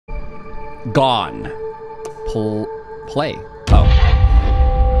Gone. Play. Oh.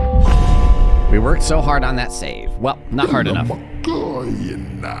 We worked so hard on that save. Well, not hard enough.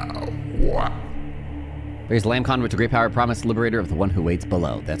 There's Lamcon with the great power, promised liberator of the one who waits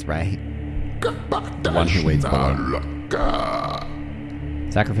below. That's right. The one who waits below.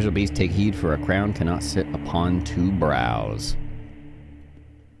 Sacrificial beast, take heed, for a crown cannot sit upon two brows.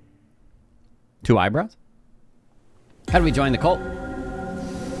 Two eyebrows? How do we join the cult?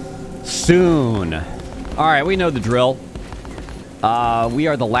 Soon. Alright, we know the drill. We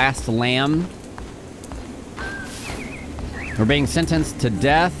are the last lamb. We're being sentenced to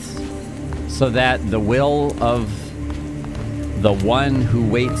death so that the will of the one who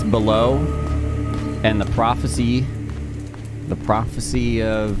waits below and the prophecy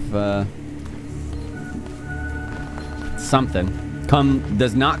of something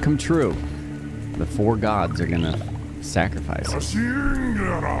does not come true. The four gods are gonna sacrifice us.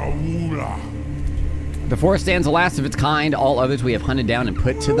 Before stands the last of its kind, all others we have hunted down and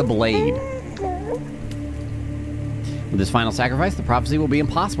put to the blade. With this final sacrifice, the prophecy will be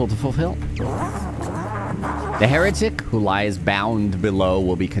impossible to fulfill. The heretic who lies bound below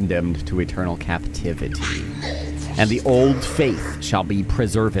will be condemned to eternal captivity, and the old faith shall be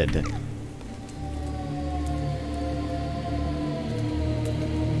preserved.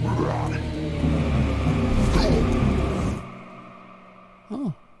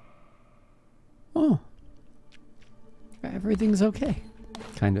 Oh. Everything's okay.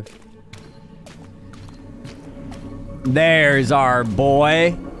 Kind of. There's our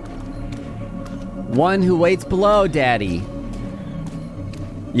boy. One who waits below, Daddy.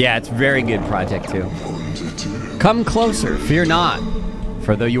 Yeah, it's very good, Project 2. Come closer, fear not.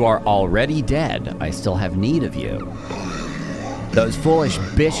 For though you are already dead, I still have need of you. Those foolish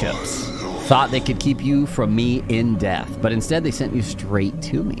bishops thought they could keep you from me in death, but instead they sent you straight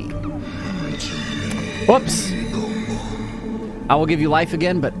to me. Whoops. I will give you life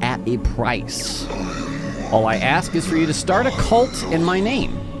again, but at a price. All I ask is for you to start a cult in my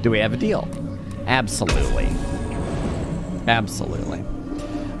name. Do we have a deal? Absolutely. Absolutely.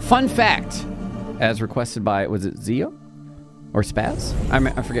 Fun fact, as requested by, was it Zio? Or Spaz?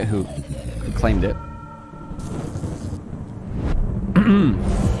 I forget who claimed it.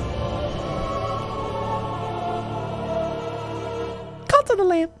 Cult of the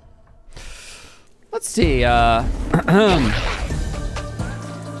Lamb. Let's see,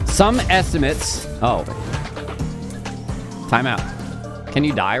 some estimates... Oh. Time out. Can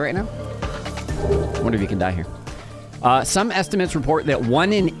you die right now? I wonder if you can die here. Some estimates report that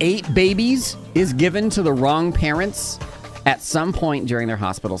 1 in 8 babies is given to the wrong parents at some point during their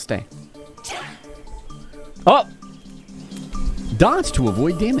hospital stay. Oh! Dodge to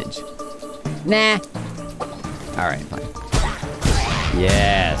avoid damage. Nah. Alright, fine.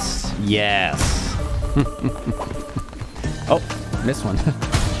 Yes. Yes. Oh, missed one.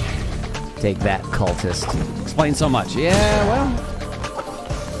 Take that, cultist. Explain so much. Yeah, well.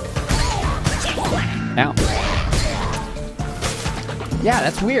 Ow. Yeah,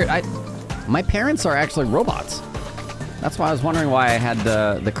 that's weird. My parents are actually robots. That's why I was wondering why I had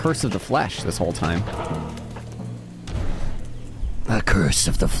the curse of the flesh this whole time. The curse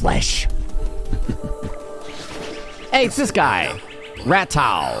of the flesh. Hey, it's this guy.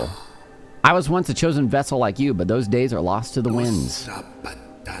 Ratau. I was once a chosen vessel like you, but those days are lost to the winds.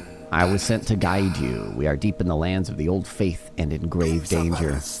 I was sent to guide you. We are deep in the lands of the old faith and in grave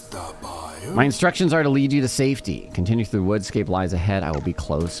danger. My instructions are to lead you to safety. Continue through the woods. Escape lies ahead. I will be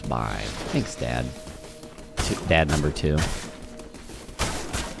close by. Thanks, Dad. Dad number 2.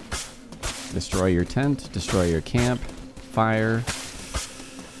 Destroy your tent. Destroy your camp. Fire.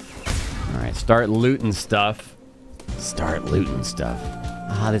 Alright, start looting stuff. Start looting stuff.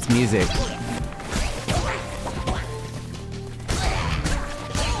 Ah, this music.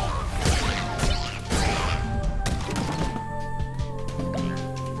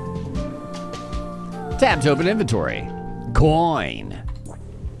 Tab to open inventory. Coin.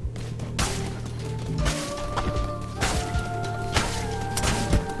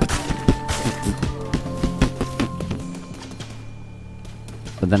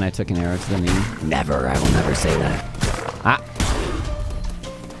 But then I took an arrow to the knee. Never, I will never say that. Ah.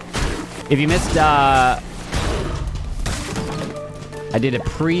 If you missed, I did a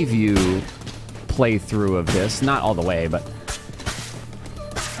preview playthrough of this. Not all the way, but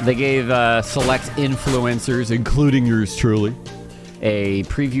they gave select influencers, including yours truly, a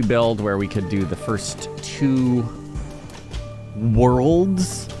preview build where we could do the first 2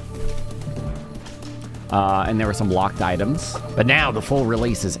 worlds. And there were some locked items. But now the full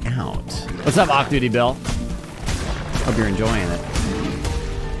release is out. What's up, Off Duty Bill? Hope you're enjoying it.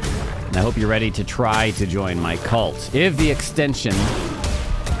 And I hope you're ready to try to join my cult. If the extension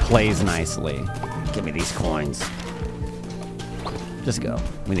plays nicely. Give me these coins. Just go.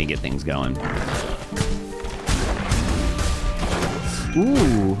 We need to get things going.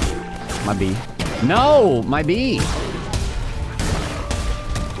 Ooh. My bee. No! My bee!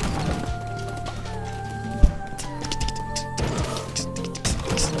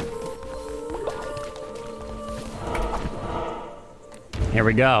 Here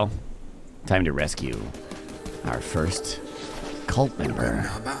we go. Time to rescue our first cult member.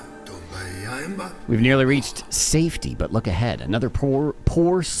 We've nearly reached safety, but look ahead. Another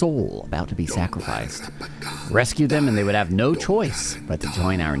poor soul about to be sacrificed. Rescue them and they would have no choice but to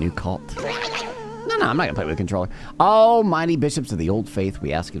join our new cult. No, I'm not going to play with a controller. Oh, mighty bishops of the old faith,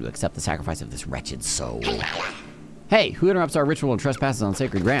 we ask you to accept the sacrifice of this wretched soul. Hey, who interrupts our ritual and trespasses on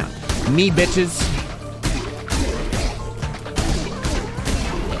sacred ground? Me, bitches.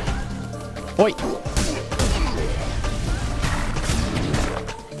 Oi!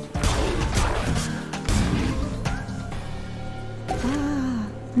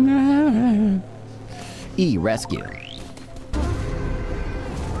 E, rescue.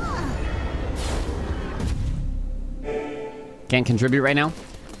 Can't contribute right now?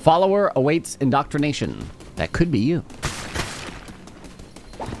 Follower awaits indoctrination. That could be you.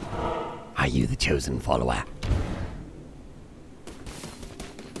 Are you the chosen follower?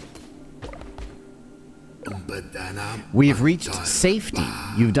 We have reached safety.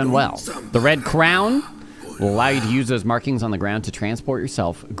 You've done well. The red crown will allow you to use those markings on the ground to transport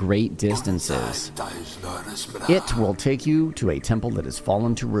yourself great distances. It will take you to a temple that has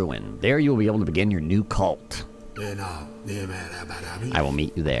fallen to ruin. There you will be able to begin your new cult. I will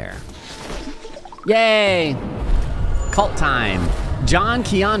meet you there. Yay! Cult time. John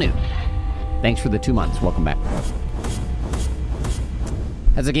Keanu. Thanks for the 2 months. Welcome back.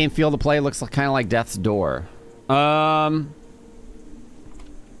 How's the game feel to play? Looks kind of like Death's Door.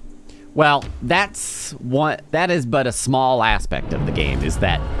 Well, that is but a small aspect of the game, is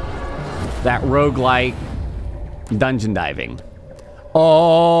that roguelike dungeon diving.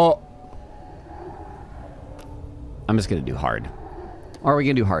 Oh, I'm just gonna do hard. Or are we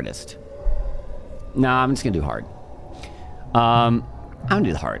gonna do hardest? No, I'm just gonna do hard. I'm gonna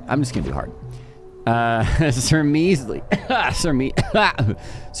do the hard. I'm just gonna do hard. Sir Measley. Sir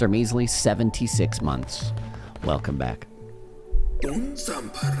Measley, 76 months. Welcome back.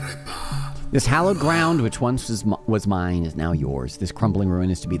 This hallowed ground, which once was mine, is now yours. This crumbling ruin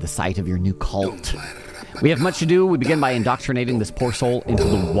is to be the site of your new cult. We have much to do. We begin by indoctrinating this poor soul into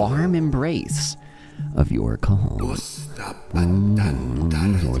the warm embrace of your cult. Horses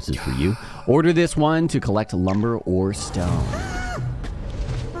for you. Order this one to collect lumber or stone.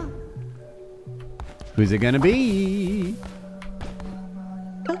 Who's it gonna be?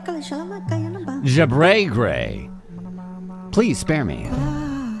 Jabregre. Please spare me.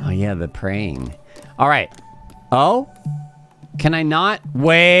 Oh yeah, the praying. All right. Oh? Can I not?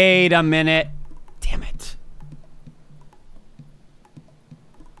 Wait a minute. Damn it.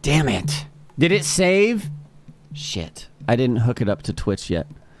 Damn it. Did it save? Shit. I didn't hook it up to Twitch yet.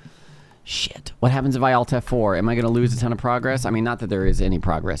 Shit. What happens if I Alt F4? Am I going to lose a ton of progress? I mean, not that there is any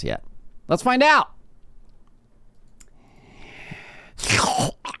progress yet. Let's find out.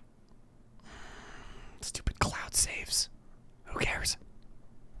 Stupid cloud saves. Who cares?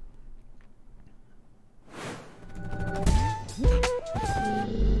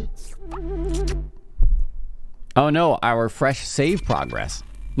 Oh no, our fresh save progress.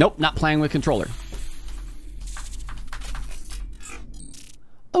 Nope, not playing with controller.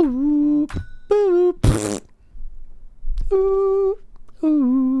 Ooh, boop. Ooh,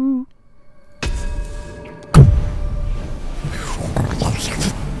 ooh.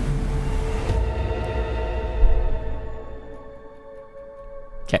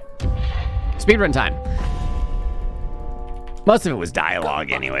 Okay. Speedrun time. Most of it was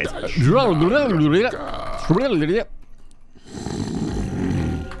dialogue anyways.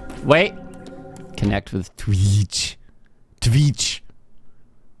 Wait. Connect with Twitch. Twitch.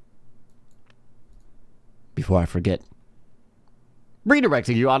 Before I forget.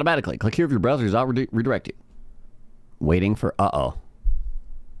 Redirecting you automatically. Click here if your browser is out. Redirect you. Waiting for uh-oh.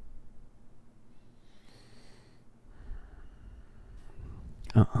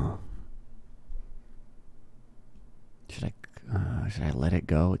 Uh-oh. Should I let it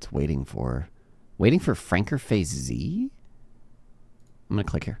go? It's waiting for Frankerface Z? I'm gonna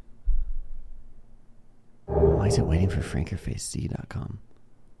click here. Why is it waiting for FrankerfaceZ.com?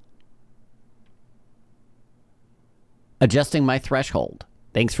 Adjusting my threshold.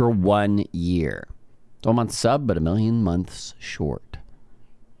 Thanks for 1 year. 12 months sub, but 1 million months short.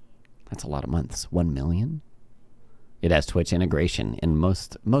 That's a lot of months. 1 million? It has Twitch integration in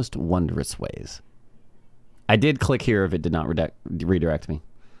most wondrous ways. I did click here if it did not redirect me.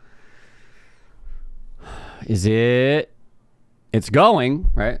 Is it? It's going,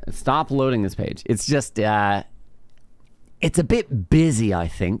 right? Stop loading this page. It's just, it's a bit busy, I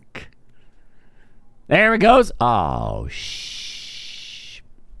think. There it goes. Oh, shh.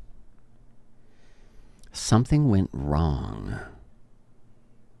 Something went wrong.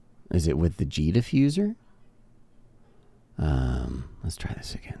 Is it with the G diffuser? Let's try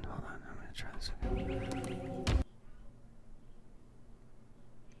this again. Hold on, I'm gonna try this again.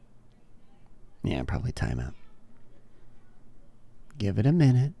 Yeah, probably timeout. Give it a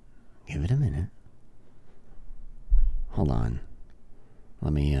minute. Give it a minute. Hold on.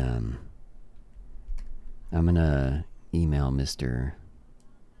 Let me, I'm gonna email Mr.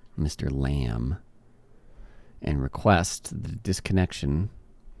 Lamb and request the disconnection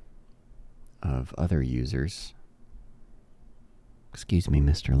of other users. Excuse me,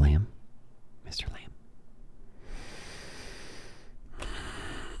 Mr. Lamb. Mr. Lamb.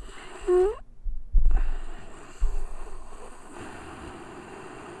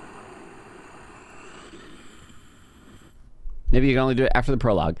 Maybe you can only do it after the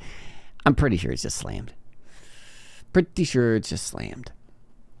prologue. I'm pretty sure it's just slammed. Pretty sure it's just slammed.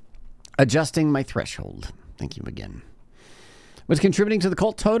 Adjusting my threshold. Thank you again. What's contributing to the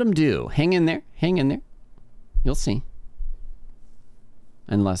cult totem do? Hang in there. Hang in there. You'll see.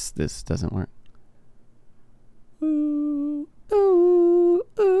 Unless this doesn't work. Ooh, ooh,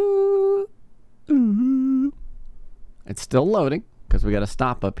 ooh, ooh. It's still loading because we got to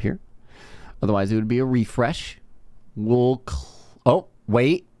stop up here. Otherwise, it would be a refresh. We'll... oh,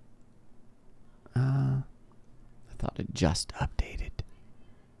 wait. I thought it just updated.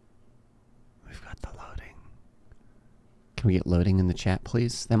 We've got the loading. Can we get loading in the chat,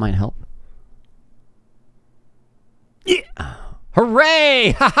 please? That might help. Yeah!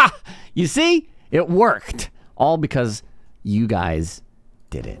 Hooray! You see? It worked. All because you guys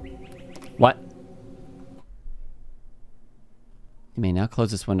did it. What? You may now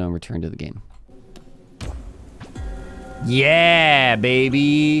close this window and return to the game. Yeah,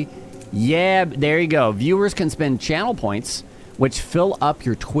 baby. Yeah, there you go. Viewers can spend channel points, which fill up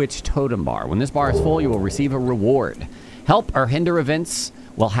your Twitch totem bar. When this bar is full, you will receive a reward. Help or hinder events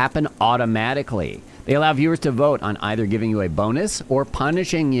will happen automatically. They allow viewers to vote on either giving you a bonus or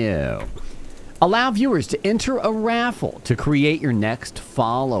punishing you. Allow viewers to enter a raffle to create your next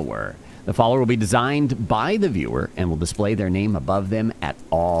follower. The follower will be designed by the viewer and will display their name above them at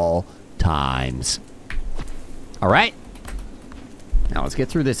all times. All right. Now let's get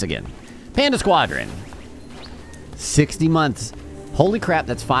through this again. Panda Squadron. 60 months. Holy crap,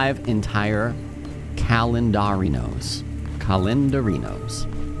 that's 5 entire calendarinos. Calendarinos.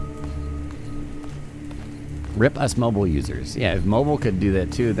 Rip us mobile users. Yeah, if mobile could do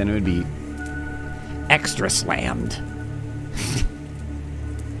that too, then it would be extra slammed.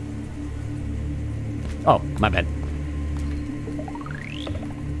 Oh, my bad.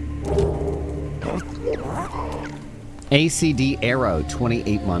 ACD Arrow,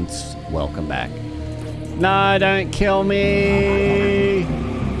 28 months. Welcome back. No, don't kill me.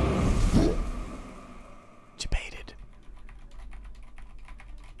 Debated.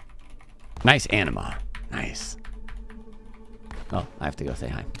 Nice anima. Nice. Oh, I have to go say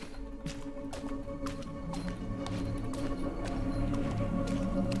hi.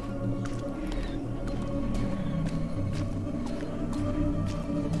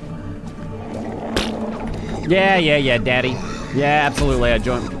 Yeah, daddy. Yeah, absolutely. I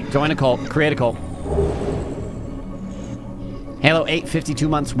join a cult. Create a cult. Halo 8, 52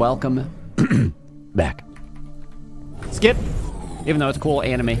 months. Welcome back. Skip. Even though it's a cool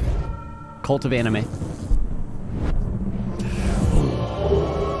anime. Cult of anime.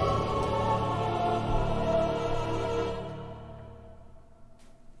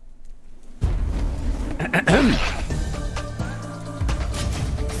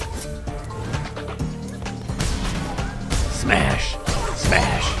 Smash.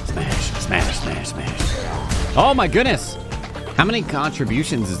 Smash. Smash. Smash. Smash. Smash. Oh my goodness. How many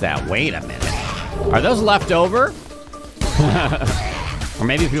contributions is that? Wait a minute. Are those left over? Or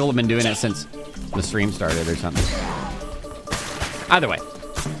maybe people have been doing it since the stream started or something. Either way,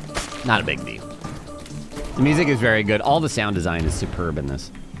 not a big deal. The music is very good. All the sound design is superb in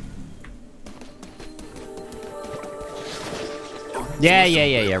this.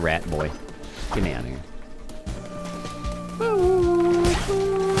 Yeah, rat boy. Get me out of here.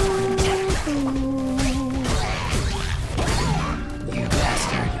 You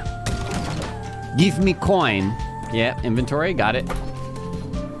bastard. Give me coin. Yeah, inventory, got it.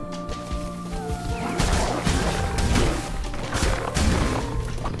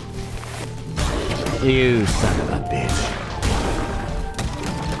 You son of a bitch.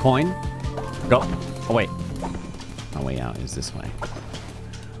 Coin. Go. Oh, wait. My way out is this way.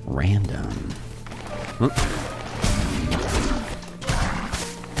 Random.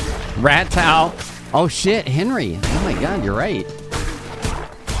 Rat towel. Oh, shit. Henry. Oh, my God. You're right.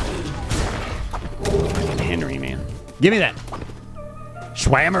 Henry, man. Give me that.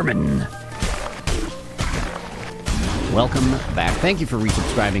 Schwammerman. Welcome back. Thank you for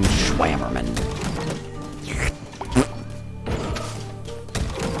resubscribing, Schwammerman.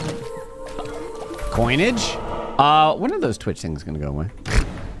 Coinage? When are those Twitch things gonna go away?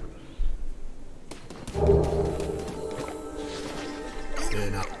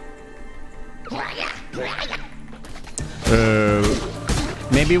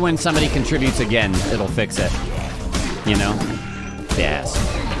 Maybe when somebody contributes again, it'll fix it. You know? Yes.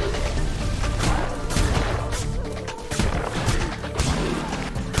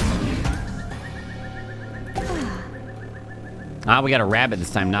 Ah, we got a rabbit this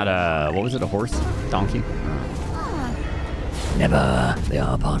time, not a... What was it, a horse? Donkey? Never. They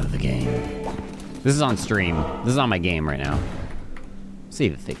are part of the game. This is on stream. This is on my game right now. See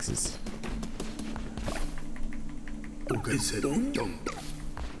if it fixes.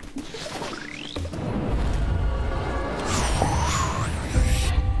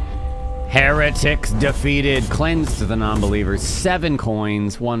 Heretics defeated. Cleansed to the non-believers. 7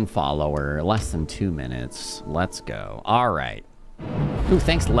 coins, 1 follower. Less than 2 minutes. Let's go. All right. Ooh,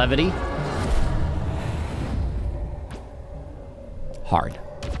 thanks, Levity. Hard.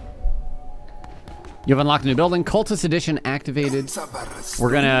 You have unlocked a new building. Cultist Edition activated.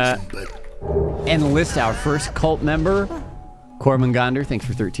 We're gonna enlist our first cult member. Kormungandr, thanks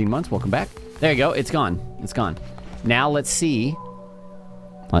for 13 months. Welcome back. There you go. It's gone. It's gone. Now let's see.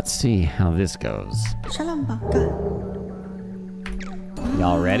 Let's see how this goes.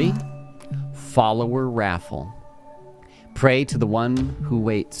 Y'all ready? Follower raffle. Pray to the one who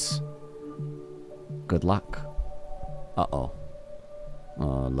waits. Good luck. Uh-oh.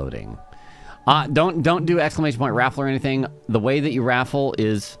 Loading. Don't do exclamation point raffle or anything. The way that you raffle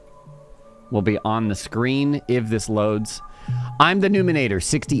will be on the screen if this loads. I'm the Numinator,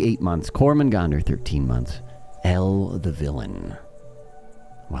 68 months. Kormungandr, 13 months. L the Villain.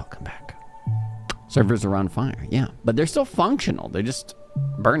 Welcome back. Servers are on fire, yeah. But they're still functional. They're just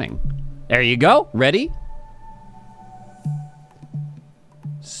burning. There you go. Ready?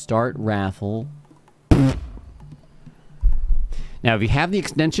 Start raffle. Now, if you have the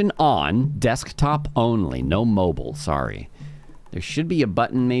extension on, desktop only, no mobile, sorry. There should be a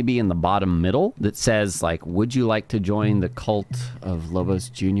button maybe in the bottom middle that says, like, would you like to join the cult of Lobos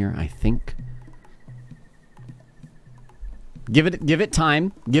Jr., I think. Give it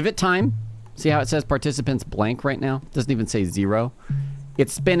time. Give it time. See how it says participants blank right now? Doesn't even say 0.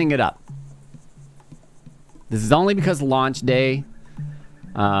 It's spinning it up. This is only because launch day.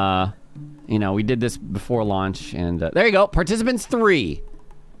 You know, we did this before launch, and there you go. Participants 3.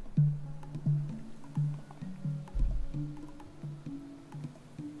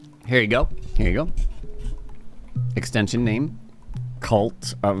 Here you go. Here you go. Extension name.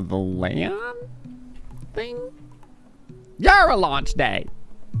 Cult of the Lamb thing. You're a launch day.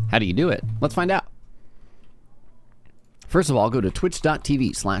 How do you do it? Let's find out. First of all, go to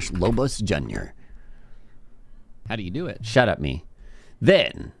twitch.tv/LobosJr. How do you do it? Shut up, me.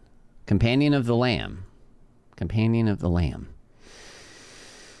 Then, Companion of the Lamb. Companion of the Lamb.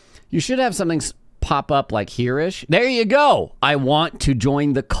 You should have something pop up like here-ish. There you go. I want to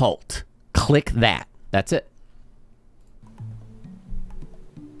join the cult. Click that. That's it.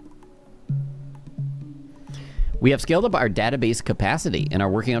 We have scaled up our database capacity and are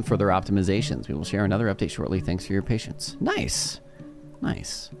working on further optimizations. We will share another update shortly. Thanks for your patience. Nice.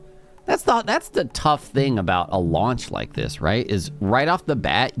 Nice. That's the tough thing about a launch like this, right? Is right off the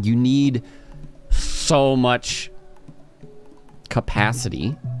bat, you need so much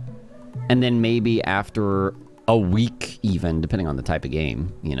capacity. And then maybe after a week even, depending on the type of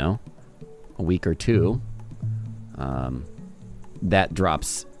game, you know, a week or two, that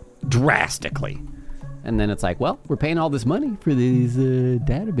drops drastically. And then it's like, well, we're paying all this money for these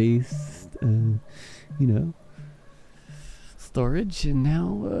database, you know, storage, and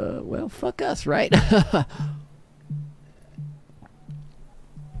now, well, fuck us, right?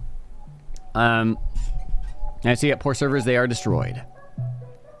 I see at poor servers, they are destroyed.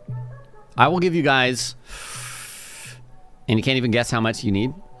 I will give you guys, and you can't even guess how much you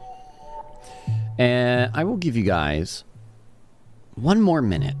need. And I will give you guys 1 more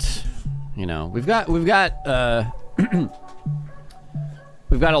minute. You know, we've got we've got a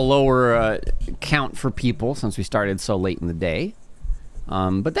lower count for people since we started so late in the day.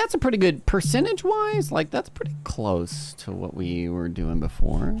 But that's a pretty good percentage-wise. Like, that's pretty close to what we were doing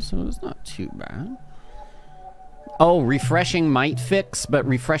before, so it's not too bad. Oh, refreshing might fix, but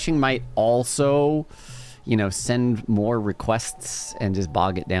refreshing might also, you know, send more requests and just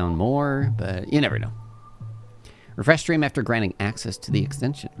bog it down more, but you never know. Refresh stream after granting access to the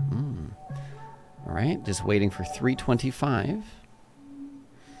extension. All right, just waiting for 3:25.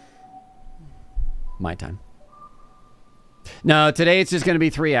 My time. No, today it's just going to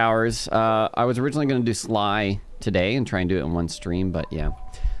be 3 hours. I was originally going to do Sly today and try and do it in one stream, but yeah.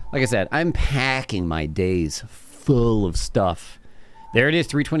 Like I said, I'm packing my days full of stuff. There it is,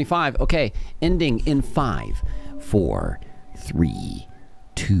 3:25. Okay, ending in 5, 4, 3,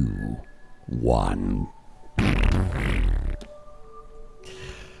 2, 1.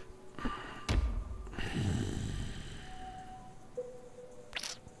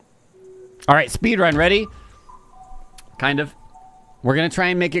 All right, speed run, ready? Kind of. We're gonna try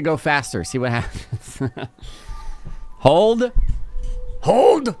and make it go faster. See what happens. Hold.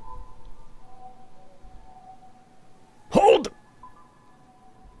 Hold. Hold.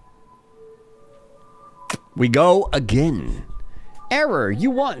 We go again. Error, you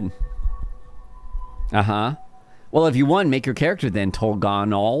won. Uh-huh. Well, if you won, make your character then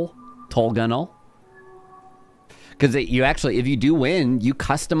Tolganol. Tolganol. Because you actually, if you do win, you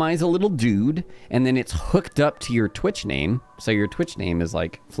customize a little dude, and then it's hooked up to your Twitch name. So your Twitch name is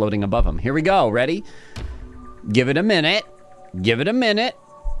like floating above him. Here we go. Ready? Give it a minute. Give it a minute.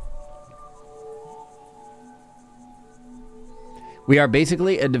 We are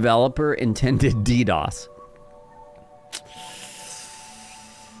basically a developer-intended DDoS.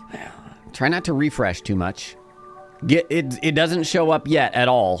 Try not to refresh too much. It doesn't show up yet at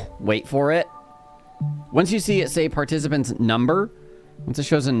all. Wait for it. Once you see it say participant's number, once it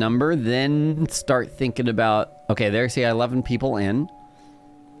shows a number, then start thinking about, okay, there's the 11 people in.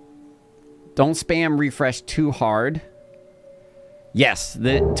 Don't spam refresh too hard. Yes,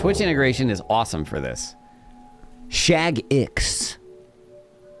 the Twitch integration is awesome for this. ShagX.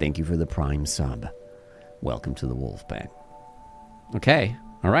 Thank you for the Prime sub. Welcome to the Wolfpack. Okay.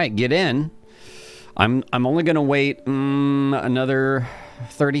 All right, get in. I'm only going to wait another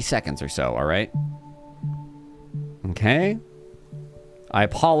 30 seconds or so, all right? Okay. I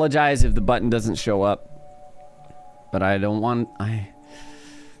apologize if the button doesn't show up, but I don't want... I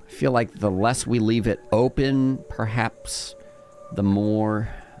feel like the less we leave it open, perhaps the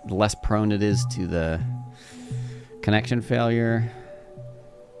less prone it is to the connection failure.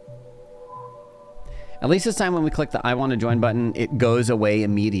 At least this time when we click the I want to join button, it goes away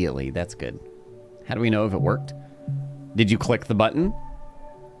immediately. That's good. How do we know if it worked? Did you click the button?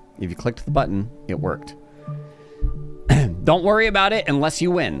 If you clicked the button, it worked. Don't worry about it unless you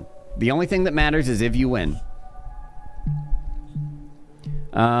win. The only thing that matters is if you win.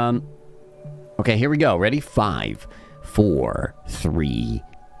 Okay, here we go. Ready? 5, 4, 3,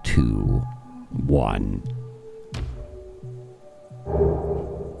 2, 1.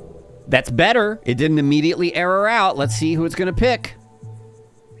 That's better. It didn't immediately error out. Let's see who it's going to pick.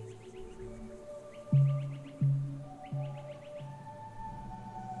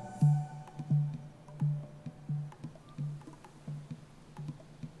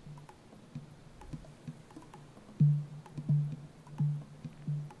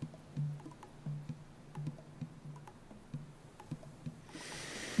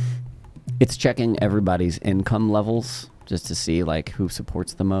 It's checking everybody's income levels just to see like who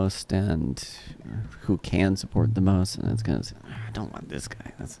supports the most and who can support the most. And it's gonna say, I don't want this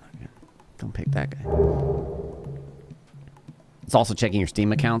guy. That's not good. Don't pick that guy. It's also checking your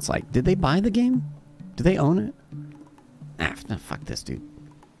Steam accounts. Like, did they buy the game? Do they own it? Ah, no, fuck this dude.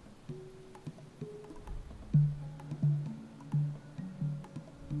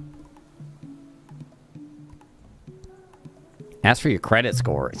 Ask for your credit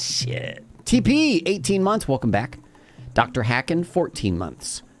score. Shit. TP, 18 months. Welcome back. Dr. Hacken, 14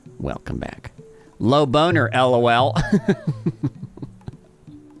 months. Welcome back. Low boner, LOL.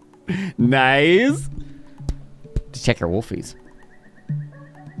 Nice. To check your wolfies.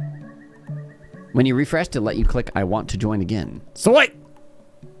 When you refresh to let you click I want to join again. So wait.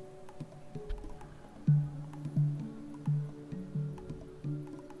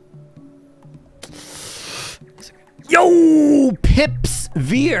 Yo, Pips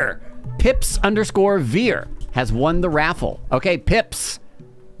Veer. Pips _ Veer has won the raffle. Okay, Pips,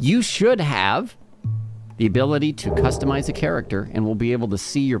 you should have the ability to customize a character and we'll be able to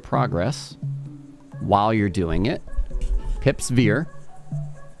see your progress while you're doing it. Pips Veer.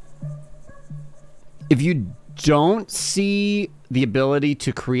 If you don't see the ability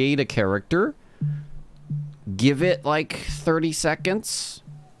to create a character, give it like 30 seconds.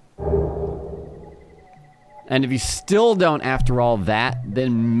 And if you still don't after all that,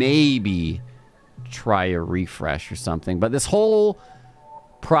 then maybe try a refresh or something. But this whole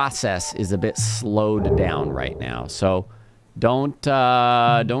process is a bit slowed down right now. So don't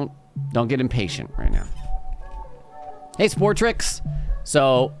get impatient right now. Hey, Sportrix.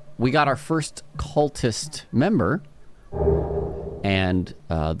 So we got our first cultist member. And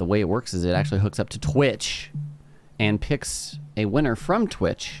the way it works is it actually hooks up to Twitch and picks a winner from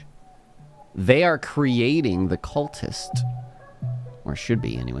Twitch. They are creating the cultist. Or should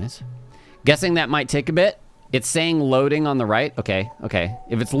be, anyways. Guessing that might take a bit. It's saying loading on the right. Okay, okay.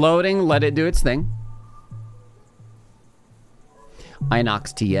 If it's loading, let it do its thing.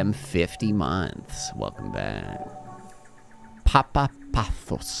 Inox TM, 50 months. Welcome back. Papa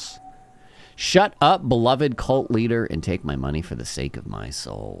Pathos. Shut up, beloved cult leader, and take my money for the sake of my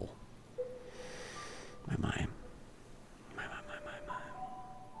soul. My.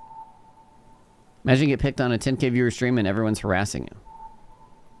 Imagine you get picked on a 10K viewer stream and everyone's harassing you.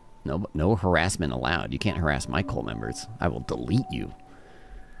 No harassment allowed. You can't harass my cult members. I will delete you.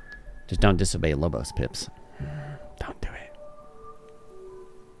 Just don't disobey Lobos, Pips. Don't do it.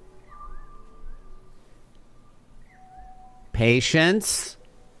 Patience.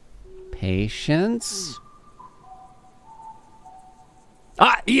 Patience.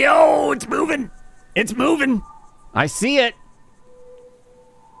 Ah, yo, it's moving. It's moving. I see it.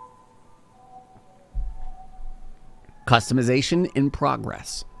 Customization in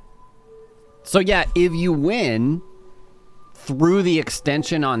progress. So yeah, if you win through the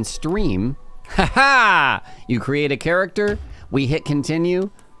extension on stream, haha, you create a character, we hit continue.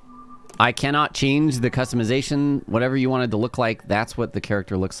 I cannot change the customization. Whatever you wanted to look like, that's what the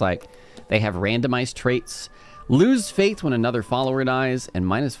character looks like. They have randomized traits. Lose faith when another follower dies, and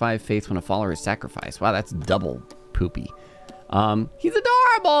 -5 faith when a follower is sacrificed. Wow, that's double poopy. He's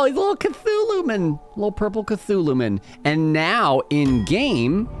adorable. He's a little Cthulhu-man. Little purple Cthulhu-man. And now,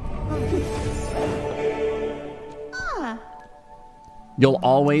 in-game, you'll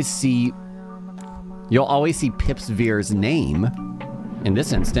always see Pips Veer's name, in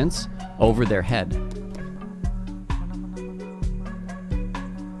this instance, over their head.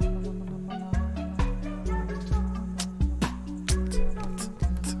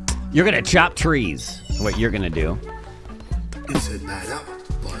 You're gonna chop trees. That's what you're gonna do.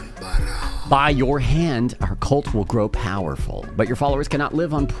 By your hand, our cult will grow powerful, but your followers cannot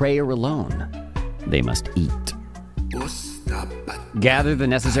live on prayer alone. They must eat. Gather the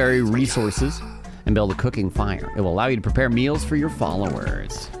necessary resources and build a cooking fire. It will allow you to prepare meals for your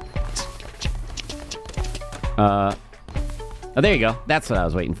followers. Oh, there you go. That's what I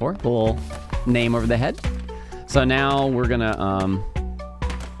was waiting for. The little name over the head. So now we're gonna,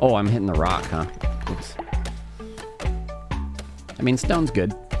 oh, I'm hitting the rock, huh? Oops. I mean, stone's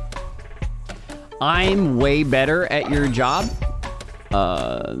good. I'm way better at your job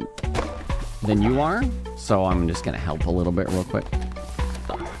than you are, so I'm just gonna help a little bit real quick.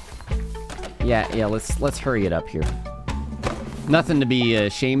 Yeah, let's hurry it up here. Nothing to be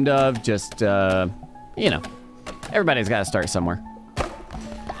ashamed of, just, you know, everybody's got to start somewhere.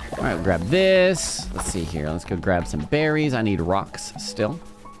 All right, we'll grab this. Let's see here. Let's go grab some berries. I need rocks still.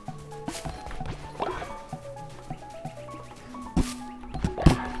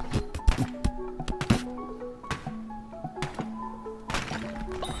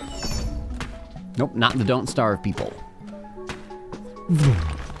 Nope, not the Don't Starve people.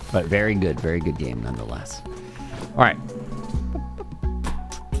 But very good game nonetheless. All right.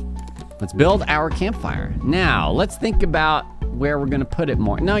 Let's build our campfire. Now, let's think about where we're gonna put it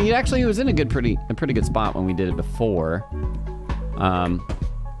more. No, it was in a pretty good spot when we did it before.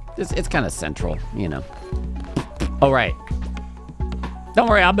 It's kind of central, you know. All right. Don't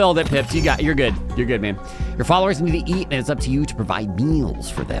worry, I'll build it, Pips. You're good. You're good, man. Your followers need to eat, and it's up to you to provide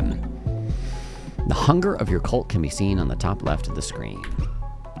meals for them. The hunger of your cult can be seen on the top left of the screen.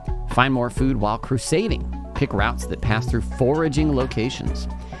 Find more food while crusading. Pick routes that pass through foraging locations.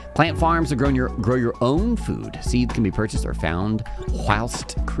 Plant farms to grow your own food. Seeds can be purchased or found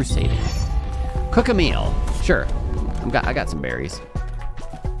whilst crusading. Cook a meal. Sure. I got some berries.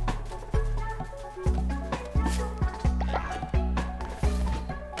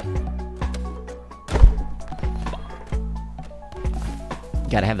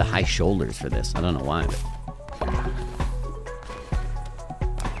 Gotta have the high shoulders for this. I don't know why, but...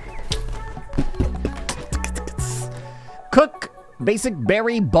 Cook basic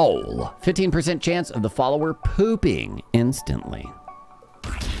berry bowl. 15% chance of the follower pooping instantly.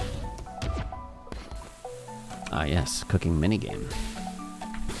 Ah, yes, cooking minigame.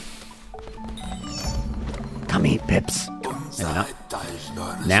 Come eat, Pips. Maybe not.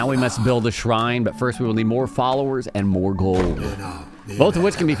 Now we must build a shrine, but first we will need more followers and more gold. Both of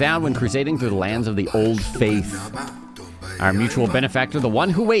which can be found when crusading through the lands of the Old Faith. Our mutual benefactor, the One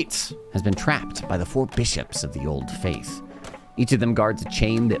Who Waits, has been trapped by the 4 bishops of the Old Faith. Each of them guards a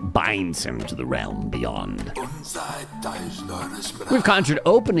chain that binds him to the realm beyond. We've conjured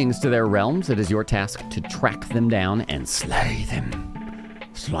openings to their realms. It is your task to track them down and slay them.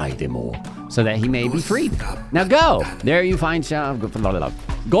 Slay them all, so that he may be freed. Now go! There you find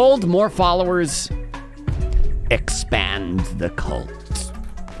gold, more followers. Expand the cult.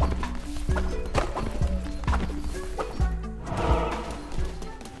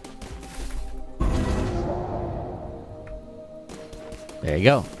 There you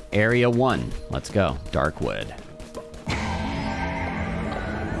go. Area 1. Let's go. Darkwood.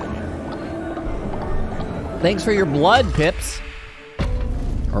 Thanks for your blood, Pips.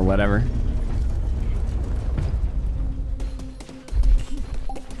 Or whatever.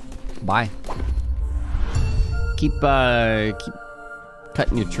 Bye. Keep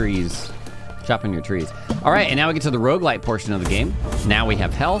cutting your trees. Chopping your trees. All right, and now we get to the roguelite portion of the game. Now we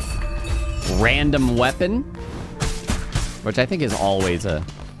have health. Random weapon. Which I think is always a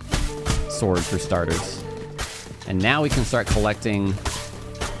sword for starters. And now we can start collecting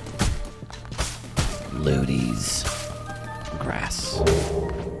looties. Grass.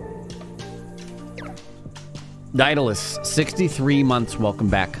 Daedalus, 63 months, welcome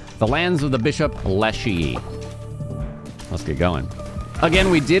back. The lands of the Bishop Leshy. Let's get going. Again,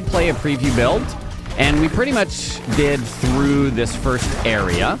 we did play a preview build, and we pretty much did through this first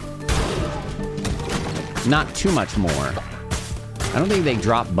area. Not too much more. I don't think they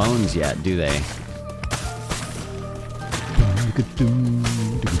drop bones yet, do they?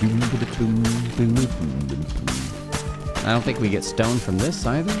 I don't think we get stone from this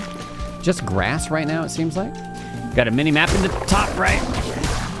either. Just grass right now, it seems like. Got a mini map in the top right.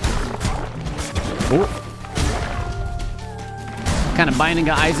 Ooh. Kind of Binding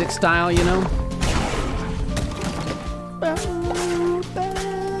of Isaac style, you know?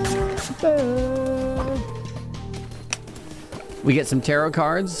 We get some tarot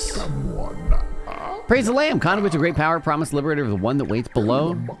cards. Praise the Lamb, conduit to great power, promised liberator of the one that waits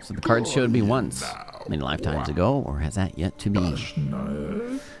below. So the cards showed me once, many lifetimes ago, or has that yet to be?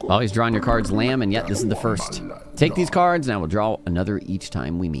 Always drawing your cards, Lamb, and yet this is the first. Take these cards, and I will draw another each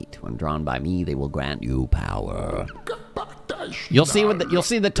time we meet. When drawn by me, they will grant you power. You'll see you'll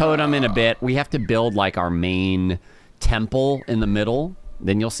see the totem in a bit. We have to build like our main temple in the middle.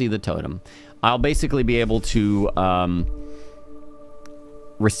 Then you'll see the totem. I'll basically be able to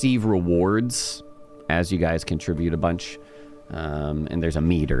receive rewards as you guys contribute a bunch. And there's a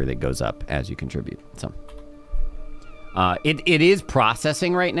meter that goes up as you contribute. So it is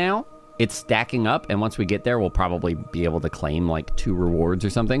processing right now. It's stacking up, and once we get there, we'll probably be able to claim like 2 rewards or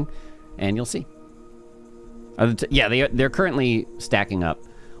something, and you'll see. Yeah, they're currently stacking up.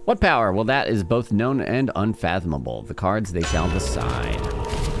 What power? Well, that is both known and unfathomable. The cards, they shall decide.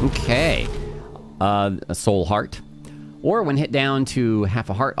 Okay. A soul heart. Or when hit down to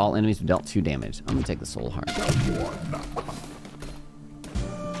half a heart, all enemies have dealt 2 damage. I'm gonna take the soul heart.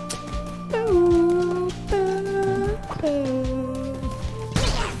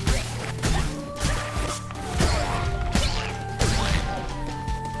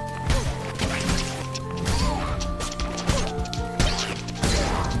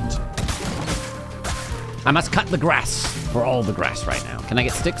 I must cut the grass for all the grass right now. Can I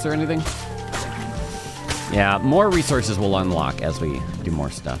get sticks or anything? Yeah, more resources will unlock as we do more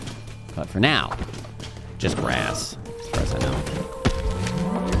stuff. But for now, just grass, as far as I know.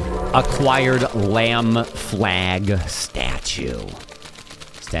 Acquired lamb flag statue.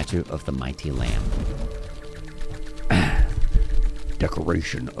 Statue of the mighty lamb.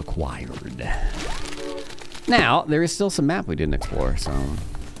 Decoration acquired. Now, there is still some map we didn't explore, so...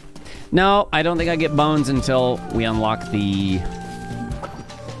 No, I don't think I get bones until we unlock the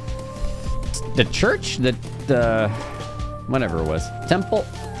church? The whatever it was.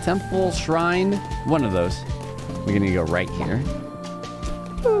 Temple, shrine, one of those. We're gonna go right here.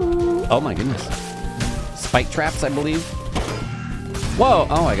 Oh my goodness. Spike traps, I believe. Whoa,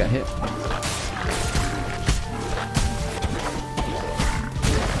 oh, I got hit.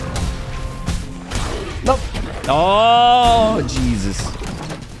 Nope. Oh, Jesus.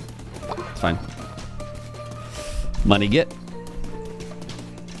 It's fine. Money get.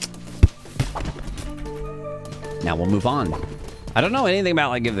 Now we'll move on. I don't know anything about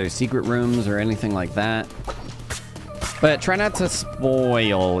like if there's secret rooms or anything like that. But try not to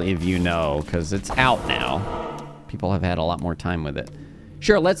spoil if you know, because it's out now. People have had a lot more time with it.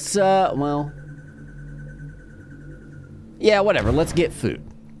 Sure, let's, well... Yeah, whatever. Let's get food.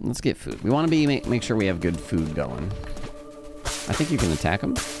 Let's get food. We want to make sure we have good food going. I think you can attack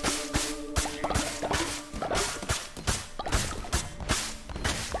them.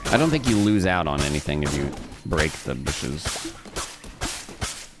 I don't think you lose out on anything if you break the bushes.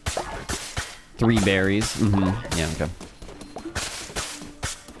 3 berries. Yeah, okay.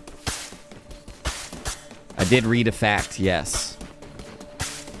 I did read a fact, yes.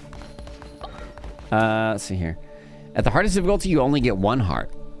 Let's see here. At the hardest difficulty, you only get 1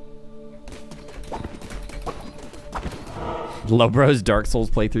 heart. Lobro's Dark Souls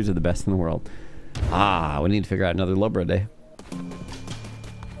playthroughs are the best in the world. Ah, we need to figure out another Lobro day.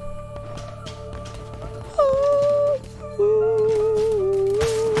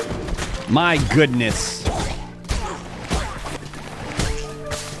 My goodness.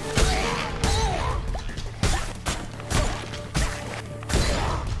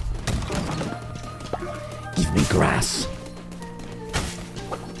 Give me grass.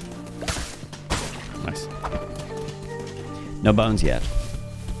 Nice. No bones yet.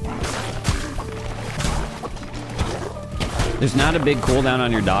 There's not a big cooldown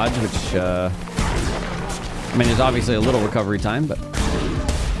on your dodge, which, I mean, there's obviously a little recovery time, but...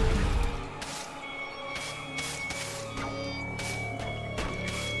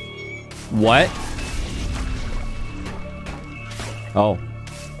 What? Oh.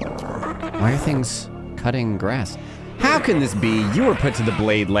 Why are things cutting grass? How can this be? You were put to the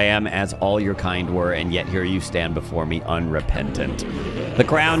blade, lamb, as all your kind were, and yet here you stand before me unrepentant. The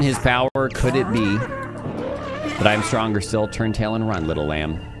crown, his power, could it be? But I am stronger still. Turn tail and run, little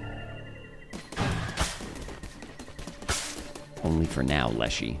lamb. Only for now,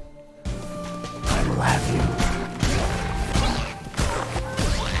 Leshy. I will have you.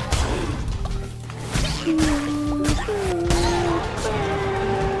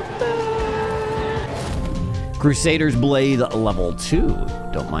 Crusader's Blade level 2.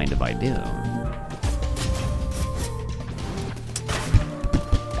 Don't mind if I do.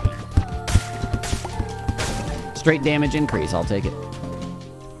 Straight damage increase, I'll take it.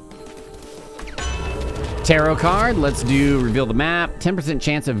 Tarot card, let's do reveal the map. 10%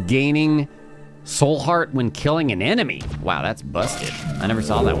 chance of gaining soul heart when killing an enemy. Wow, that's busted. I never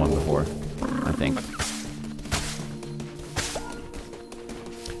saw that one before, I think.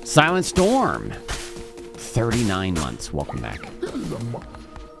 Silent Storm. 39 months. Welcome back.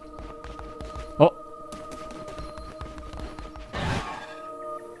 Oh.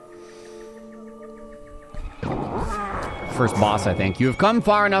 First boss, I think. You have come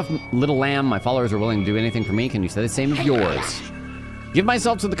far enough, little lamb. My followers are willing to do anything for me. Can you say the same of yours? Give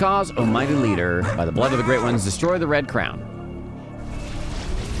myself to the cause, O mighty leader. By the blood of the great ones, destroy the red crown.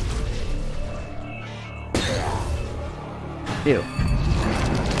 Ew.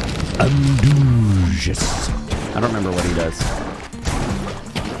 Undugious. I don't remember what he does.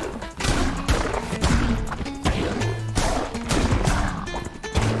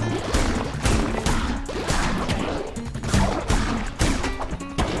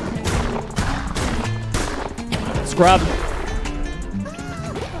 Scrub.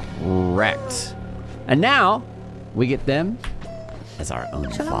 Wrecked. And now, we get them as our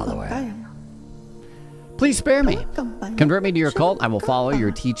own follower. Please spare me. Convert me to your cult. I will follow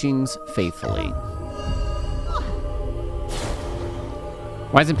your teachings faithfully.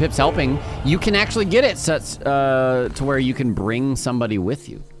 Why isn't Pips helping? You can actually get it such, to where you can bring somebody with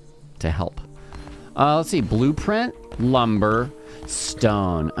you to help. Let's see. Blueprint, lumber,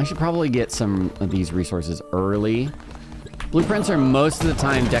 stone. I should probably get some of these resources early. Blueprints are most of the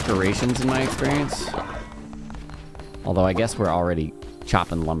time decorations in my experience. Although I guess we're already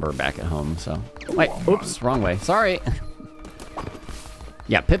chopping lumber back at home, so. Wait, oops, wrong way. Sorry.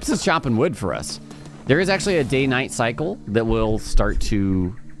 Yeah, Pips is chopping wood for us. There is actually a day-night cycle that will start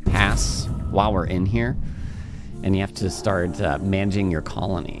to pass while we're in here. And you have to start managing your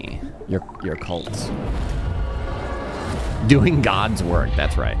colony, your cult. Doing God's work,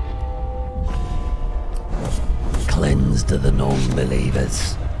 that's right. Cleanse to the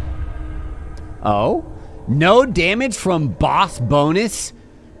non-believers. Oh? No damage from boss bonus,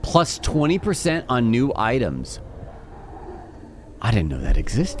 plus 20% on new items. I didn't know that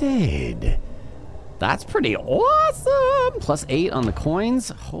existed. That's pretty awesome. Plus 8 on the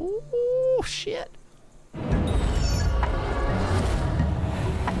coins. Oh, shit.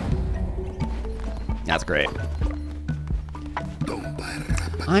 That's great.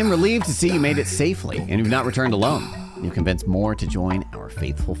 I'm relieved to see you made it safely and you've not returned alone. You convinced more to join our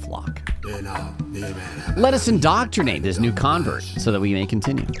faithful flock. Let us indoctrinate this new convert so that we may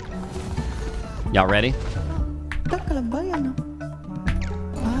continue. Y'all ready?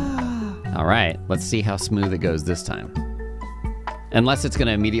 All right, let's see how smooth it goes this time. Unless it's going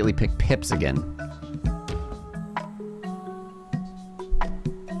to immediately pick Pips again.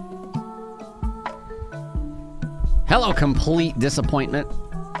 Hello, complete disappointment.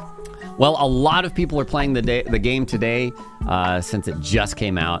 Well, a lot of people are playing the game today since it just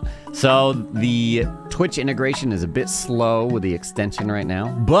came out. So the Twitch integration is a bit slow with the extension right now.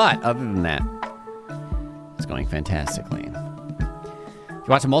 But other than that, it's going fantastically. If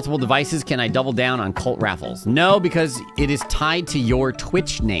you watch on multiple devices, can I double down on cult raffles? No, because it is tied to your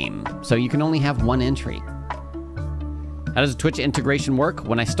Twitch name. So you can only have one entry. How does the Twitch integration work?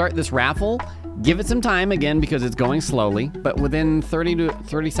 When I start this raffle, give it some time again because it's going slowly, but within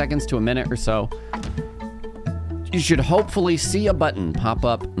 30 seconds to a minute or so, you should hopefully see a button pop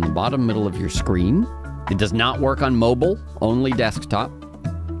up in the bottom middle of your screen. It does not work on mobile, only desktop.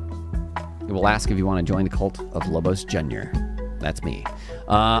 It will ask if you want to join the cult of Lobos Jr. That's me.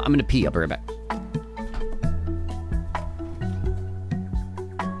 I'm going to pee. I'll be right back.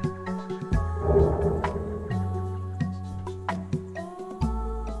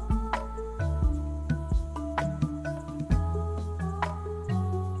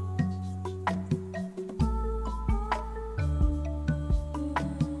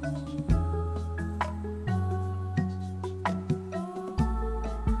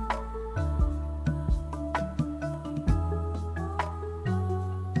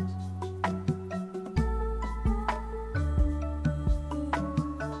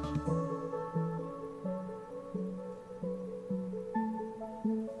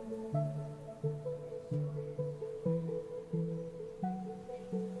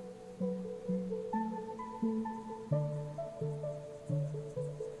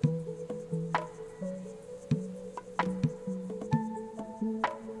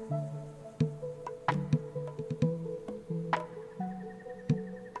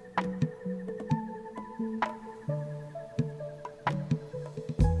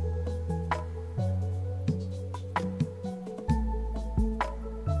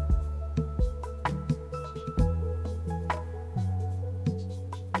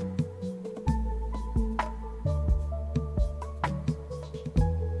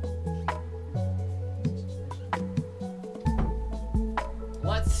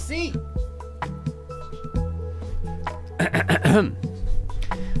 Let's see.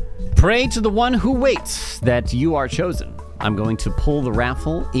 Pray to the one who waits that you are chosen. I'm going to pull the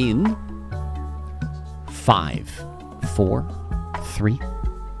raffle in 5, 4, 3,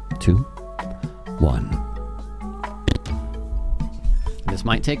 2, 1. This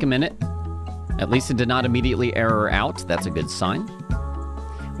might take a minute. At least it did not immediately error out. That's a good sign.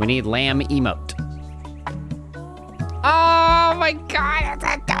 We need lamb emote. Oh my god, that's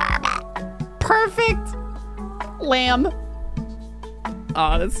adorable. Perfect. Lamb.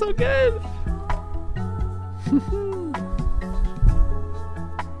 Oh, that's so good.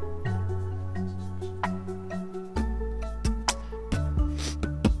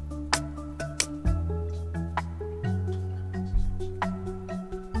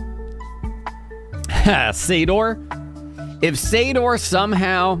 Sador. If Sador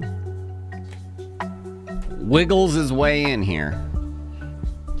somehow wiggles his way in here.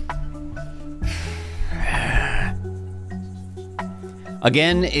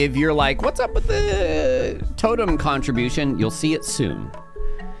 Again, if you're like, what's up with the totem contribution? You'll see it soon.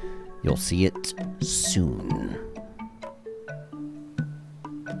 You'll see it soon.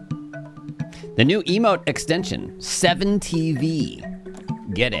 The new emote extension,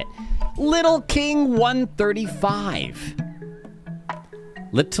 7TV. Get it. Little King 135.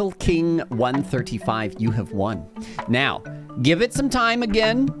 Little King 135, you have won. Now, give it some time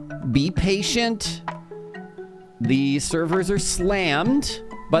again. Be patient. The servers are slammed,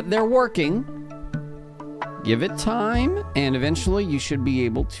 but they're working. Give it time, and eventually you should be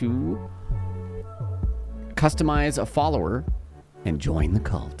able to customize a follower and join the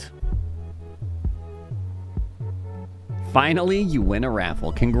cult. Finally, you win a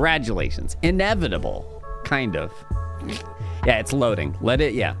raffle. Congratulations. Inevitable. Kind of. Yeah, it's loading. Let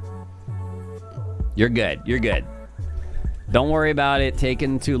it, yeah. You're good. You're good. Don't worry about it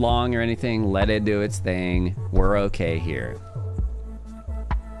taking too long or anything. Let it do its thing. We're okay here.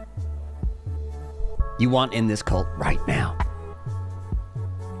 You want in this cult right now.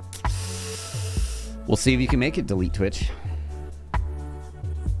 We'll see if you can make it, Delete Twitch.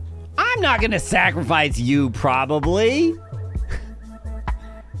 I'm not gonna sacrifice you, probably.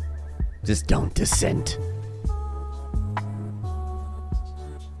 Just don't dissent.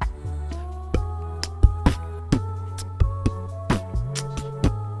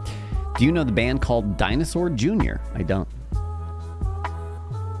 Do you know the band called Dinosaur Jr.? I don't.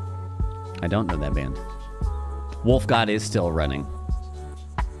 I don't know that band. Wolf God is still running.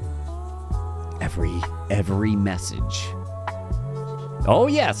 every message. Oh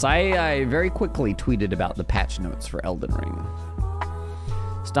yes, I very quickly tweeted about the patch notes for Elden Ring.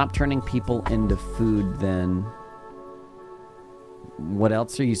 Stop turning people into food then. What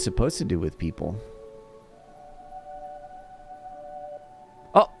else are you supposed to do with people?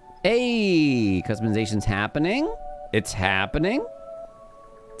 Oh, hey, customization's happening. It's happening.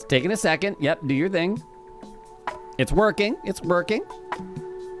 It's taking a second. Yep, do your thing. It's working. It's working.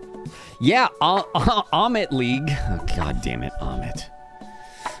 Yeah, Omit League. Oh, God damn it, Omit.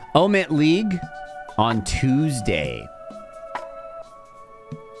 Omit League on Tuesday.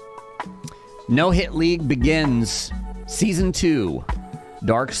 No Hit League begins Season 2,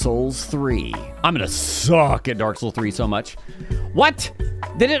 Dark Souls 3. I'm gonna suck at Dark Souls 3 so much. What?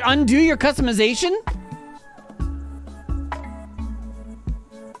 Did it undo your customization?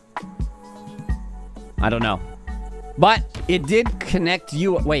 I don't know. But it did connect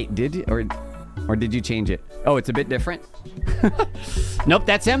you. Wait, did you? Or did you change it? Oh, it's a bit different. Nope,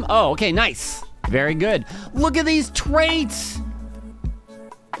 that's him. Oh, okay, nice. Very good. Look at these traits.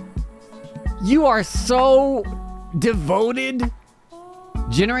 You are so devoted.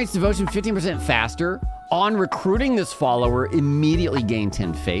 Generates devotion 15% faster. On recruiting this follower, immediately gain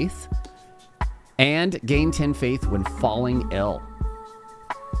 10 faith. And gain 10 faith when falling ill.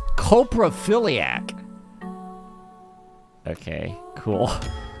 Coprophiliac. Okay, cool.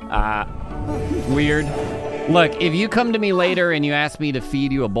 Weird. Look, if you come to me later and you ask me to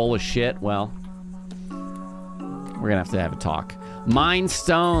feed you a bowl of shit, well, we're gonna have a talk. Mind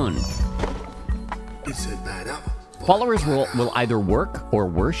Stone. Followers will either work or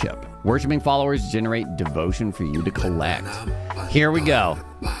worship. Worshipping followers generate devotion for you to collect. Here we go.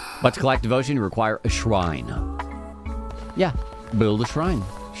 But to collect devotion, you require a shrine. Yeah, build a shrine.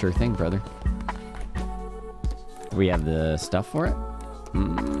 Sure thing, brother. We have the stuff for it.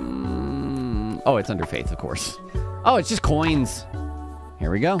 Oh, it's under faith, of course. Oh, it's just coins.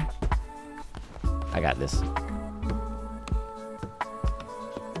 Here we go. I got this.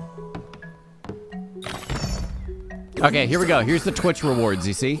 Okay, here we go. Here's the Twitch rewards,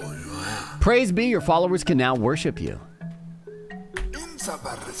 you see? Praise be, your followers can now worship you.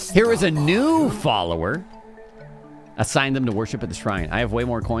 Here is a new follower. Assign them to worship at the shrine. I have way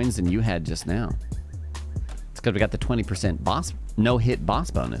more coins than you had just now. It's because we got the 20% boss, no-hit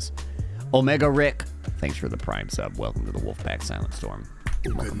boss bonus. Omega Rick, thanks for the Prime sub. Welcome to the Wolfpack Silent Storm.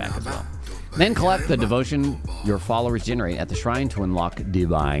 Welcome back as well. Then collect the devotion your followers generate at the shrine to unlock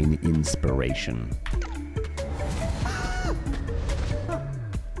divine inspiration.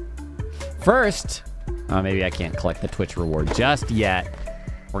 First, maybe I can't collect the Twitch reward just yet.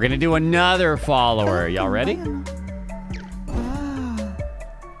 We're gonna do another follower. Y'all ready?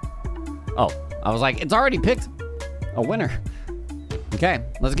 Oh, I was like, it's already picked a winner. Okay,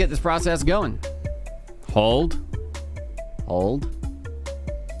 let's get this process going. Hold. Hold.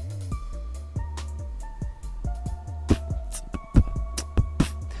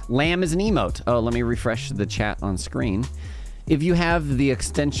 Lamb is an emote. Oh, let me refresh the chat on screen. If you have the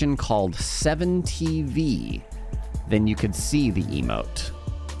extension called 7TV, then you could see the emote.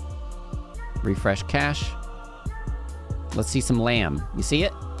 Refresh cache. Let's see some lamb. You see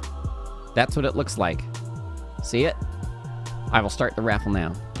it? That's what it looks like. See it? I will start the raffle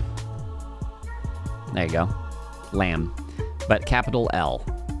now. There you go. Lamb. But capital L.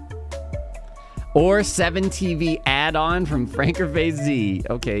 Or 7TV add-on from Frankerface Z.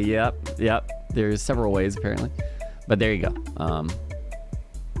 Okay, yep. There's several ways, apparently. But there you go.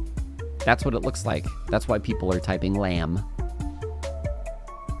 That's what it looks like. That's why people are typing lamb.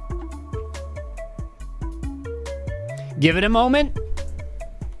 Give it a moment.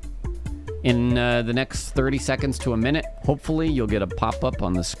 In the next 30 seconds to a minute, hopefully you'll get a pop-up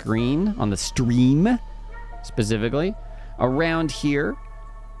on the screen, on the stream, specifically, around here,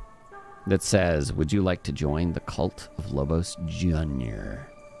 that says, would you like to join the cult of Lobos Jr.?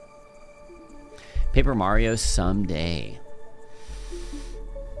 Paper Mario someday.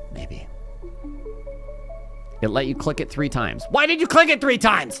 Maybe. It let you click it 3 times. Why did you click it 3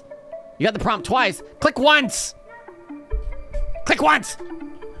 times? You got the prompt twice. Click once. Click once.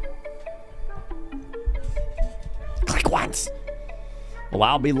 Click once. Well,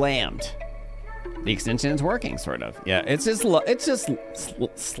 I'll be lammed. The extension is working, sort of. Yeah, it's just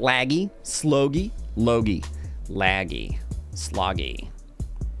slaggy, slogy, logy, laggy, sloggy.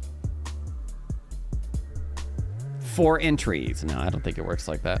 4 entries. No, I don't think it works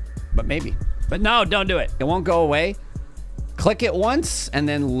like that, but maybe. But no, don't do it. It won't go away. Click it once and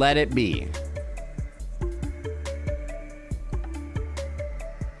then let it be.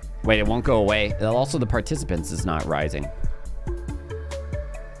 Wait, it won't go away. Also, the participants is not rising.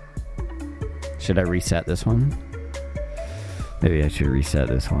 Should I reset this one? Maybe I should reset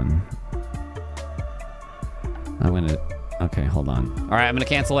this one. I'm gonna... Okay, hold on. All right, I'm gonna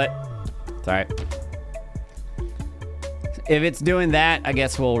cancel it. It's all right. If it's doing that, I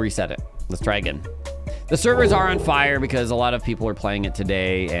guess we'll reset it. Let's try again. The servers are on fire because a lot of people are playing it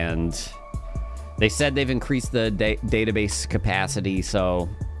today, and they said they've increased the database capacity, so...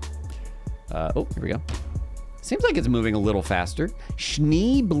 oh, here we go. Seems like it's moving a little faster.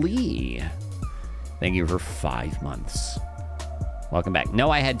 Schneebly. Thank you for 5 months. Welcome back.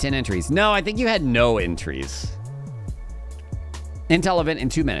 No, I had 10 entries. No, I think you had no entries. Intel event in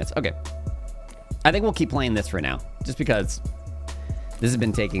 2 minutes. Okay. I think we'll keep playing this for now, just because this has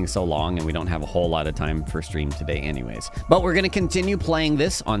been taking so long and we don't have a whole lot of time for stream today anyways. But we're going to continue playing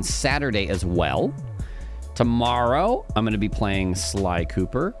this on Saturday as well. Tomorrow, I'm going to be playing Sly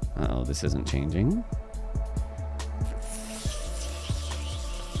Cooper. Oh, this isn't changing.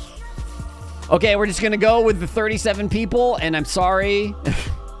 Okay, we're just going to go with the 37 people, and I'm sorry.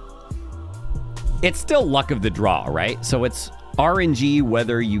 It's still luck of the draw, right? So it's RNG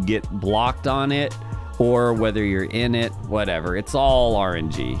whether you get blocked on it or whether you're in it, whatever. It's all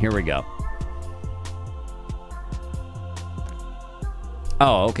RNG. Here we go.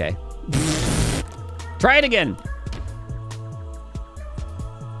 Oh, okay. Try it again.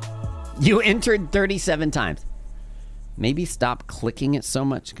 You entered 37 times. Maybe stop clicking it so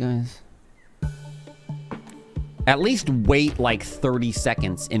much, guys. At least wait like 30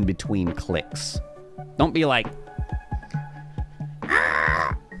 seconds in between clicks. Don't be like...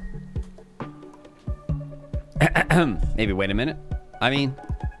 Maybe wait a minute. I mean,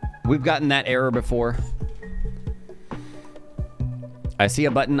 we've gotten that error before. I see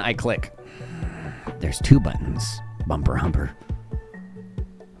a button, I click. There's 2 buttons, bumper humper.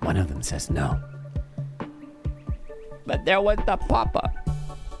 One of them says no. But there was the pop-up.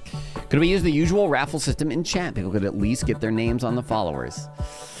 Could we use the usual raffle system in chat? People could at least get their names on the followers.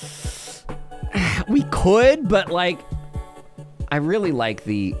 We could, but like, I really like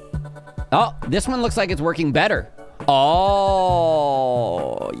the... Oh, this one looks like it's working better.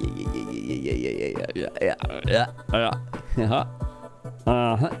 Oh,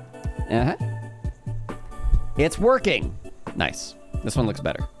 It's working. Nice. This one looks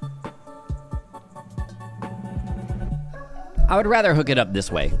better. I would rather hook it up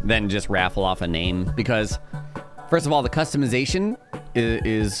this way than just raffle off a name because, first of all, the customization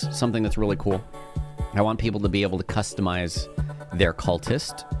is something that's really cool. I want people to be able to customize their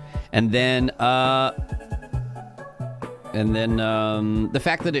cultist. And then the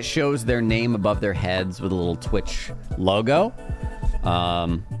fact that it shows their name above their heads with a little Twitch logo,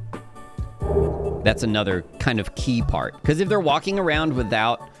 that's another kind of key part. Because if they're walking around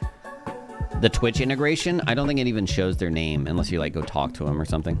without the Twitch integration, I don't think it even shows their name unless you like go talk to them or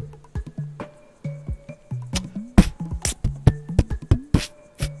something.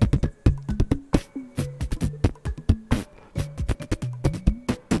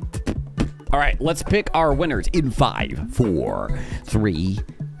 All right, let's pick our winners in 5, 4, 3,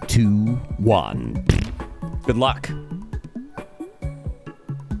 2, 1. Good luck.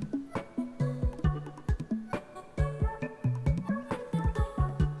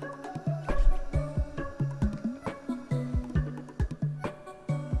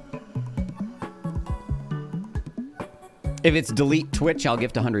 If it's delete Twitch, I'll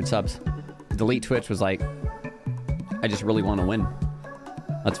gift 100 subs. Delete Twitch was like, I just really want to win.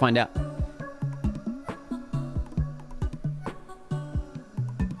 Let's find out.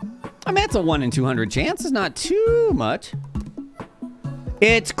 I mean, it's a 1 in 200 chance. It's not too much.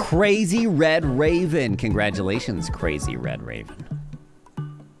 It's Crazy Red Raven. Congratulations, Crazy Red Raven.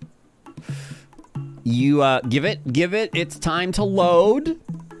 You give it. It's time to load.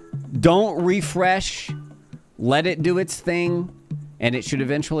 Don't refresh. Let it do its thing, and it should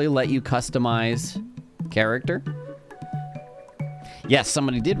eventually let you customize character. Yes,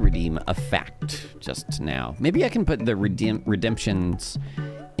 somebody did redeem a fact just now. Maybe I can put the redemptions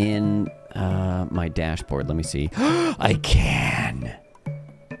in my dashboard. Let me see. I can.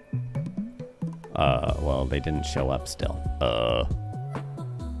 Well, they didn't show up still.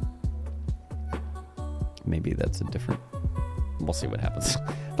 Maybe that's a different... We'll see what happens.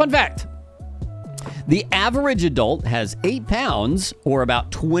 Fun fact. The average adult has 8 pounds, or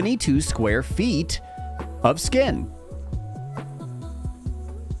about 22 square feet, of skin.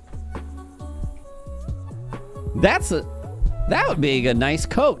 That would be a nice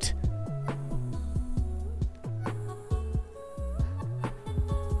coat.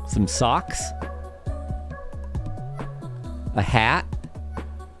 Some socks. A hat.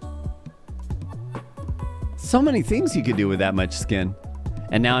 So many things you could do with that much skin.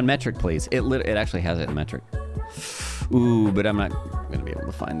 And now in metric, please. It actually has it in metric. Ooh, but I'm not going to be able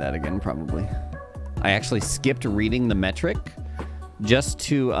to find that again, probably. I actually skipped reading the metric just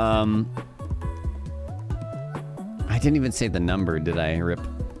to, I didn't even say the number, did I, Rip?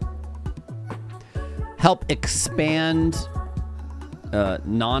 Help expand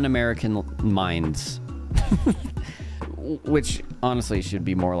non-American minds. Which, honestly, should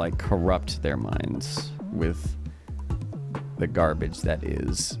be more like corrupt their minds with the garbage that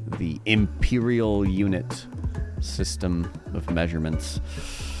is the imperial unit system of measurements.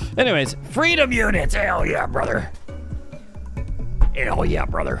 Anyways, freedom units! Hell yeah, brother! Hell yeah,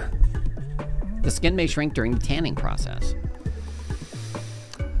 brother. The skin may shrink during the tanning process.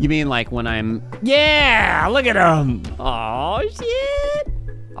 You mean like when I'm... Yeah! Look at him! Oh shit!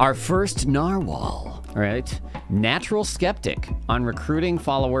 Our first narwhal. All right. Natural skeptic. On recruiting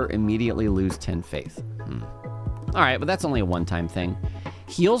follower, immediately lose 10 faith. All right, but that's only a one-time thing.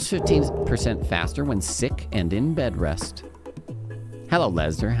 Heals 15% faster when sick and in bed rest. Hello,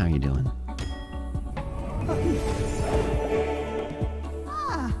 Lesnar. How you doing?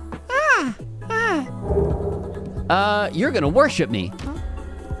 You're gonna worship me.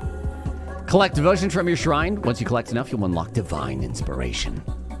 Collect devotion from your shrine. Once you collect enough, you'll unlock divine inspiration.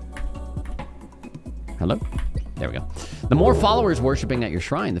 Hello? There we go. The more followers worshiping at your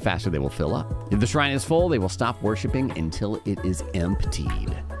shrine, the faster they will fill up. If the shrine is full, they will stop worshiping until it is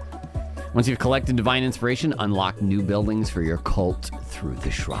emptied. Once you've collected divine inspiration, unlock new buildings for your cult through the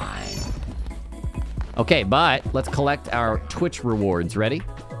shrine. Okay, but let's collect our Twitch rewards. Ready?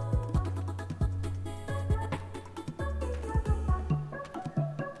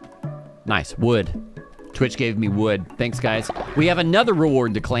 Nice. Wood. Twitch gave me wood. Thanks, guys. We have another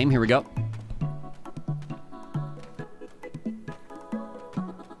reward to claim. Here we go.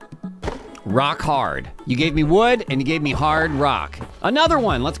 Rock hard. You gave me wood and you gave me hard rock. Another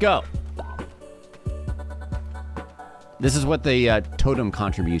one. Let's go. This is what the totem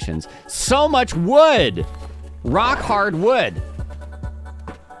contributions. So much wood. Rock hard wood.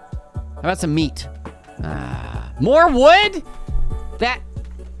 How about some meat? More wood?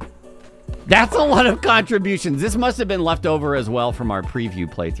 That's a lot of contributions. This must have been left over as well from our preview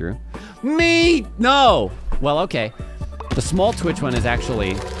playthrough. Meat! No! Well, okay. The small Twitch one is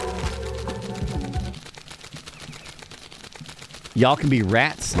actually... Y'all can be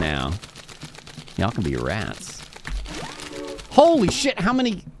rats now. Y'all can be rats. Holy shit, how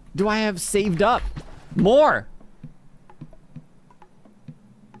many do I have saved up? More!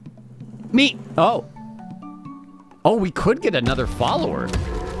 Meat! Oh. Oh, we could get another follower.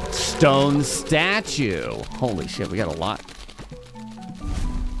 Stone statue. Holy shit, we got a lot.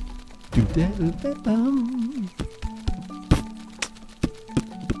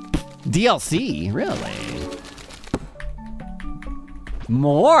 DLC? Really?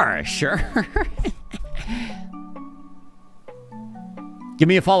 More? Sure. Give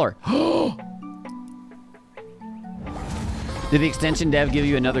me a follower. Did the extension dev give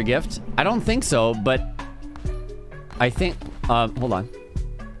you another gift? I don't think so, but I think, hold on.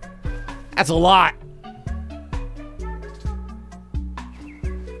 That's a lot.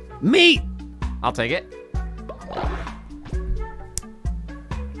 Meat! I'll take it.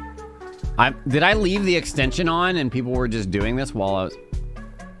 Did I leave the extension on and people were just doing this while I was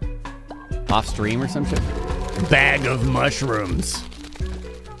off stream or some shit? Bag of mushrooms.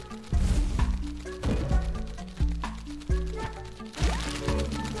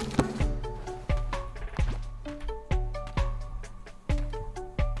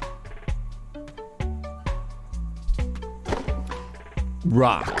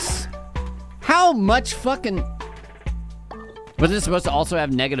 Rocks. How much fucking... Was this supposed to also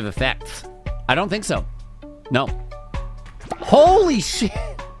have negative effects? I don't think so. No. Holy shit.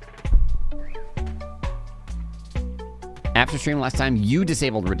 After stream last time, you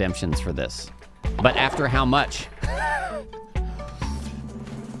disabled redemptions for this. But after how much?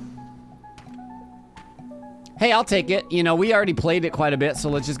 Hey, I'll take it. You know, we already played it quite a bit, so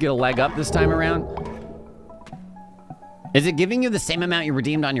let's just get a leg up this time around. Is it giving you the same amount you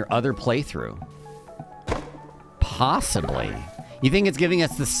redeemed on your other playthrough? Possibly. You think it's giving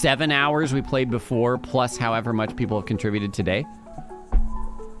us the 7 hours we played before, plus however much people have contributed today?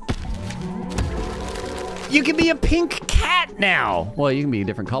 You can be a pink cat now. Well, you can be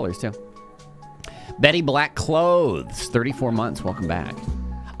different colors too. Betty Black Clothes, 34 months, welcome back.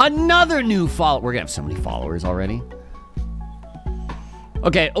 Another new follower. We're gonna have so many followers already.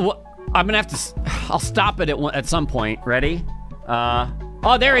 Okay, I'm gonna have to, I'll stop it at some point. Ready?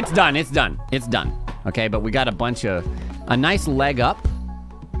 Oh, there, it's done, it's done. It's done. Okay, but we got a nice leg up.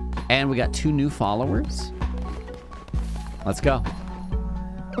 And we got 2 new followers. Let's go.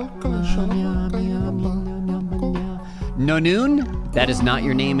 Nonoon? That is not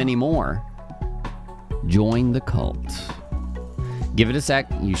your name anymore. Join the cult. Give it a sec.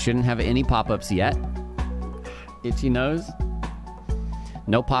 You shouldn't have any pop-ups yet. Itchy nose.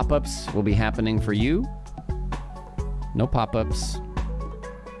 No pop-ups will be happening for you. No pop-ups.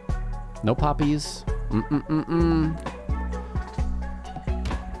 No poppies.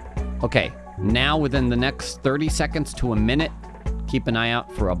 Okay, now within the next 30 seconds to a minute, keep an eye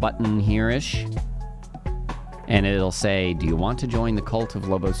out for a button here-ish. And it'll say, do you want to join the cult of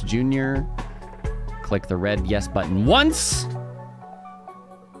Lobos Jr.? Click the red yes button once.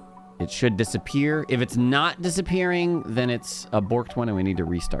 It should disappear. If it's not disappearing, then it's a borked one and we need to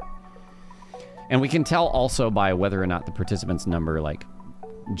restart. And we can tell also by whether or not the participant's number, like,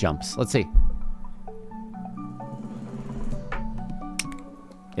 jumps. Let's see.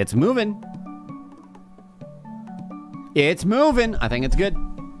 It's moving. It's moving. I think it's good.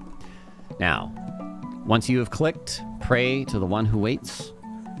 Now, once you have clicked, pray to the one who waits.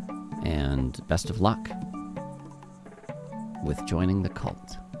 And best of luck with joining the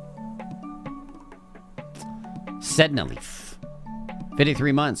cult. Sedna Leaf.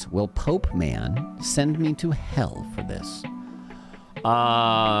 53 months. Will Pope Man send me to hell for this?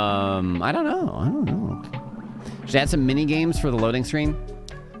 I don't know. Should add some mini games for the loading screen.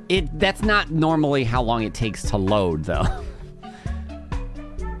 That's not normally how long it takes to load, though.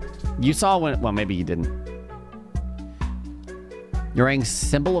 You saw when, well, maybe you didn't. You're wearing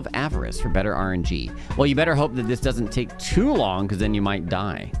Symbol of Avarice for better RNG. Well, you better hope that this doesn't take too long, because then you might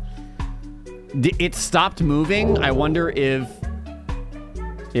die. It stopped moving. I wonder if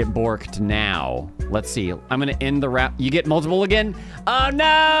it borked now. Let's see. I'm going to end the wrap. You get multiple again? Oh,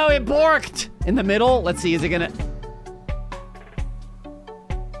 no! It borked! In the middle? Let's see. Is it going to...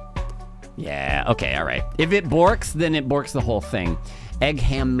 Yeah, okay, all right. If it borks, then it borks the whole thing.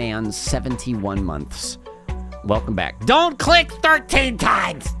 Eggham Man, 71 months. Welcome back. Don't click 13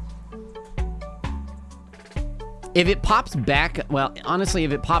 times! If it pops back, well, honestly,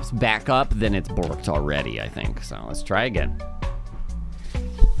 if it pops back up, then it's borked already, I think. So let's try again.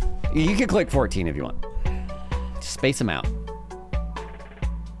 You can click 14 if you want. Space them out.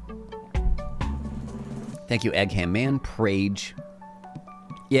 Thank you, Eggham Man. Prage.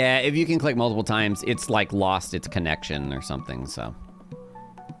 Yeah, if you can click multiple times, it's like lost its connection or something, so.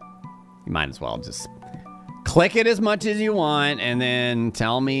 You might as well just click it as much as you want and then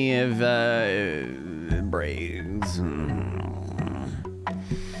tell me if it breaks.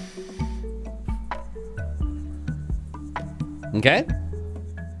 Okay.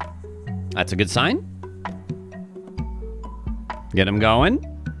 That's a good sign. Get them going.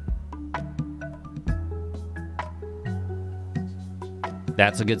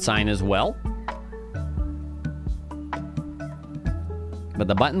 That's a good sign as well. But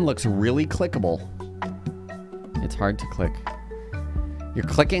the button looks really clickable. It's hard to click. You're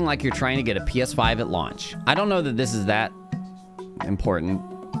clicking like you're trying to get a PS5 at launch. I don't know that this is that important,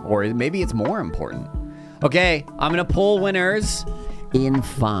 or maybe it's more important. Okay, I'm gonna pull winners in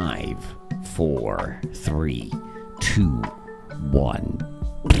 5, 4, 3, 2,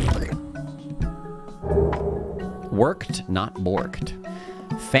 1. Worked, not borked.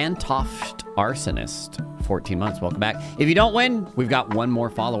 Fantoft Arsonist, 14 months. Welcome back. If you don't win, we've got one more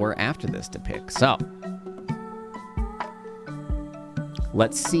follower after this to pick. So,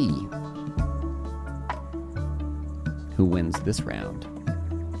 let's see who wins this round.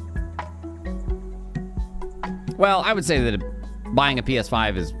 Well, I would say that buying a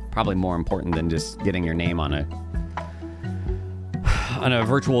PS5 is probably more important than just getting your name on a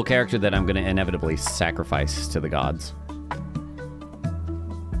virtual character that I'm going to inevitably sacrifice to the gods.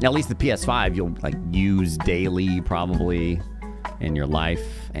 At least the PS5 you'll like use daily probably in your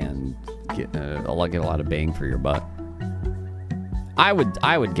life and get a lot of bang for your buck. I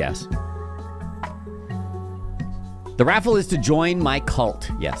would guess. The raffle is to join my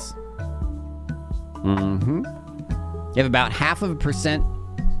cult. Yes. Mm-hmm. You have about 0.5%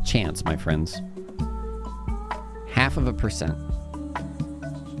 chance, my friends. 0.5%.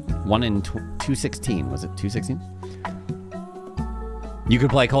 1 in 216. Was it 216? You could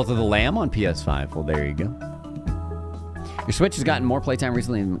play Cult of the Lamb on PS5. Well, there you go. Your Switch has gotten more playtime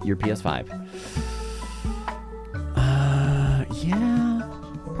recently than your PS5. Yeah.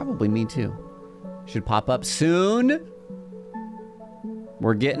 Probably me too. Should pop up soon.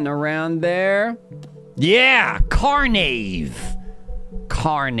 We're getting around there. Yeah! Carnave!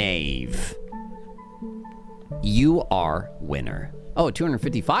 Carnave. You are winner. Oh,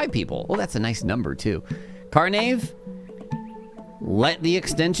 255 people. Oh, that's a nice number too. Carnave. Let the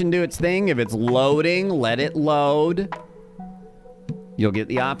extension do its thing. If it's loading, let it load. You'll get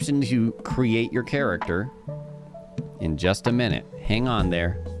the option to create your character in just a minute. Hang on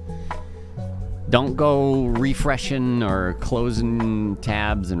there. Don't go refreshing or closing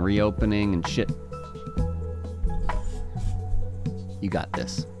tabs and reopening and shit. You got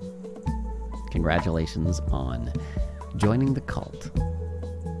this. Congratulations on joining the cult.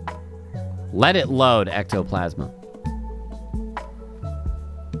 Let it load, Ectoplasma.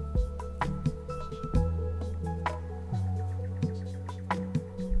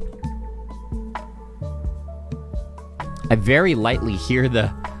 I very lightly hear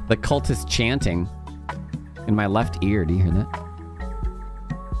the cultist chanting in my left ear. Do you hear that?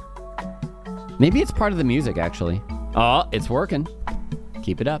 Maybe it's part of the music, actually. Oh, it's working.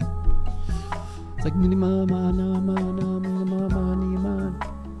 Keep it up. It's like mini ma ma na ma na mini ma ma ni ma.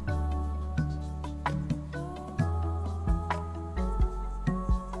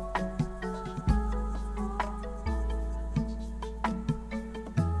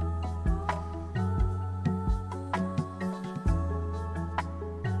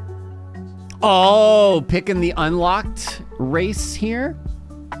 Oh, picking the unlocked race here?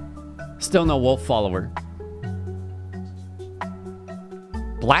 Still no wolf follower.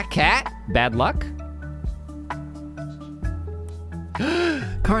 Black cat? Bad luck?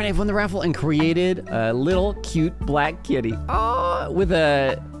 Carnave won the raffle and created a little cute black kitty. Oh, with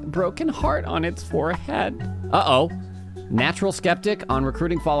a broken heart on its forehead. Uh-oh. Natural skeptic on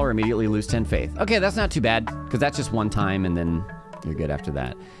recruiting follower, immediately lose 10 faith. Okay, that's not too bad, because that's just one time and then you're good after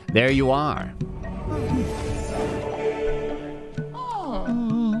that. There you are.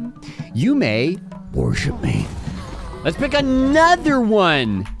 You may worship me. Let's pick another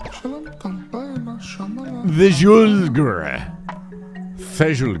one. Visualgur.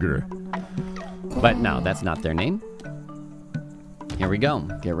 Visualgur. But no, that's not their name. Here we go.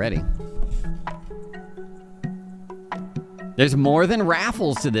 Get ready. There's more than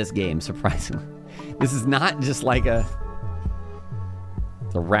raffles to this game, surprisingly. This is not just like the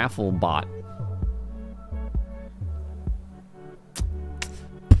raffle bot.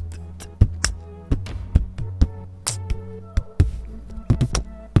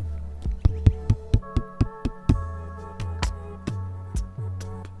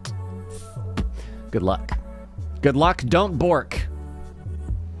 Good luck. Good luck. Don't bork.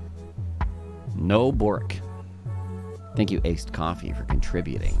 No bork. Thank you, Aced Coffee, for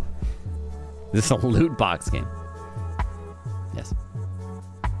contributing. This is a loot box game. Yes.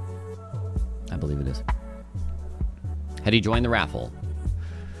 I believe it is. How do you join the raffle?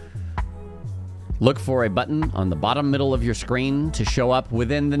 Look for a button on the bottom middle of your screen to show up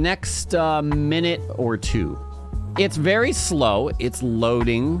within the next minute or two. It's very slow. It's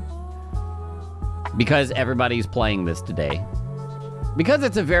loading because everybody's playing this today. Because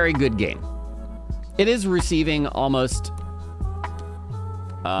it's a very good game. It is receiving almost,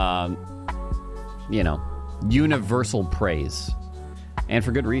 you know, universal praise. And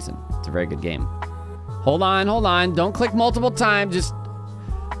for good reason. It's a very good game. Hold on, hold on. Don't click multiple times.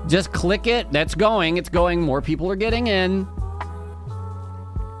 Just click it. That's going. It's going. More people are getting in.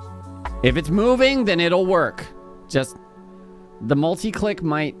 If it's moving, then it'll work. Just the multi-click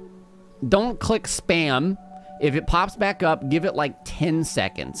might... Don't click spam. If it pops back up, give it like 10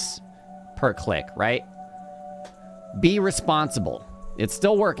 seconds per click, right? Be responsible. It's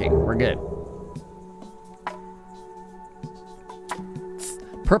still working. We're good.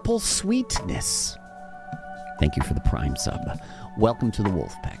 Purple Sweetness. Thank you for the Prime sub. Welcome to the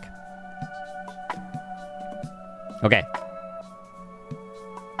Wolf Pack. Okay.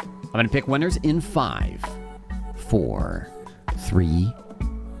 I'm going to pick winners in 5, 4, 3,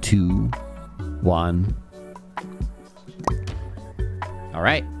 2, 1. All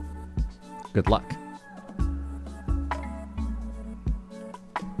right. Good luck.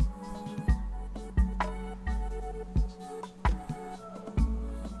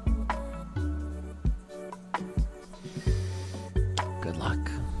 Good luck.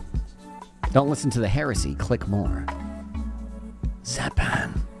 Don't listen to the heresy. Click more.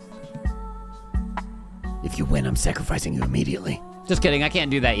 Zapan. If you win, I'm sacrificing you immediately. Just kidding. I can't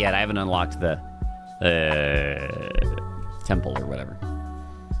do that yet. I haven't unlocked the temple or whatever.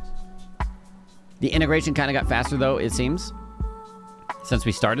 The integration kind of got faster, though, it seems, since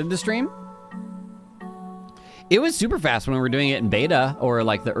we started the stream. It was super fast when we were doing it in beta or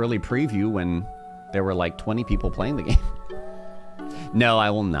like the early preview when there were like 20 people playing the game. No, I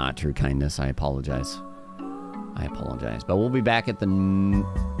will not, True Kindness. I apologize. I apologize. But we'll be back at the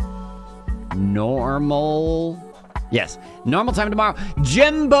normal... Yes, normal time tomorrow.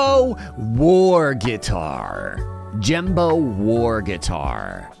 Jembo War Guitar. Jembo War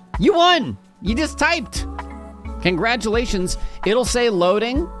Guitar. You won! You just typed. Congratulations. It'll say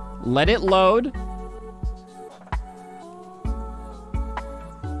loading. Let it load.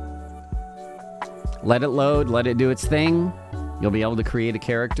 Let it load. Let it do its thing. You'll be able to create a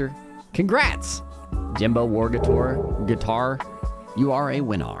character. Congrats, Jimbo War Guitar. You are a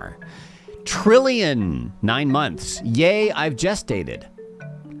winner. Trillion, 9 months. Yay, I've gestated.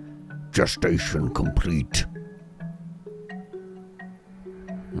 Gestation complete.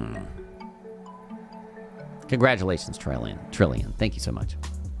 Congratulations, Trillion. Thank you so much.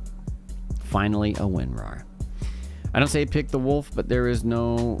 Finally, a win, Rar. I don't say pick the wolf, but there is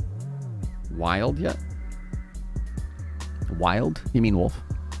no wild yet. Wild? You mean wolf?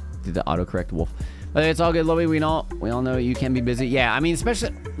 Did the autocorrect wolf? But it's all good, Lobby. We all know you can be busy. Yeah, I mean,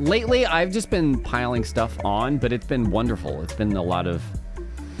 especially lately, I've just been piling stuff on, but it's been wonderful. It's been a lot of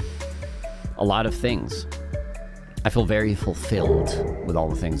things. I feel very fulfilled with all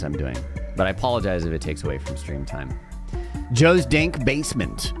the things I'm doing. But I apologize if it takes away from stream time. Joe's Dank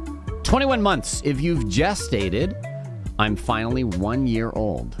Basement. 21 months. If you've gestated, I'm finally 1 year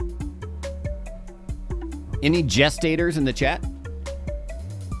old. Any gestators in the chat?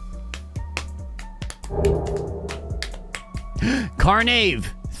 Carnave,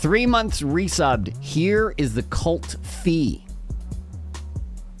 3 months resubbed. Here is the cult fee.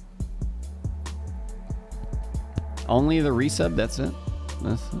 Only the resub, that's it?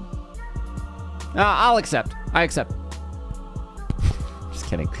 That's it. I'll accept. I accept. Just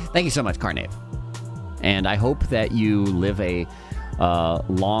kidding. Thank you so much, Carnave. And I hope that you live a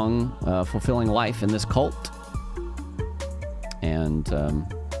long, fulfilling life in this cult. And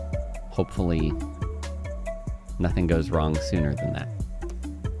hopefully nothing goes wrong sooner than that.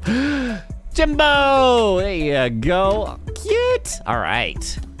 Jimbo! There you go. Cute. All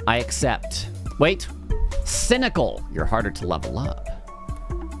right. I accept. Wait. Cynical. You're harder to level up.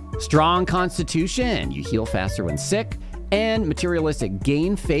 Strong constitution. You heal faster when sick. And materialistic.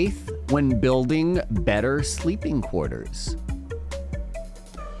 Gain faith when building better sleeping quarters.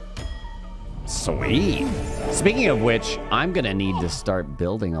 Sweet. Speaking of which, I'm going to need to start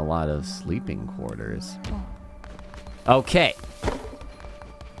building a lot of sleeping quarters. Okay.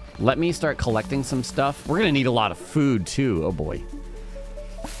 Let me start collecting some stuff. We're going to need a lot of food too. Oh boy.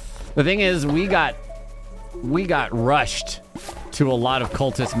 The thing is, we got rushed to a lot of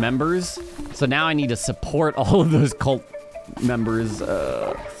cultist members. So now I need to support all of those cult members.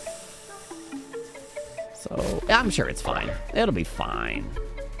 So I'm sure it's fine. It'll be fine.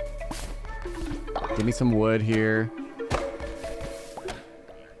 Give me some wood here.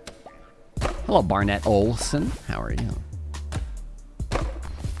 Hello, Barnett Olson. How are you?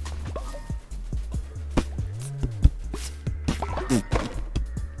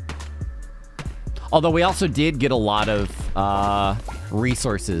 Although we also did get a lot of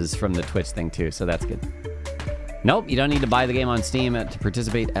resources from the Twitch thing too, so that's good. Nope, you don't need to buy the game on Steam to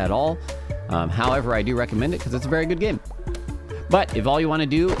participate at all. However, I do recommend it because it's a very good game. But if all you want to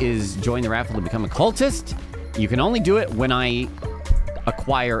do is join the raffle to become a cultist, you can only do it when I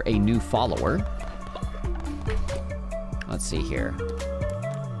acquire a new follower. Let's see here.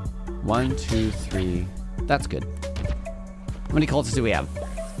 1, 2, 3. That's good. How many cultists do we have?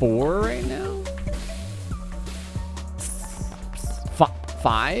 4 right now?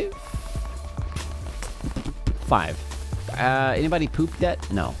 5? 5. Anybody pooped yet?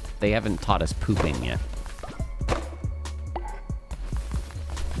 No, they haven't taught us pooping yet.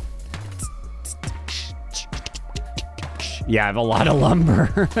 Yeah, I have a lot of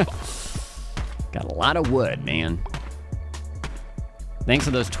lumber. Got a lot of wood, man. Thanks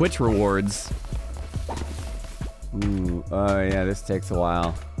for those Twitch rewards. Ooh, oh yeah, this takes a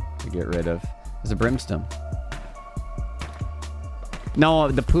while to get rid of. There's a brimstone. No,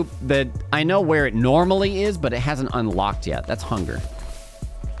 the poop, I know where it normally is, but it hasn't unlocked yet. That's hunger.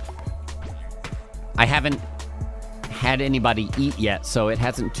 I haven't had anybody eat yet, so it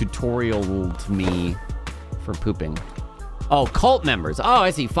hasn't tutorialed me for pooping. Oh, cult members. Oh, I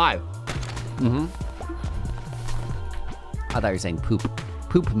see. 5. Mm-hmm. I thought you were saying poop.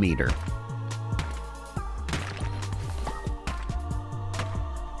 Poop meter.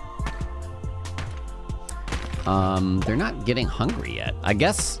 They're not getting hungry yet. I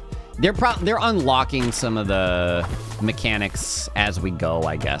guess they're unlocking some of the mechanics as we go,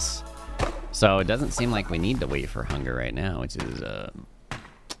 I guess. So it doesn't seem like we need to wait for hunger right now, which is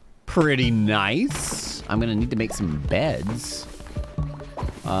pretty nice. I'm gonna need to make some beds.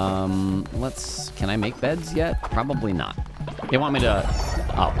 Can I make beds yet? Probably not. They want me to,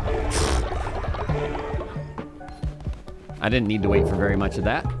 oh. I didn't need to wait for very much of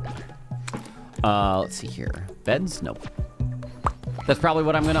that. Let's see here. Beds? Nope. That's probably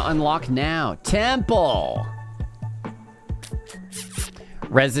what I'm gonna unlock now. Temple!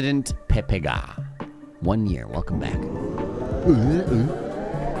 Resident Pepega. 1 year. Welcome back.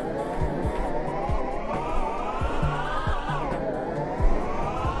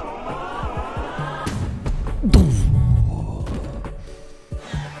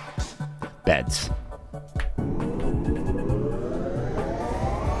 Beds.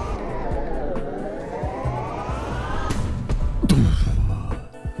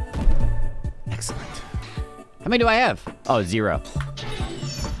 Excellent. How many do I have? Oh, 0.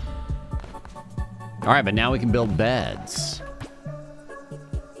 All right, but now we can build beds.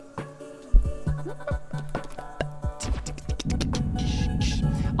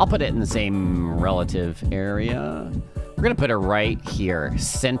 I'll put it in the same relative area. We're gonna put it right here,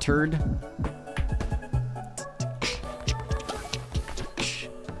 centered.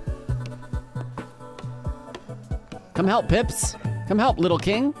 Come help, Pips. Come help, little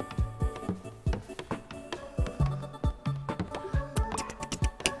king.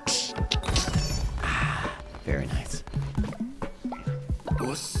 Very nice.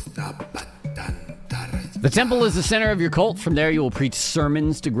 The temple is the center of your cult. From there, you will preach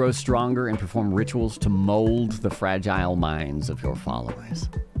sermons to grow stronger and perform rituals to mold the fragile minds of your followers.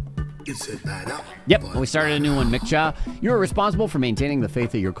 Yep, we started a new one, Mikcha. You are responsible for maintaining the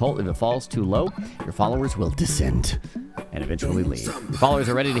faith of your cult. If it falls too low, your followers will descend and eventually leave. Your followers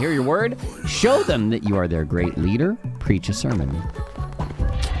are ready to hear your word. Show them that you are their great leader. Preach a sermon.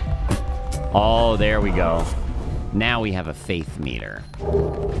 Oh, there we go. Now we have a faith meter.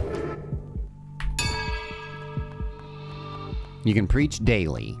 You can preach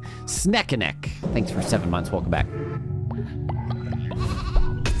daily. Sneckanek. Thanks for 7 months. Welcome back.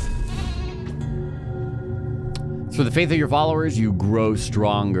 For the faith of your followers, you grow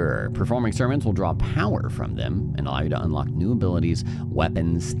stronger. Performing sermons will draw power from them and allow you to unlock new abilities,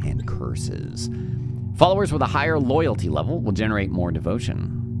 weapons, and curses. Followers with a higher loyalty level will generate more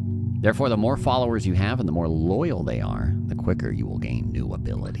devotion. Therefore, the more followers you have and the more loyal they are, the quicker you will gain new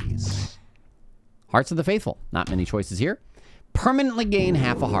abilities. Hearts of the Faithful. Not many choices here. Permanently gain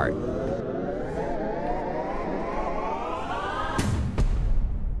half a heart.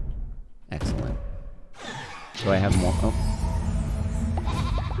 Excellent. Do I have more? Oh.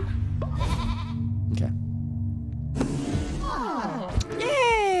 Okay.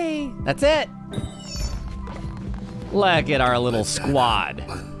 Yay! That's it. Look at our little squad.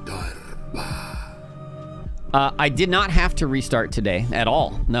 I did not have to restart today at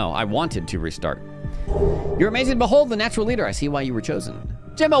all. No, I wanted to restart. You're amazing. Behold, the natural leader. I see why you were chosen.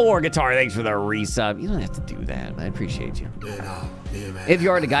 Jimbo War Guitar, thanks for the resub. You don't have to do that. I appreciate you. If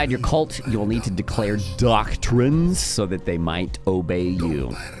you are to guide your cult, you will need to declare doctrines so that they might obey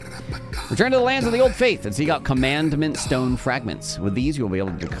you. Return to the lands of the old faith and seek out commandment stone fragments. With these, you will be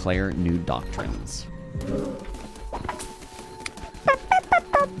able to declare new doctrines.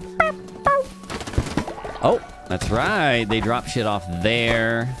 Oh, that's right. They drop shit off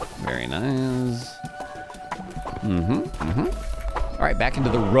there. Very nice. All right, back into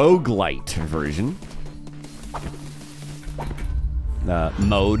the roguelite version. The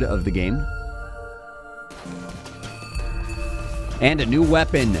mode of the game. And a new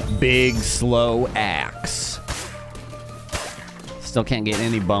weapon, big slow axe. Still can't get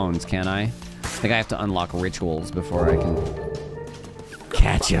any bones, can I? I think I have to unlock rituals before I can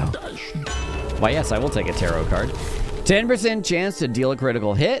catch you. Why, yes, I will take a tarot card. 10% chance to deal a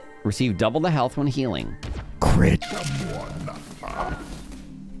critical hit. Receive double the health when healing. Crit.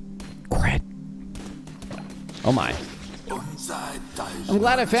 Crit. Oh my. I'm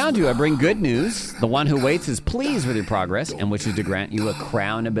glad I found you. I bring good news. The one who waits is pleased with your progress and wishes to grant you a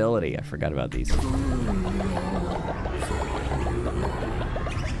crown ability. I forgot about these.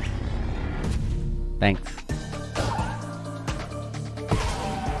 Thanks.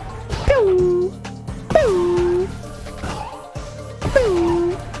 Pew. Pew.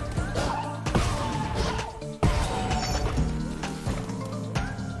 Pew.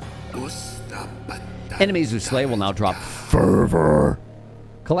 Enemies who slay will now drop fervor.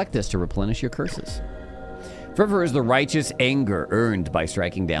 Collect this to replenish your curses. Fervor is the righteous anger earned by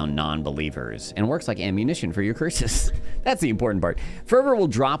striking down non-believers and works like ammunition for your curses. That's the important part. Fervor will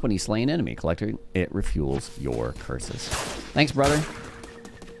drop when you slay an enemy. Collecting it refuels your curses. Thanks, brother.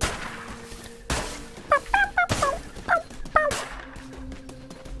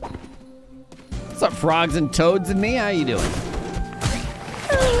 What's up, frogs and toads and me? How you doing?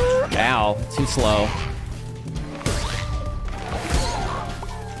 Ow, too slow.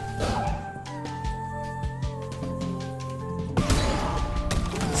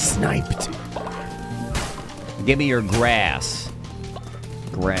 Sniped. Give me your grass.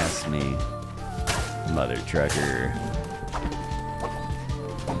 Grass me, mother trucker.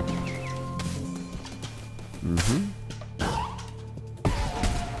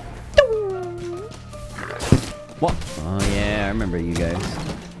 What? Oh, yeah, I remember you guys.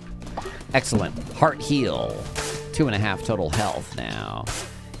 Excellent. Heart heal. 2.5 total health now.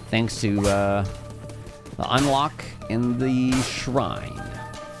 Thanks to the unlock in the shrine.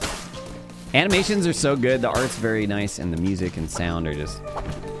 Animations are so good. The art's very nice, and the music and sound are just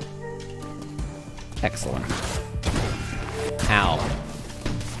excellent. Ow.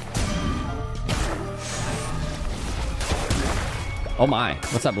 Oh my.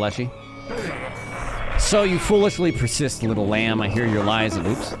 What's up, Leshy? So you foolishly persist, little lamb. I hear your lies, and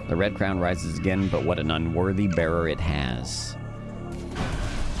oops, the red crown rises again, but what an unworthy bearer it has.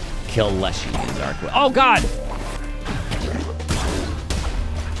 Kill Leshy is our quest. Oh god!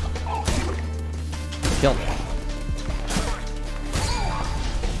 Kill.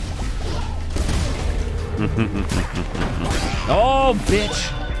 Oh,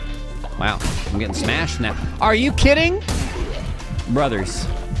 bitch! Wow, I'm getting smashed now. Are you kidding? Brothers.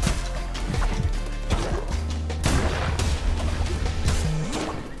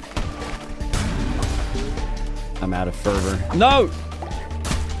 I'm out of fervor. No!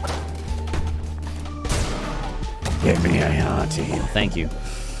 Give me a hearty. Thank you.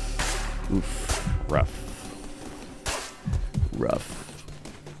 Oof. Rough. Rough.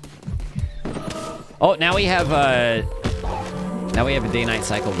 Oh, now we have a day-night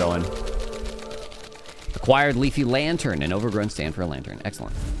cycle going. Acquired leafy lantern, an overgrown stand for a lantern.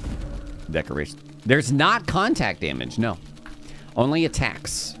 Excellent. Decoration. There's not contact damage, no. Only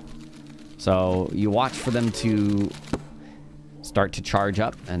attacks. So you watch for them to start to charge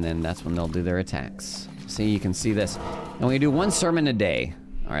up, and then that's when they'll do their attacks. See, you can see this. And we do 1 sermon a day.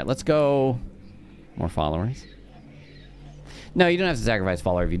 All right, let's go. More followers. No, you don't have to sacrifice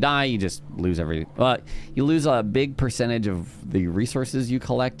follower if you die. You just lose you lose a big percentage of the resources you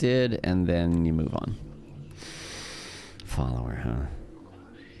collected, and then you move on. Follower, huh?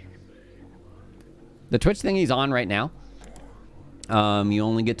 The Twitch thing he's on right now. You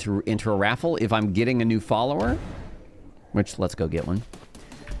only get to enter a raffle if I'm getting a new follower, which let's go get one.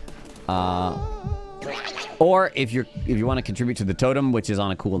 Or if you want to contribute to the totem, which is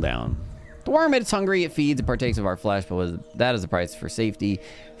on a cooldown. The worm, it's hungry, it feeds, it partakes of our flesh, but that is the price for safety.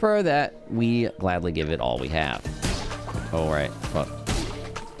 For that, we gladly give it all we have. Oh, right. Fuck.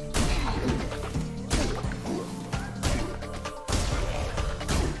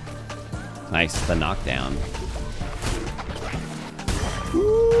 Nice, the knockdown.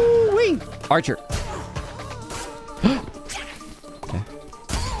 Woo-wee! Archer. Okay.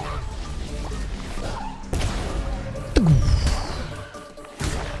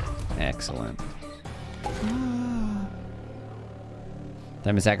 Excellent.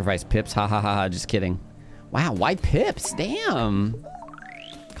 Time to sacrifice pips. Ha ha ha ha. Just kidding. Wow, why pips? Damn.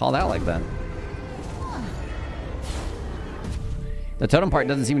 Called out like that. The totem part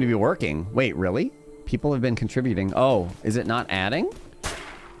doesn't seem to be working. Wait, really? People have been contributing. Oh, is it not adding?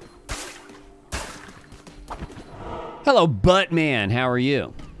 Hello, Buttman. How are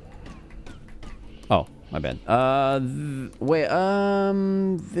you? Oh, my bad. Wait,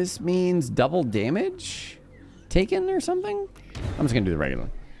 this means double damage taken or something? I'm just gonna do the regular.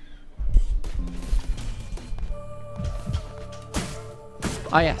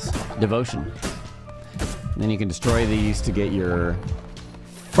 Ah, yes, devotion. And then you can destroy these to get your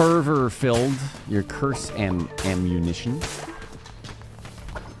fervor filled, your curse ammunition.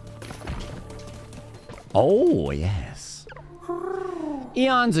 Oh, yes.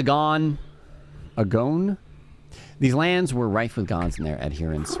 Eons agone. Agone? These lands were rife with gods and their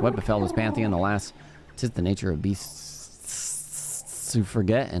adherents. What befell this pantheon? Alas, 'tis the nature of beasts to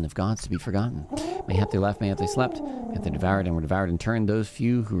forget and of gods to be forgotten. Mayhap they left, mayhap they slept, mayhap they devoured and were devoured in turn. Those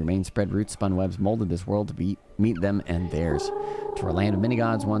few who remained spread roots, spun webs, molded this world to meet them and theirs. To a land of many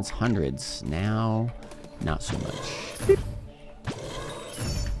gods, once hundreds, now not so much.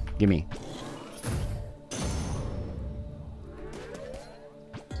 Gimme.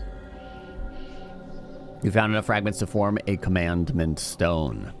 You found enough fragments to form a commandment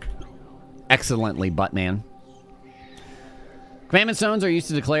stone. Excellently, Buttman. Commandment stones are used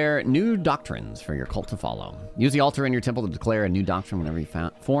to declare new doctrines for your cult to follow. Use the altar in your temple to declare a new doctrine whenever you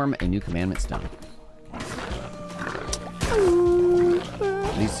form a new commandment stone.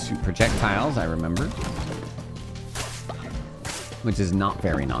 These shoot projectiles, I remember. Which is not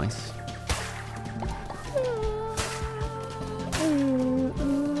very nice.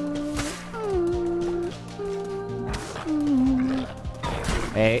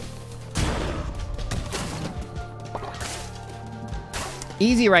 Hey.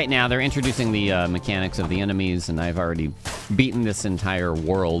 Easy right now. They're introducing the mechanics of the enemies, and I've already beaten this entire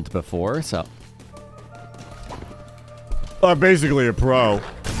world before, so I'm basically a pro.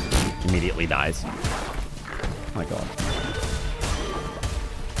 Immediately dies. Oh my god.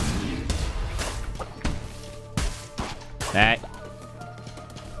 That.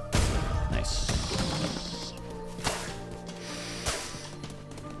 Nice.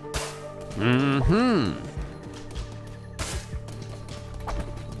 Mm-hmm.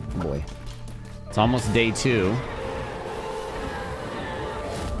 Boy. It's almost day 2.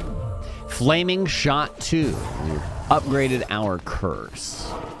 Flaming Shot 2. We've upgraded our curse.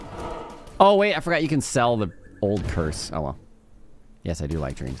 Oh, wait. I forgot you can sell the old curse. Oh, well. Yes, I do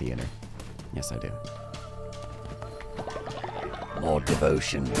like Dream Theater. Yes, I do. More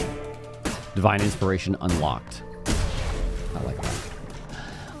devotion. Divine Inspiration unlocked. I like that.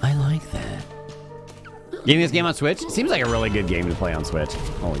 I like that. Getting this game on Switch? Seems like a really good game to play on Switch.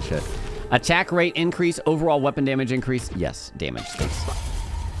 Holy shit. Attack rate increase, overall weapon damage increase. Yes, damage. Thanks.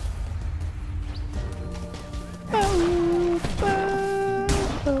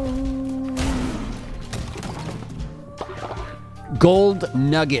 Gold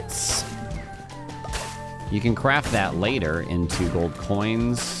nuggets. You can craft that later into gold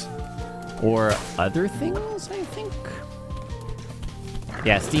coins or other things, I think.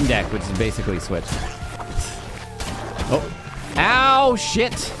 Yeah, Steam Deck, which is basically Switch. Oh. Ow,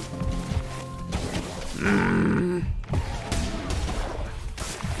 shit.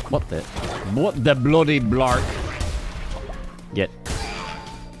 What the bloody blark?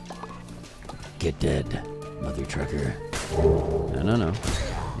 Get dead, mother trucker. No.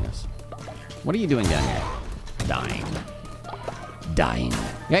 Yes. What are you doing down here? Dying.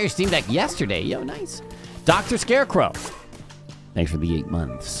 You got your Steam Deck yesterday. Yo, nice. Dr. Scarecrow. Thanks for the 8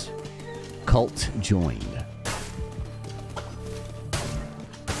 months. Cult joined.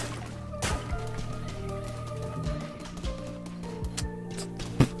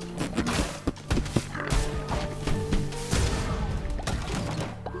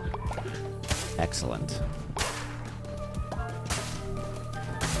 Excellent.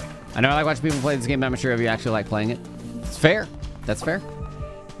 I know I like watching people play this game, but I'm not sure if you actually like playing it. It's fair. That's fair.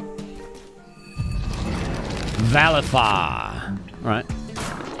 Valifar. All right.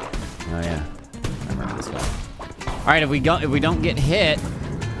 Oh yeah. I remember this guy. All right. If we don't get hit,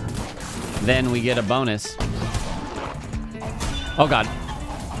 then we get a bonus. Oh god.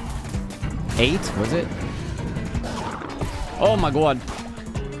 8 was it? Oh my god.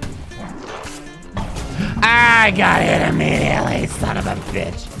 I got hit immediately, son of a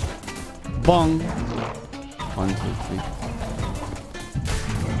bitch. Bong. 1, 2, 3.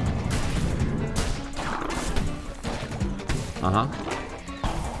 Uh-huh.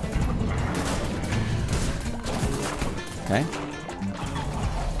 Okay.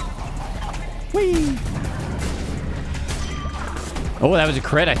 Whee! Oh, that was a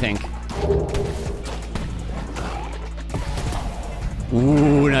crit, I think.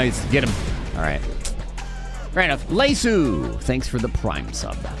 Ooh, nice. Get him. All right. Fair enough. Leisu, thanks for the Prime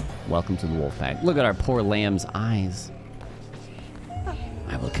sub. Welcome to the wolf pack. Look at our poor lamb's eyes.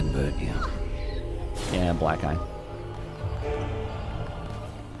 I will convert you. Yeah, black eye.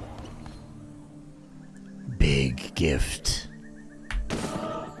 Big gift.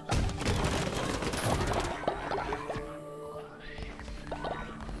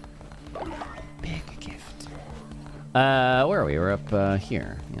 Big gift. Where are we? We're up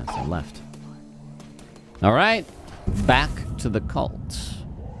here. Yeah, so left. All right, back to the cult.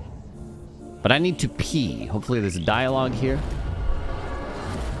 But I need to pee. Hopefully there's a dialogue here.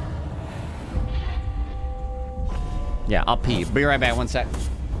 Yeah, I'll pee. Be right back, 1 sec.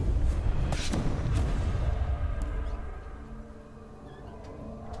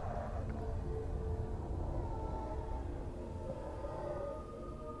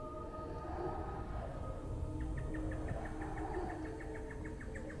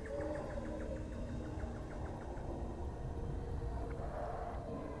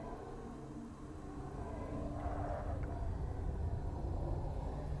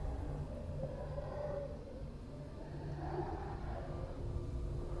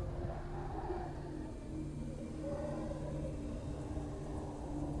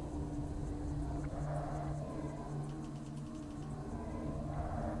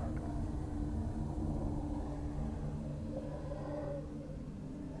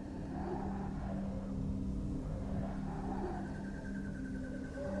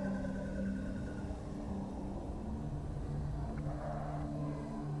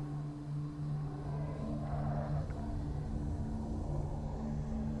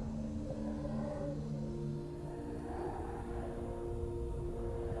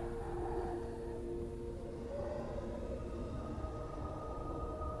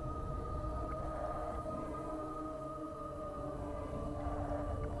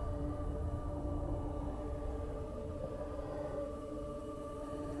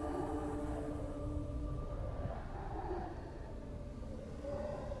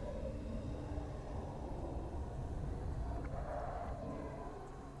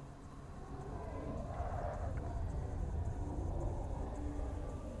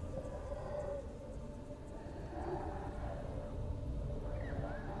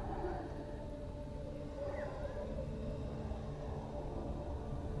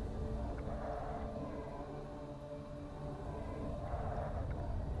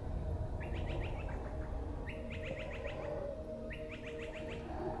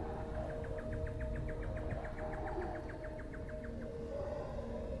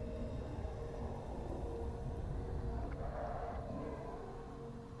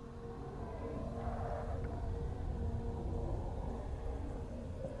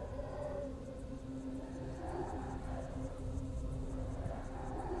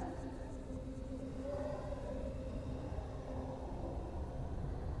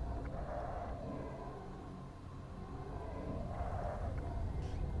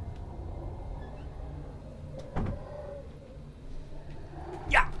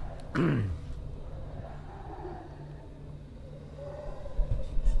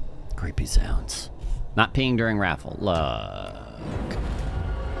 Creepy sounds. Not peeing during raffle. Look.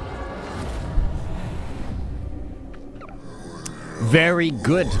 Very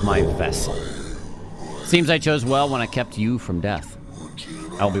good, my vessel. Seems I chose well when I kept you from death.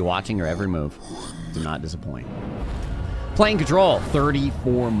 I will be watching your every move. Do not disappoint. Playing Control,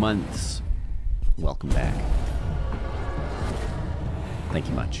 34 months. Welcome back. Thank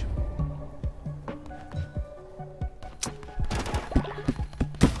you much.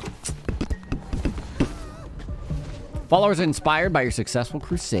 Followers are inspired by your successful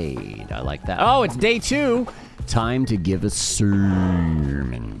crusade. I like that. Oh, it's day 2. Time to give a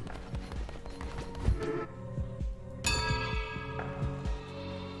sermon.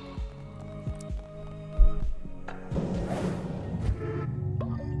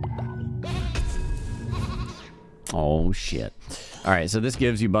 Oh, shit. All right, so this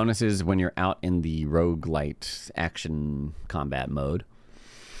gives you bonuses when you're out in the roguelite action combat mode.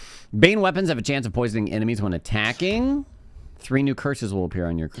 Bane weapons have a chance of poisoning enemies when attacking. 3 new curses will appear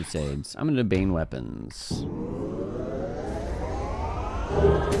on your crusades. I'm going to do Bane weapons.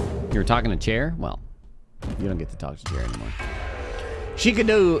 You were talking to Chair? Well, you don't get to talk to Chair anymore.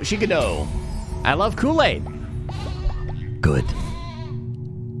 Shikado. I love Kool-Aid. Good.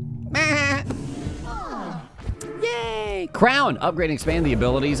 Yay! Crown. Upgrade and expand the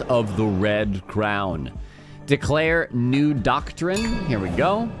abilities of the Red Crown. Declare new doctrine. Here we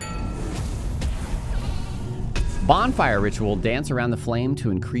go. Bonfire ritual. Dance around the flame to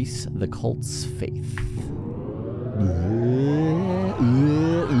increase the cult's faith.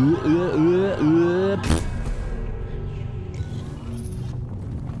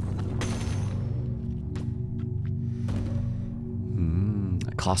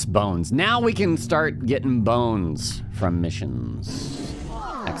 Cost bones. Now we can start getting bones from missions.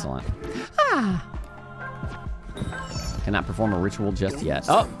 Excellent. Cannot perform a ritual just yet.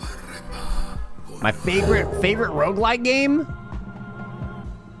 Oh! My favorite roguelike game?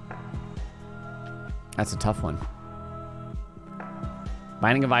 That's a tough one.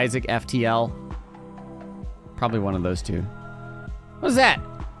 Binding of Isaac, FTL. Probably one of those two. What is that?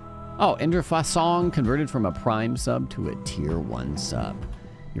 Oh, Indra Fasong converted from a Prime sub to a Tier 1 sub.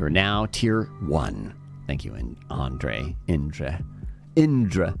 You are now Tier 1. Thank you,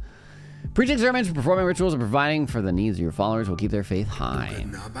 Indra. Preaching sermons, performing rituals, and providing for the needs of your followers will keep their faith high.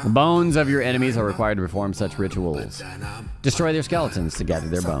 The bones of your enemies are required to perform such rituals. Destroy their skeletons to gather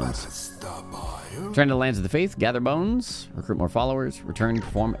their bones. Return to the lands of the faith, gather bones, recruit more followers, return to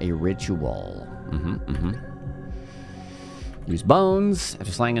perform a ritual. Use bones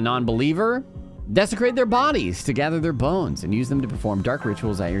after slaying a non-believer. Desecrate their bodies to gather their bones and use them to perform dark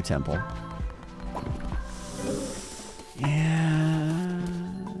rituals at your temple. Yeah.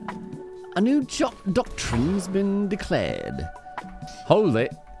 A new doctrine's been declared. Hold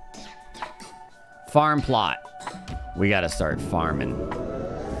it. Farm plot. We gotta start farming.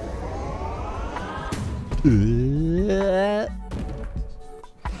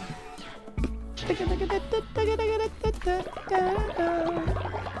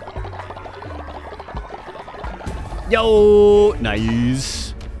 Yo,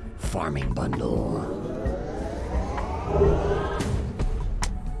 nice. Farming bundle.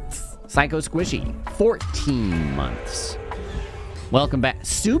 Psycho Squishy, 14 months. Welcome back.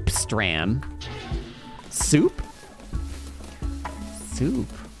 Soup Stram. Soup? Soup.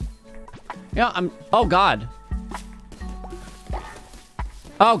 Yeah, oh God.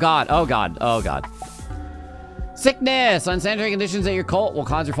 Oh God, oh God, oh God. Sickness. Unsanitary conditions at your cult will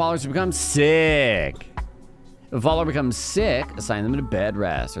cause your followers to become sick. If a follower becomes sick, assign them to bed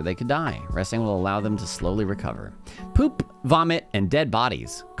rest, or they could die. Resting will allow them to slowly recover. Poop, vomit, and dead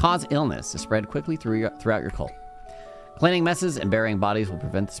bodies cause illness to spread quickly throughout your cult. Cleaning messes and burying bodies will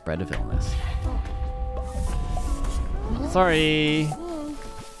prevent the spread of illness. Sorry.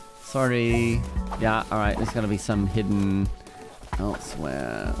 Sorry. Yeah, alright, there's gonna be some hidden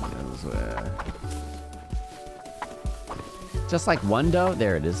elsewhere. Just like one dough.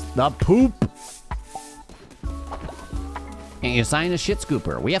 There it is. The poop. And you assign a shit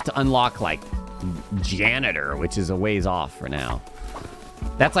scooper. We have to unlock, like, janitor, which is a ways off for now.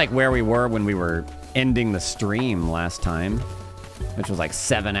 That's like where we were when we were ending the stream last time, which was like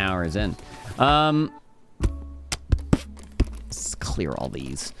 7 hours in. Let's clear all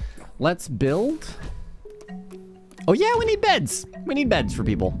these. Let's build. Oh yeah, we need beds. We need beds for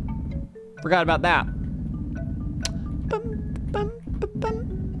people. Forgot about that.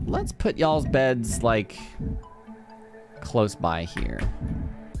 Let's put y'all's beds, like, close by here.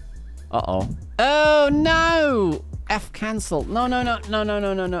 Uh-oh. Oh, no! F cancel. No.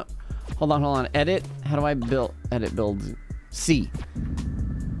 Hold on. Edit. How do I build? Edit, build. C.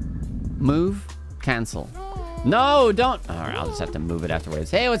 Move. Cancel. No, don't. All right, I'll just have to move it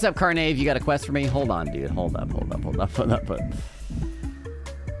afterwards. Hey, what's up, Carnave? You got a quest for me? Hold on, dude. Hold up.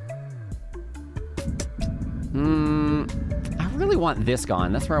 I really want this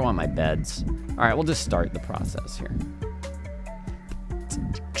gone. That's where I want my beds. All right, we'll just start the process here.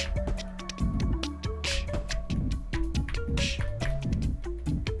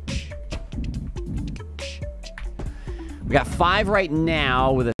 We got 5 right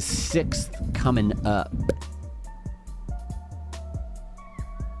now with a 6th coming up.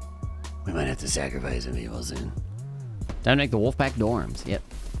 We might have to sacrifice some people soon. Time to make the Wolfpack dorms. Yep.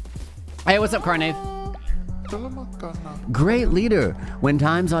 Hey, what's up, Carnave? Great leader. When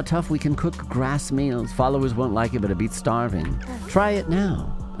times are tough, we can cook grass meals. Followers won't like it, but it beats starving. Try it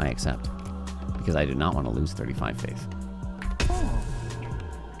now. I accept. Because I do not want to lose 35 faith.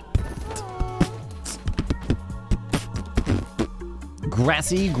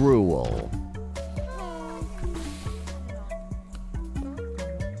 Grassy gruel.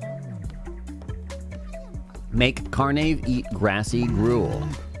 Make Carnave eat grassy gruel.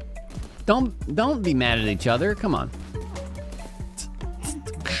 Don't be mad at each other. Come on.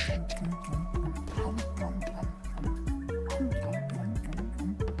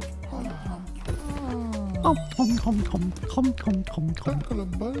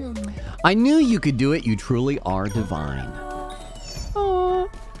 I knew you could do it. You truly are divine. Aww.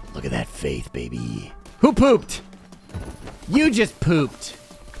 Look at that faith, baby. Who pooped? You just pooped.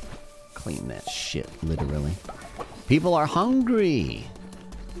 Clean that shit, literally. People are hungry.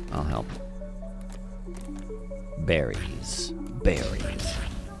 I'll help. Berries. Berries.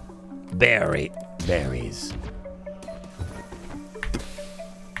 Berries.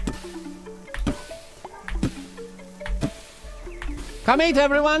 Come eat,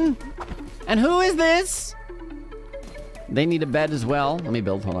 everyone. And who is this? They need a bed as well. Let me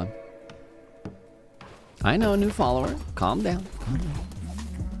build, hold on. I know, new follower. Calm down.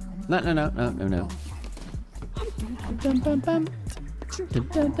 No.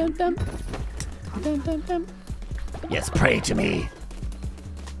 Yes, pray to me.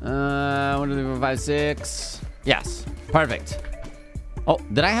 1, 2, 3, 4, 5, 6. Yes, perfect. Oh,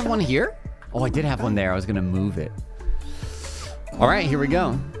 did I have one here? Oh, I did have one there. I was gonna move it. All right, here we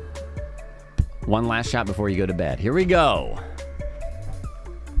go. One last shot before you go to bed. Here we go.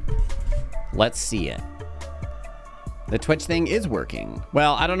 Let's see it. The Twitch thing is working.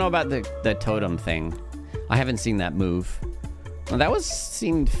 Well, I don't know about the totem thing. I haven't seen that move. Well, that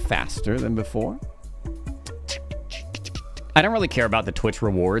seemed faster than before. I don't really care about the Twitch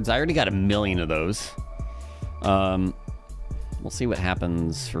rewards. I already got 1 million of those. We'll see what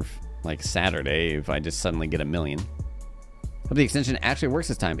happens for like Saturday if I just suddenly get 1 million. Hope the extension actually works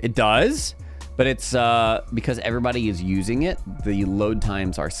this time. It does, but it's because everybody is using it. The load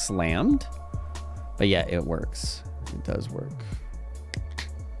times are slammed. But yeah, it works. It does work.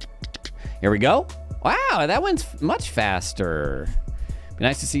 Here we go. Wow, that went much faster. Be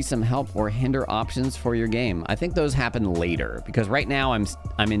nice to see some help or hinder options for your game. I think those happen later because right now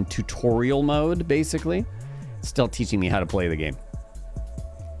I'm in tutorial mode basically. It's still teaching me how to play the game.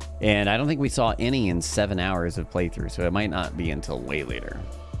 And I don't think we saw any in 7 hours of playthrough, so it might not be until way later.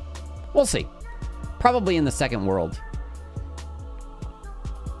 We'll see. Probably in the second world.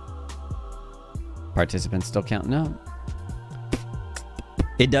 Participants still count? No.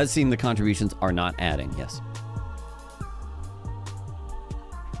 It does seem the contributions are not adding, yes.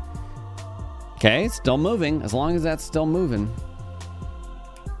 Okay, still moving. As long as that's still moving.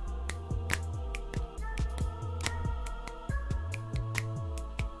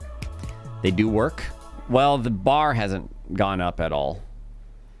 They do work. Well, the bar hasn't gone up at all.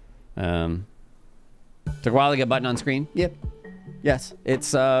 Took a while to get a button on screen. Yep. Yes,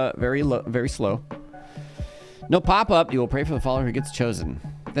 it's very low, very slow. No pop-up. You will pray for the follower who gets chosen.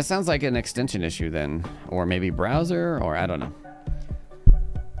 That sounds like an extension issue then. Or maybe browser, or I don't know.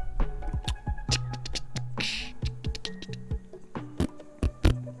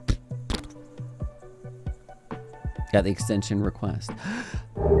 Got the extension request.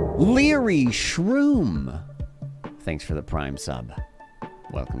 Leery Shroom. Thanks for the Prime sub.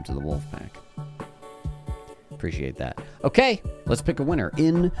 Welcome to the Wolfpack. Appreciate that. Okay, let's pick a winner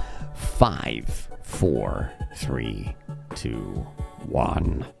in 5, 4, 3, 2,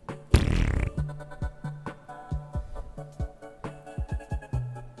 1.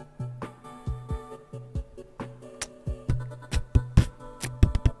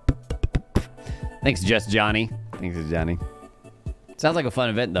 Thanks, Just Johnny. Thanks, Johnny. Sounds like a fun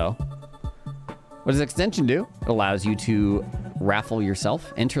event, though. What does extension do? It allows you to raffle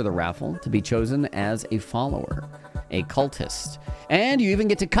yourself, enter the raffle to be chosen as a follower, a cultist. And you even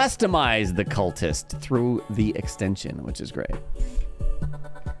get to customize the cultist through the extension, which is great.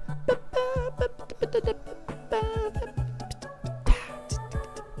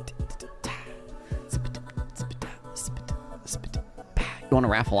 You want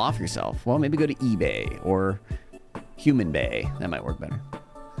to raffle off yourself? Well, maybe go to eBay or Human Bay. That might work better.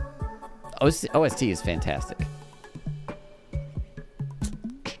 OST is fantastic.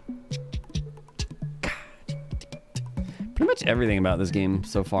 Pretty much everything about this game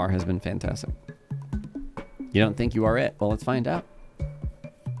so far has been fantastic. You don't think you are it? Well, let's find out.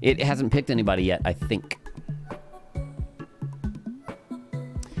 It hasn't picked anybody yet, I think.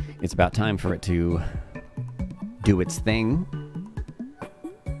 It's about time for it to do its thing.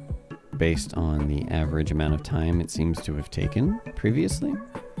 Based on the average amount of time it seems to have taken previously.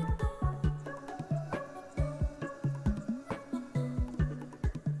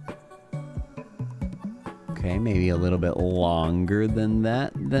 Okay, maybe a little bit longer than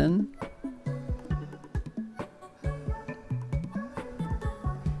that then.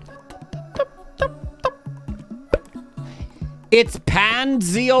 It's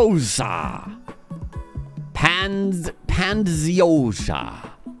Panziosa. Panziosa.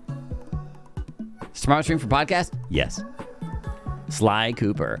 Tomorrow stream for podcast? Yes. Sly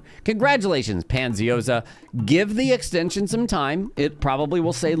Cooper. Congratulations, Panziosa. Give the extension some time. It probably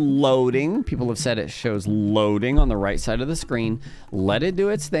will say loading. People have said it shows loading on the right side of the screen. Let it do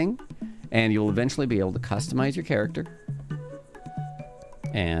its thing, and you'll eventually be able to customize your character.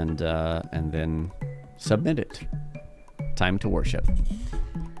 And then submit it. Time to worship.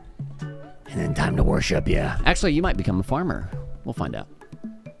 And then time to worship, yeah. Actually, you might become a farmer. We'll find out.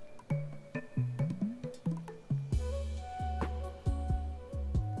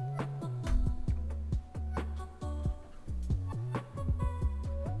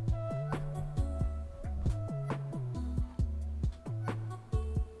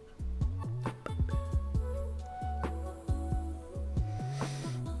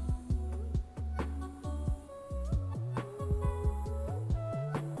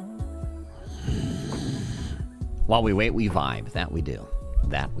 While we wait, we vibe. That we do.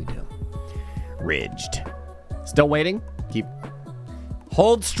 That we do. Ridged. Still waiting? Keep.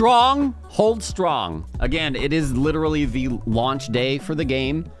 Hold strong. Hold strong. Again, it is literally the launch day for the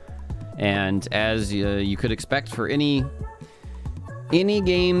game. And as you could expect for any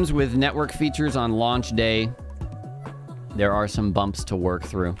games with network features on launch day, there are some bumps to work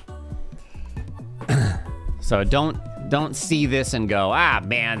through. So don't see this and go, ah,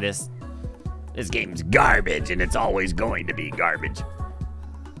 man, this game's garbage, and it's always going to be garbage.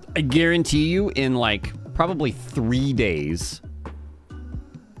 I guarantee you, in like probably 3 days,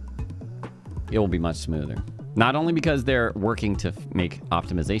 it will be much smoother. Not only because they're working to make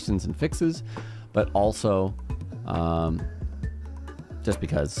optimizations and fixes, but also just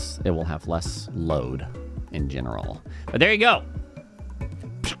because it will have less load in general. But there you go.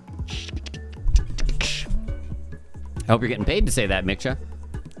 I hope you're getting paid to say that, Miksha.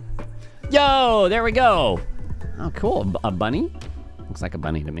 Yo, there we go. Oh, cool. A bunny? Looks like a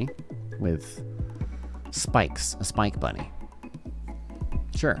bunny to me. With spikes. A spike bunny.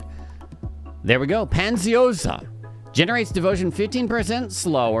 Sure. There we go. Panziosa. Generates devotion 15%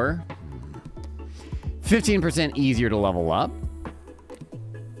 slower. 15% easier to level up.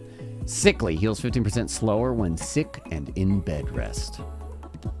 Sickly. Heals 15% slower when sick and in bed rest.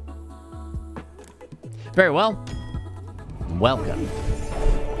 Very well. Welcome.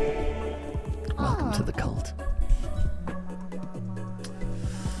 Welcome to the cult.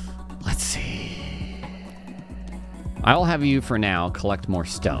 Let's see. I'll have you for now collect more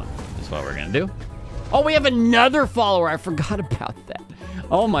stone. Is what we're gonna do. Oh, we have another follower. I forgot about that.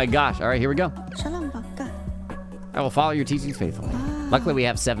 Oh my gosh. All right, here we go. I will follow your teachings faithfully. Luckily, we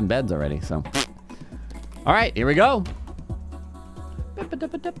have 7 beds already, so. All right, here we go.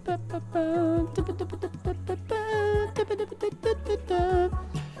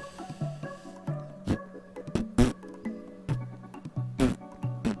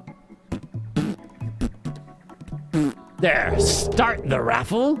 There, start the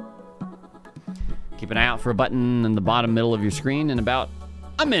raffle. Keep an eye out for a button in the bottom middle of your screen in about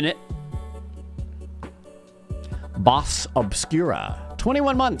a minute. Boss Obscura,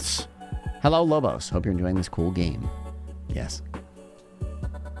 21 months. Hello, Lobos. Hope you're enjoying this cool game. Yes.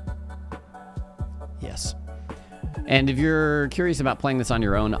 Yes. And if you're curious about playing this on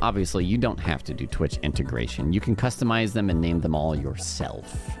your own, obviously you don't have to do Twitch integration. You can customize them and name them all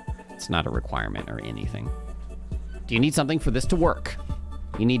yourself. It's not a requirement or anything. Do you need something for this to work?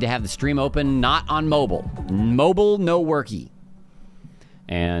 You need to have the stream open, not on mobile. Mobile, no worky.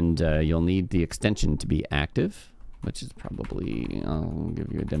 And you'll need the extension to be active. which is probably, I'll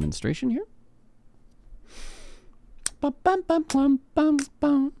give you a demonstration here.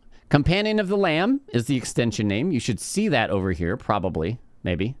 Companion of the Lamb is the extension name. You should see that over here, probably,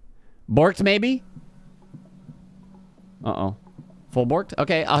 maybe. Borked, maybe? Uh-oh. Full borked?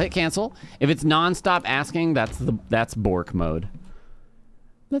 Okay, I'll hit cancel. If it's non-stop asking, that's Bork mode.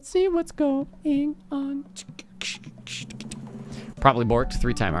 Let's see what's going on. Probably borked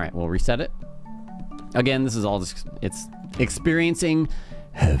 3 times. All right, we'll reset it. Again, this is all just, it's experiencing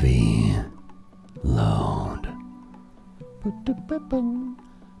heavy load.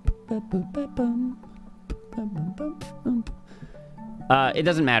 It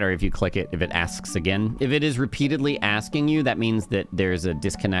doesn't matter if you click it, if it asks again. If it is repeatedly asking you, that means that there's a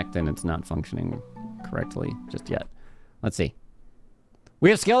disconnect and it's not functioning correctly just yet. Let's see. We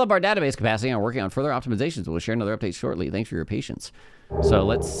have scaled up our database capacity and are working on further optimizations. We'll share another update shortly. Thanks for your patience. So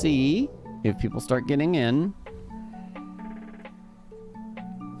let's see if people start getting in.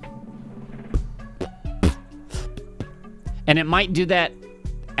 And it might do that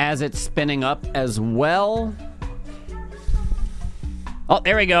as it's spinning up as well. Oh,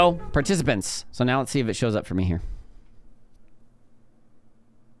 there we go. Participants. So now let's see if it shows up for me here.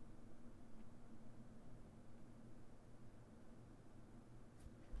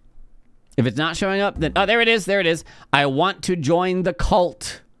 If it's not showing up, then... Oh, there it is. There it is. I want to join the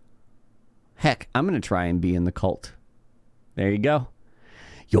cult. Heck, I'm going to try and be in the cult. There you go.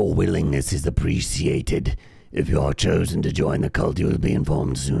 Your willingness is appreciated. If you are chosen to join the cult, you will be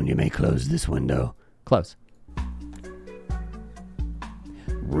informed soon. You may close this window. Close.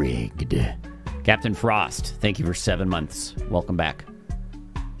 Rigged. Captain Frost, thank you for 7 months. Welcome back.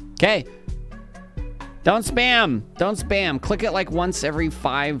 Okay. Don't spam. Don't spam. Click it like once every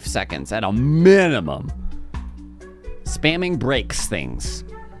 5 seconds at a minimum. Spamming breaks things.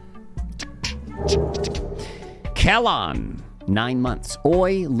 Kellon, 9 months.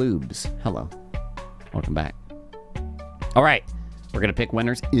 Oi Lubes. Hello. Welcome back. All right. We're going to pick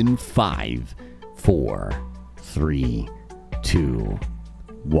winners in 5, 4, 3, 2,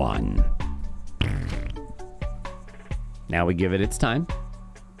 1. Now we give it its time.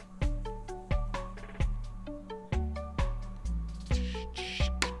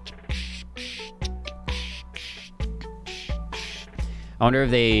 I wonder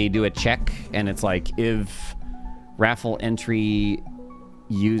if they do a check and it's like if raffle entry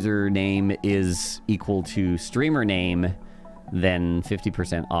username is equal to streamer name, then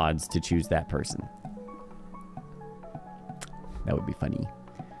 50% odds to choose that person. That would be funny.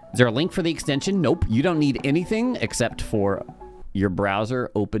 Is there a link for the extension? Nope. You don't need anything except for your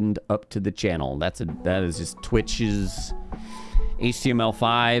browser opened up to the channel. That is just Twitch's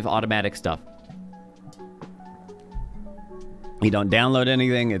HTML5 automatic stuff. You don't download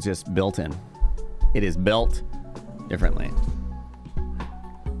anything. It's just built in. It is built differently.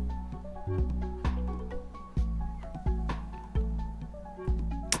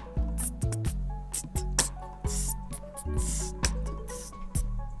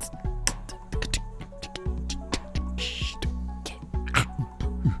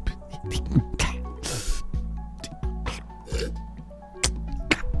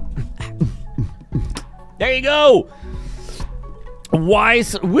 There you go.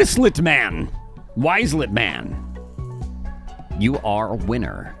 Wiselet Man. You are a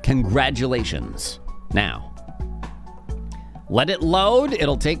winner. Congratulations. Now, let it load.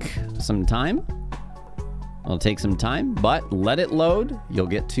 It'll take some time. But let it load. You'll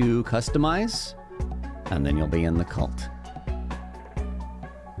get to customize, and then you'll be in the cult.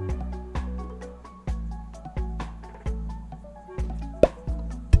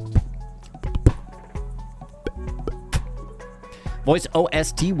 Voice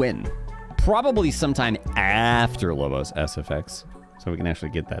OST win. Probably sometime after Lobos SFX, so we can actually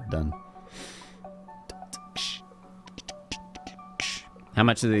get that done. How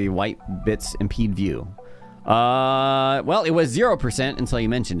much do the white bits impede view? Well, it was 0% until you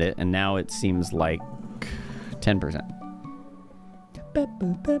mentioned it, and now it seems like 10%.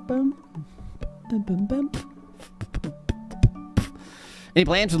 Any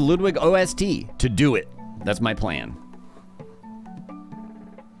plans for the Ludwig OST? To do it. That's my plan.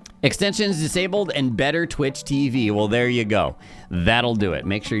 Extensions disabled and better Twitch TV. Well, there you go. That'll do it.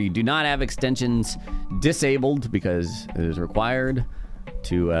 Make sure you do not have extensions disabled because it is required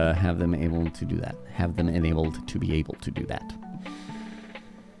to have them able to do that. Have them enabled to be able to do that.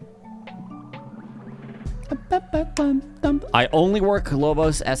 I only work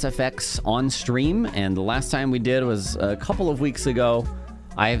Lobos SFX on stream, and the last time we did was a couple of weeks ago.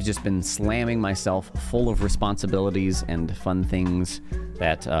 I have just been slamming myself full of responsibilities and fun things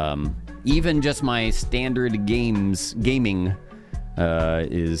that even just my standard gaming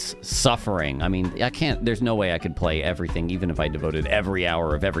is suffering. I mean, there's no way I could play everything, even if I devoted every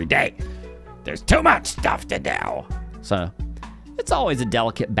hour of every day. There's too much stuff to do. So it's always a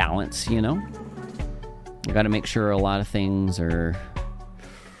delicate balance, you know? You got to make sure a lot of things are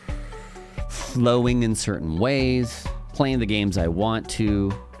flowing in certain ways, playing the games I want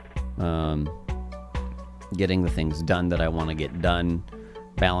to, getting the things done that I want to get done,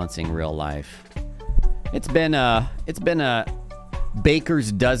 balancing real life. It's been a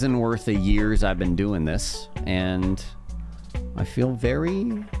baker's dozen worth of years I've been doing this, and I feel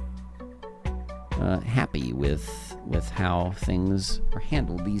very happy with how things are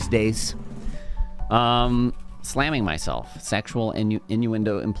handled these days. Slamming myself. Sexual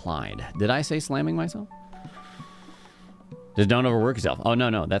innuendo implied. Did I say slamming myself? Just don't overwork yourself. Oh,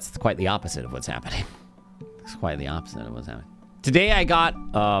 no. That's quite the opposite of what's happening. It's quite the opposite of what's happening. Today I got,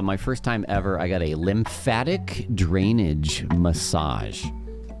 my first time ever, I got a lymphatic drainage massage.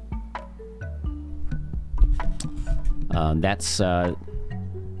 I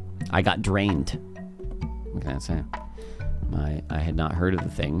got drained. What can I say? I had not heard of the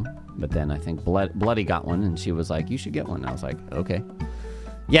thing, but then I think Bloody got one, and she was like, you should get one. I was like, okay.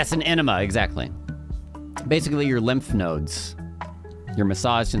 Yes, an enema, exactly. Basically, your lymph nodes. You're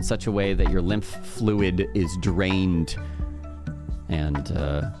massaged in such a way that your lymph fluid is drained, and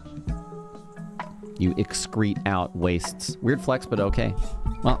you excrete out wastes. Weird flex, but okay.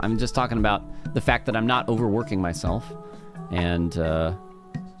 Well, I'm just talking about the fact that I'm not overworking myself, and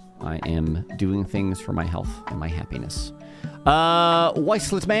I am doing things for my health and my happiness.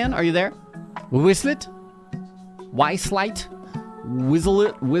 Weislet man, are you there? Weislet? Weislight?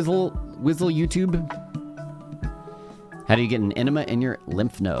 Whizzle YouTube? How do you get an enema in your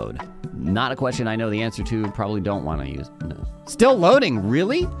lymph node? Not a question I know the answer to. Probably don't want to use. No. Still loading,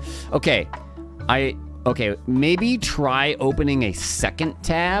 really? Okay. Okay, maybe try opening a second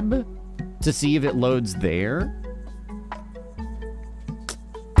tab to see if it loads there.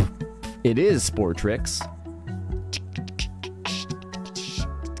 It is Sportrix.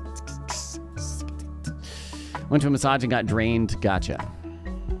 Went to a massage and got drained. Gotcha.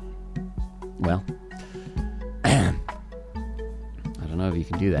 Well, I don't know if you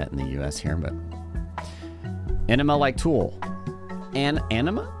can do that in the US here, but enema like tool.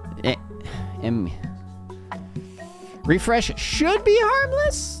 Enema? Refresh should be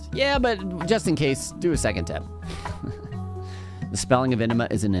harmless. Yeah, but just in case, do a second tab. The spelling of enema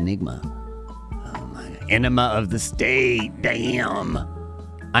is an enigma. Oh my God. Enema of the state. Damn.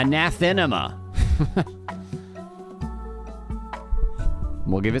 Anathema.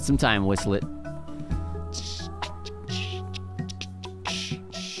 We'll give it some time, Whistlet.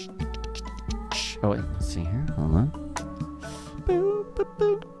 Oh, wait. Let's see here. Hold on.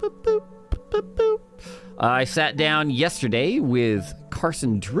 I sat down yesterday with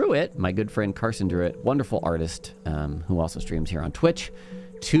Carson Druitt, my good friend Carson Druitt, wonderful artist who also streams here on Twitch,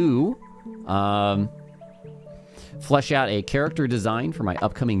 to flesh out a character design for my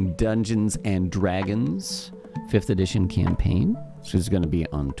upcoming Dungeons and Dragons 5th edition campaign. Which is going to be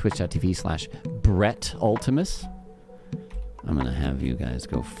on twitch.tv/Brett Ultimus. I'm going to have you guys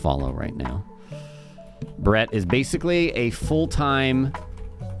go follow right now. Brett is basically a full-time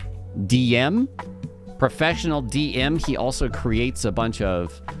DM, professional DM. He also creates a bunch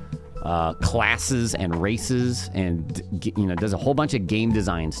of classes and races, and does a whole bunch of game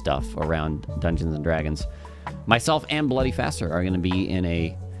design stuff around Dungeons and Dragons. Myself and Bloody Faster are going to be in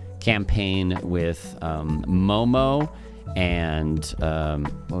a campaign with Momo and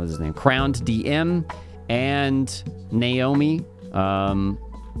what was his name? Crowned DM and Naomi.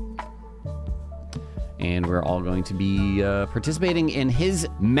 And we're all going to be participating in his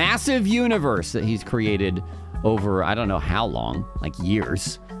massive universe that he's created over, I don't know how long, like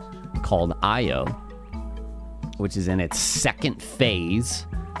years, called Io, which is in its second phase.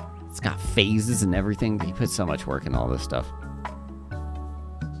 It's got phases and everything. He put so much work in all this stuff.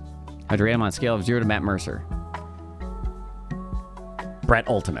 How'd you rate him on a scale of 0 to Matt Mercer? Brett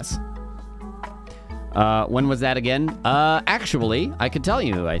Ultimus. When was that again? Actually, I could tell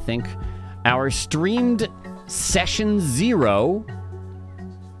you, I think our streamed session 0,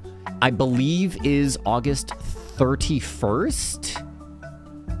 I believe, is August 31st.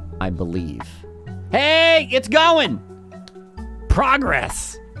 I believe. Hey, it's going!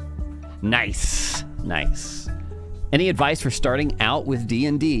 Progress! Nice. Nice. Any advice for starting out with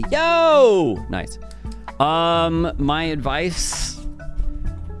D&D? Yo! Nice. My advice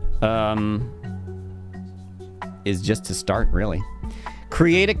is just to start, really.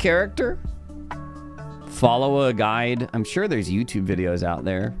 Create a character. Follow a guide. I'm sure there's YouTube videos out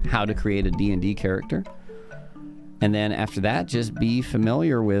there how to create a D&D character. And then after that, just be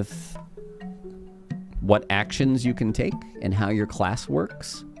familiar with what actions you can take and how your class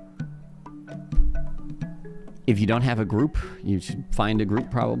works. If you don't have a group, you should find a group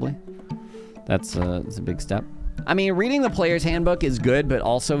probably. That's a big step. I mean, reading the player's handbook is good, but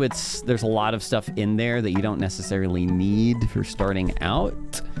also there's a lot of stuff in there that you don't necessarily need for starting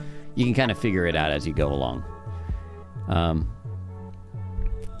out. You can kind of figure it out as you go along.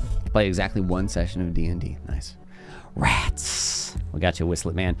 Play exactly one session of D&D. Nice. Rats. We got you,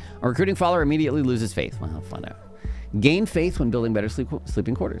 Whistlet Man. A recruiting follower immediately loses faith. Well, I'll find out. Gain faith when building better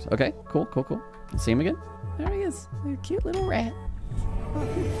sleeping quarters. Okay, cool. Let's see him again. There he is. A cute little rat.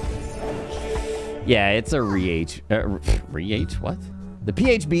 Yeah, it's a what? The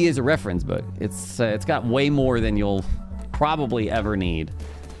PHB is a reference book. It's got way more than you'll probably ever need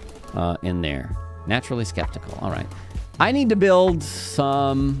in there. Naturally skeptical. All right. I need to build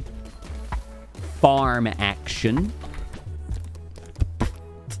some farm action.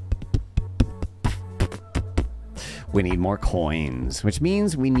 We need more coins, which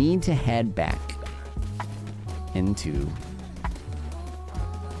means we need to head back into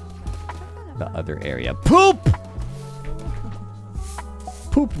the other area. Poop!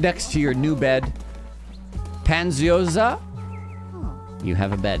 Poop next to your new bed. Panzioza, you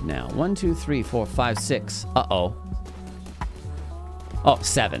have a bed now. 1, 2, 3, 4, 5, 6. Uh-oh. Oh,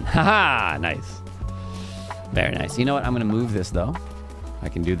 7. Haha, nice. Very nice. You know what? I'm going to move this, though. I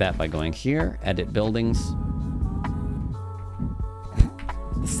can do that by going here, edit buildings.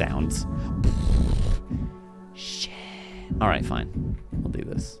 The sounds. Shit. All right, fine. We'll do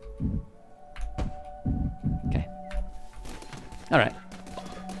this. Okay. All right.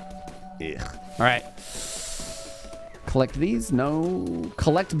 Ugh. All right. Collect these? No.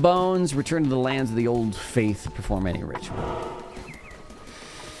 Collect bones. Return to the lands of the old faith. Perform any ritual.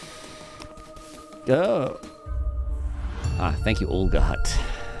 Oh. Ah, thank you, Olga Hut.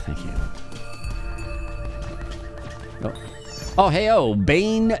 Thank you. Oh. Oh, hey, oh.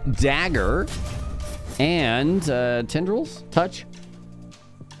 Bane Dagger. And tendrils. Touch.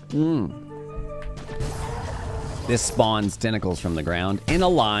 This spawns tentacles from the ground in a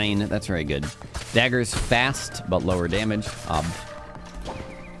line. That's very good. Dagger's fast, but lower damage.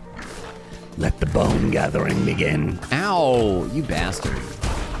 Let the bone gathering begin. Ow, you bastard.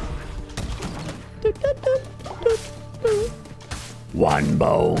 One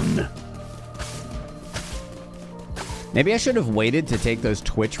bone. Maybe I should have waited to take those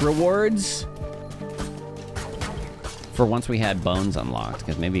Twitch rewards for once we had bones unlocked,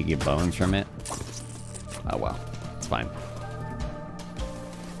 because maybe you get bones from it. Oh well, it's fine.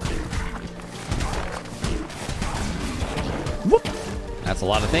 Whoop. That's a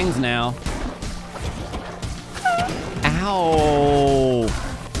lot of things now. Ow!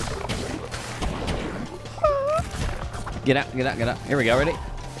 Get out, get out, get out. Here we go, ready?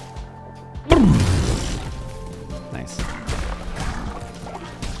 Nice.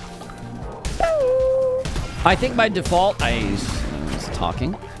 I think by default, I was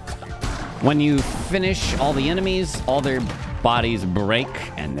talking. When you finish all the enemies, all their bodies break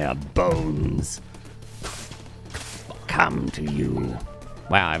and their bones come to you.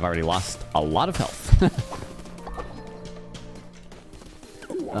 Wow, I've already lost a lot of health.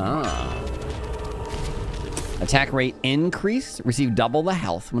 Attack rate increased. Receive double the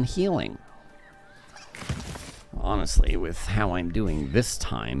health when healing. Honestly, with how I'm doing this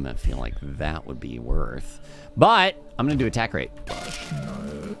time, I feel like that would be worth. But I'm going to do attack rate.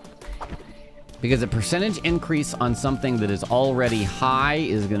 Because a percentage increase on something that is already high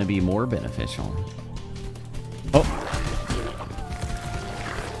is going to be more beneficial. Oh.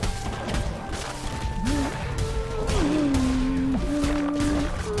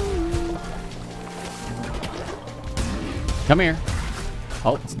 Come here.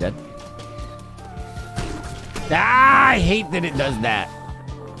 Oh, it's dead. Ah, I hate that it does that.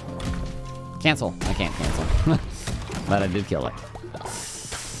 Cancel. I can't cancel. But I did kill it.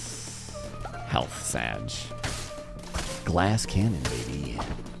 Health, Sag. Glass cannon, baby.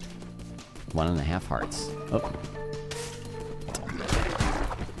 1.5 hearts. Oh.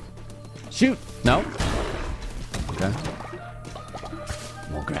 Shoot. No. Okay.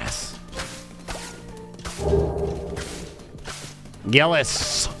 More grass.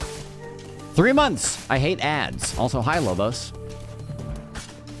 Gillis. 3 months. I hate ads. Also, hi, Lobos.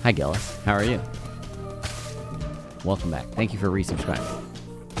 Hi, Gillis. How are you? Welcome back. Thank you for resubscribing.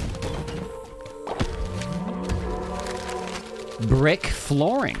 Brick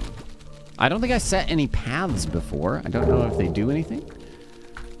flooring. I don't think I set any paths before. I don't know if they do anything.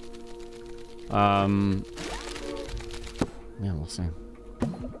 Yeah, we'll see.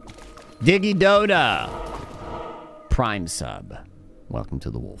 Diggy Doda. Prime sub. Welcome to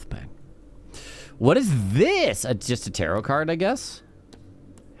the Wolf Pack. What is this? Just a tarot card, I guess?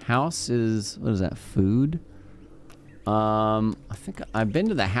 House is... What is that? Food? I think I've been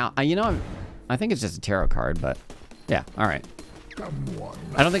to the house. You know, I think it's just a tarot card, but... Yeah, alright.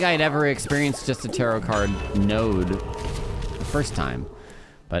 I don't think I had ever experienced just a tarot card node the first time.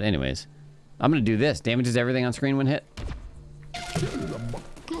 But anyways. I'm gonna do this. Damages everything on screen when hit.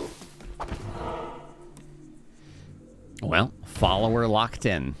 Well, follower locked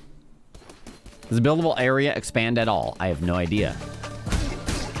in. Does the buildable area expand at all? I have no idea.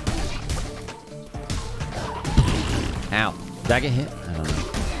 Ow. Did I get hit? I don't know.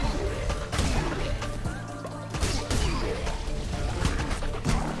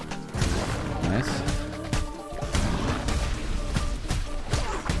 Nice.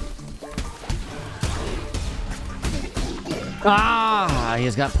 Ah,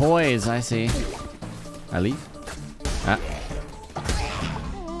 he's got poise. I see. I leave. Ah.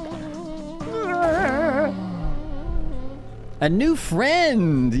 A new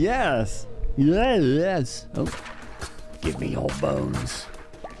friend. Yes. Yes. Oh. Give me your bones.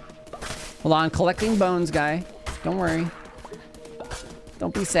 Hold on. Collecting bones, guy. Don't worry.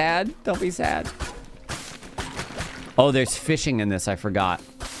 Don't be sad. Don't be sad. Oh, there's fishing in this. I forgot.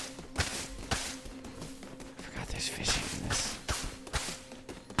 There's fishing in this.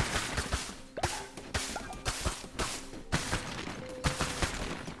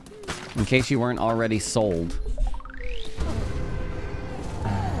 In case you weren't already sold.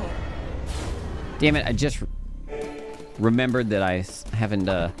 Damn it, I just remembered that I haven't,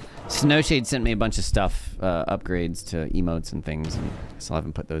 Snowshade sent me a bunch of stuff, upgrades to emotes and things, and I still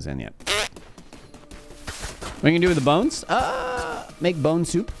haven't put those in yet. What are you gonna do with the bones? Make bone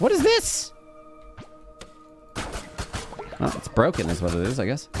soup. What is this? Oh, it's broken is what it is, I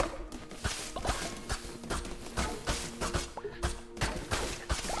guess.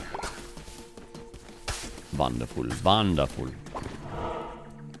 Wonderful, wonderful.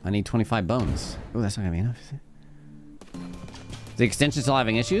 I need 25 bones. Oh, that's not gonna be enough, is it? Is the extension still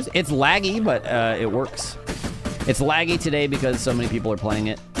having issues? It's laggy, but it works. It's laggy today because so many people are playing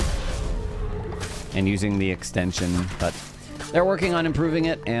it and using the extension, but they're working on improving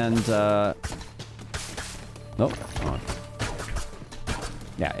it, and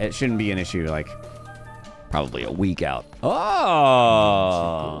yeah, it shouldn't be an issue, like, probably a week out.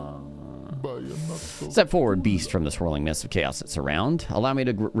 Oh! Step forward, beast from the swirling mist of chaos that surround. Allow me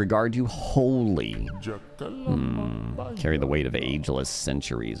to regard you wholly. Carry the weight of ageless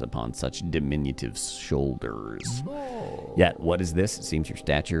centuries upon such diminutive shoulders. Yet, what is this? It seems your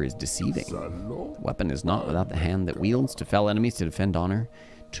stature is deceiving. The weapon is not without the hand that wields to fell enemies, to defend honor,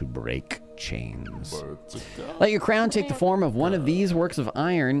 to break chains. Let your crown take the form of one of these works of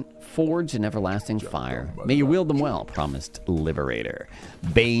iron, forged in everlasting fire. May you wield them well, promised liberator.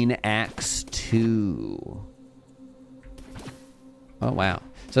 Bane Axe 2. Oh, wow.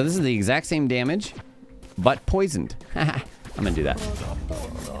 So this is the exact same damage, but poisoned. I'm gonna do that.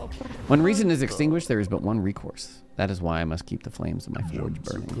 When reason is extinguished, there is but one recourse. That is why I must keep the flames of my forge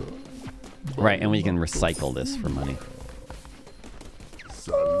burning. Right, and we can recycle this for money.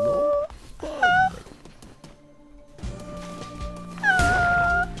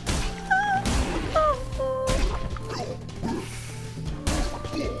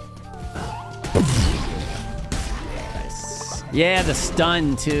 Nice. Yeah, the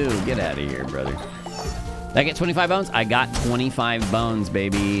stun too. Get out of here, brother. Did I get 25 bones? I got 25 bones,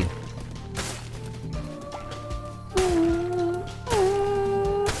 baby.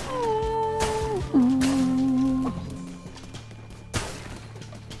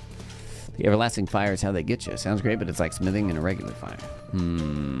 The everlasting fire is how they get you. Sounds great, but it's like smithing in a regular fire.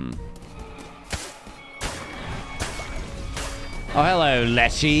 Oh, hello,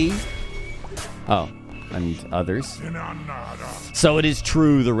 Leshy. Oh, and others. So it is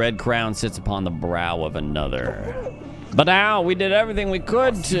true, the red crown sits upon the brow of another. But now we did everything we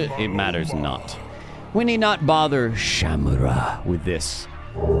could to... It matters not. We need not bother Shamura with this.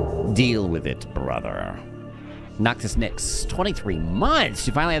 Deal with it, brother. Noctis Nix, 23 months.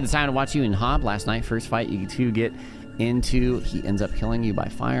 You finally had the time to watch you in Hob last night. First fight you two get into, he ends up killing you by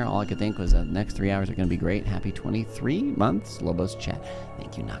fire. All I could think was the next 3 hours are going to be great. Happy 23 months. Lobos chat.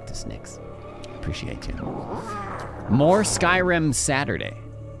 Thank you, Noctis Nix. Appreciate you. More Skyrim Saturday.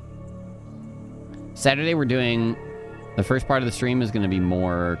 Saturday we're doing, the first part of the stream is going to be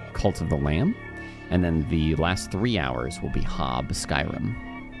more Cult of the Lamb. And then the last 3 hours will be Hob Skyrim.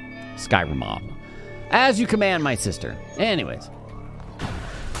 Skyrim Mob. As you command, my sister. Anyways.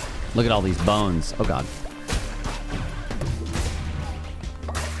 Look at all these bones. Oh, God.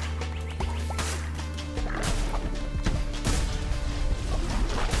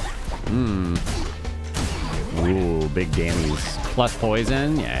 Ooh, big dammies. Plus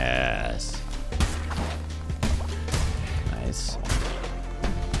poison? Yes. Nice.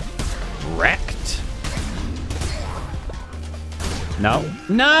 Wrecked. No.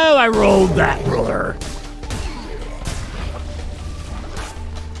 No, I rolled that ruler.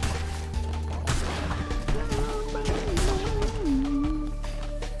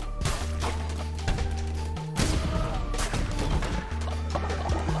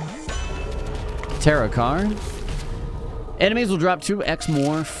 Tarot card. Enemies will drop 2x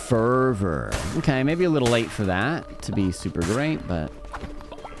more fervor. Okay, maybe a little late for that to be super great, but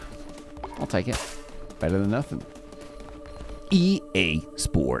I'll take it. Better than nothing. EA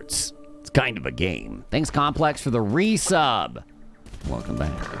Sports. It's kind of a game. Thanks, Complex, for the resub. Welcome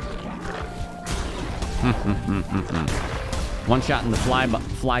back. One shot in the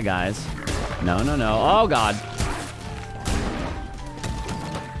fly guys. No, no, no. Oh, God.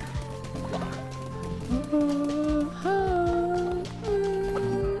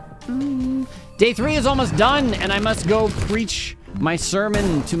 Day 3 is almost done, and I must go preach my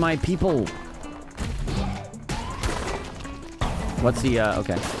sermon to my people. What's the,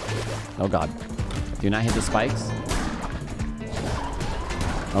 okay. Oh, God. Do not hit the spikes.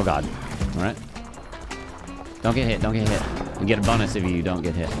 Oh, God. All right. Don't get hit, don't get hit. You get a bonus if you don't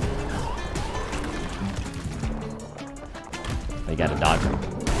get hit. You gotta dodge them.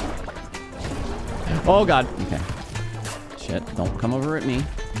 Oh, God. Okay. Shit, don't come over at me.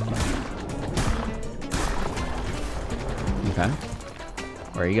 Okay.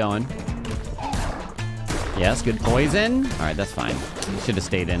 Where are you going? Yes, good poison. All right, that's fine. Should have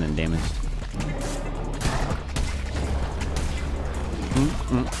stayed in and damaged.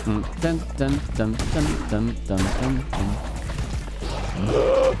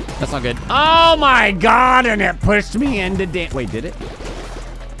 That's not good. Oh my God! And it pushed me into wait, did it?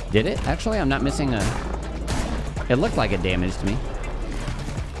 Did it? Actually, I'm not missing a. It looked like it damaged me.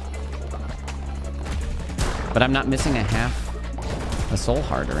 But I'm not missing a soul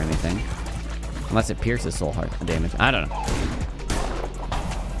heart or anything. Unless it pierces soul heart damage. I don't know.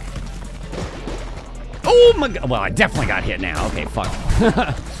 Oh my God. Well, I definitely got hit now. Okay, fuck.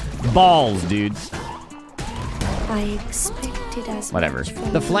 Balls, dudes. I expected as whatever. much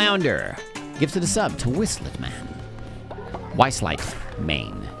from The you. Flounder gifted a sub to Whistlet Man. Weislight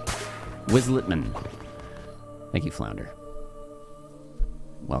Main. Whistletman. Thank you, Flounder.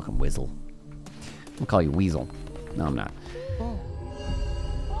 Welcome, Whizzle. I'll call you Weasel. No, I'm not.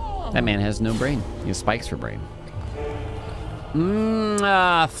 That man has no brain. He has spikes for brain.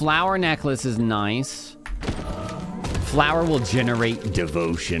 Flower necklace is nice. Flower will generate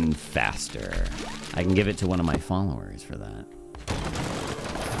devotion faster. I can give it to one of my followers for that.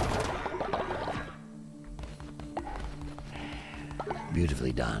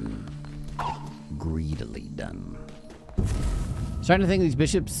 Beautifully done. Greedily done. Starting to think these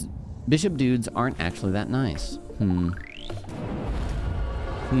bishop dudes aren't actually that nice.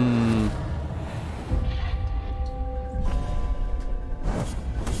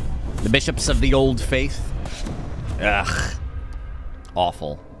 The bishops of the old faith. Ugh.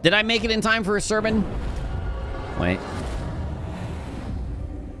 Awful. Did I make it in time for a sermon? Wait.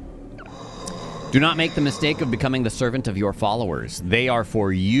 Do not make the mistake of becoming the servant of your followers. They are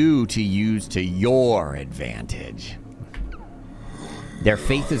for you to use to your advantage. Their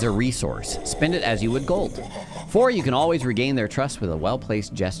faith is a resource. Spend it as you would gold. For you can always regain their trust with a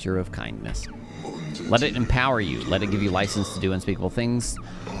well-placed gesture of kindness. Let it empower you. Let it give you license to do unspeakable things.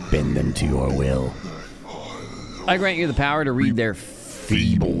 Bend them to your will. I grant you the power to read their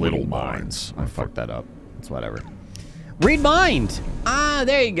feeble little minds. I fucked that up. It's whatever. Read mind! Ah,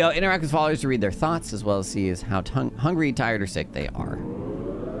 there you go. Interact with followers to read their thoughts as well as see as how hungry, tired, or sick they are.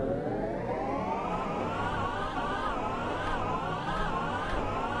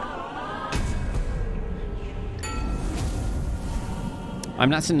 I'm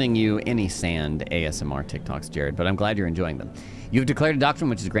not sending you any sand ASMR TikToks, Jared, but I'm glad you're enjoying them. You've declared a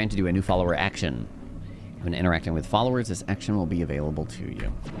doctrine which is granted you a new follower action. When interacting with followers, this action will be available to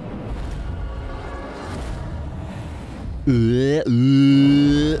you.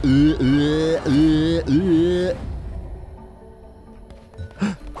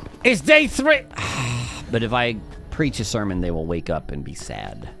 It's day 3! But if I preach a sermon, they will wake up and be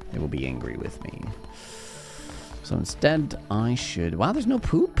sad. They will be angry with me. So instead, I should... Wow, there's no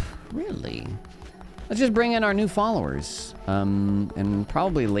poop? Really? Let's just bring in our new followers. And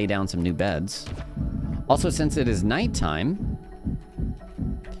probably lay down some new beds. Also, since it is nighttime,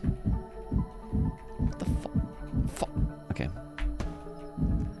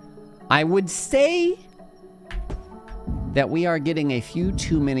 I would say that we are getting a few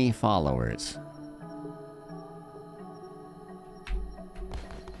too many followers.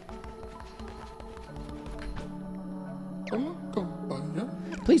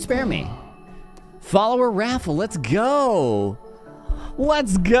 Please spare me. Follower raffle, let's go.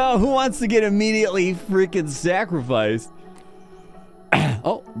 Let's go. Who wants to get immediately freaking sacrificed?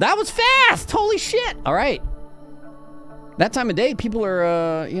 Oh, that was fast. Holy shit. All right. That time of day, people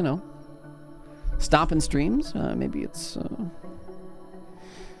are, you know, stopping streams. Maybe it's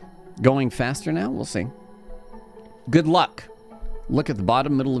going faster now. We'll see. Good luck. Look at the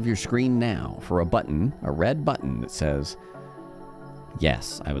bottom middle of your screen now for a button, a red button that says,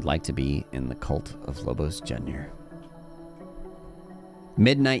 yes, I would like to be in the cult of Lobos Jr.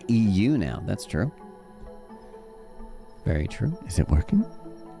 Midnight EU now. That's true. Very true. Is it working?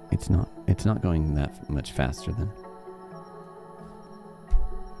 It's not. It's not going that much faster then.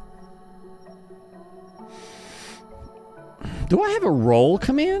 Do I have a roll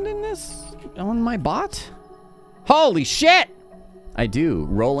command in this on my bot? Holy shit! I do.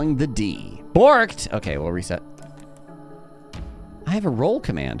 Rolling the D. Borked! Okay, we'll reset. I have a roll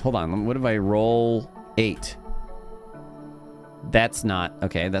command. Hold on. What if I roll 8? That's not...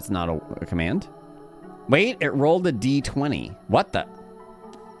 Okay, that's not a command. Wait, it rolled a D20. What the...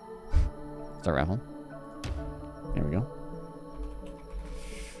 Start raffle. There we go.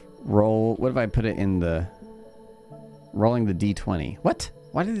 Roll... What if I put it in the... Rolling the D20. What?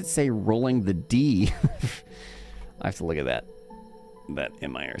 Why did it say rolling the D? I have to look at that. That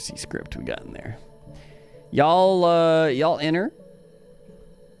MIRC script we got in there. Y'all enter.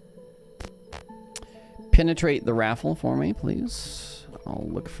 Penetrate the raffle for me, please. I'll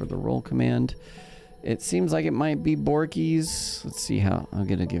look for the roll command. It seems like it might be Borky's. Let's see how... I'm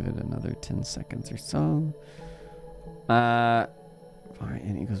going to give it another 10 seconds or so. Alright,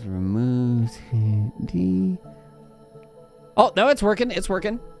 and it goes remove D. Oh, no, it's working. It's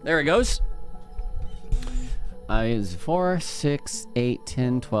working. There it goes. Is 4, 6, 8,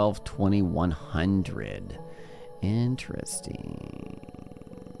 10, 12, 20, 100. Interesting.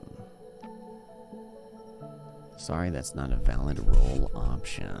 Sorry, that's not a valid roll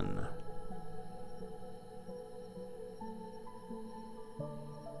option.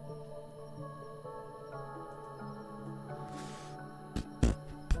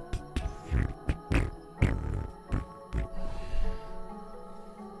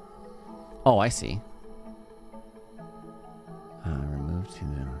 Oh, I see. Remove to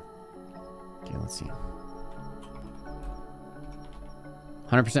the... Okay, let's see.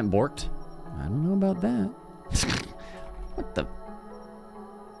 100% borked? I don't know about that. What the...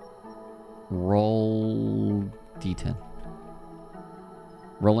 Roll D10.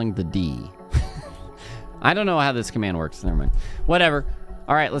 Rolling the D. I don't know how this command works. Never mind. Whatever.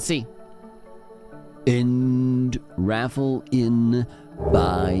 All right, let's see. End raffle in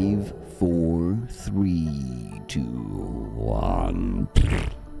 5, 4, 3, 2, 1.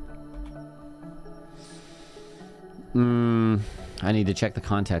 I need to check the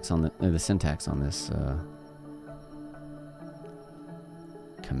context on the syntax on this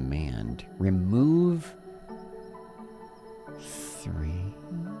command. Remove 3D.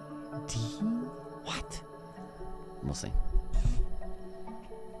 What? We'll see.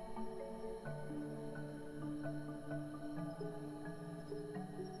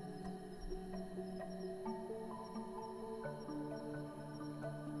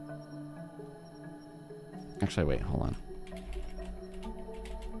 Actually, wait, hold on.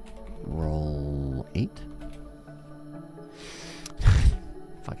 Roll 8.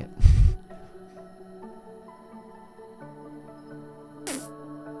 Fuck it.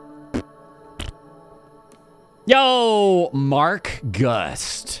 Yo, Mark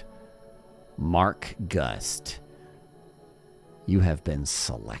Gust. Mark Gust. You have been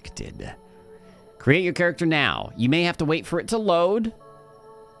selected. Create your character now. You may have to wait for it to load.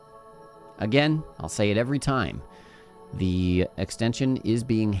 Again, I'll say it every time. The extension is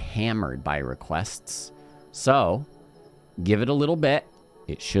being hammered by requests. So, give it a little bit.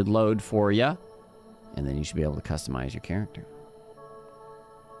 It should load for you. And then you should be able to customize your character.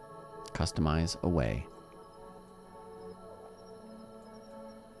 Customize away.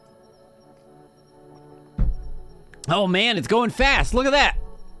 Oh man, it's going fast. Look at that.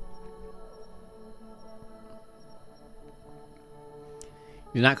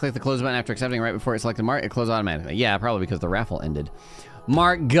 Do not click the close button after accepting right before it selected Mark. It closed automatically. Yeah, probably because the raffle ended.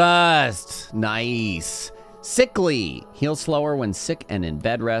 Mark Gust. Nice. Sickly. Heals slower when sick and in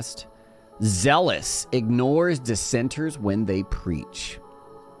bed rest. Zealous. Ignores dissenters when they preach.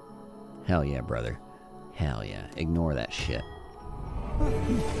 Hell yeah, brother. Hell yeah. Ignore that shit.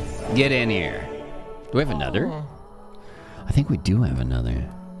 Get in here. Do we have another? I think we do have another.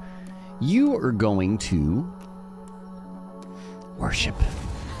 You are going to worship.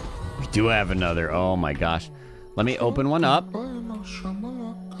 We do have another. Oh my gosh. Let me open one up.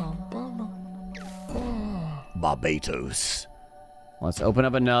 Barbados. Let's open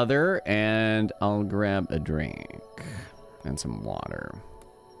up another, and I'll grab a drink and some water.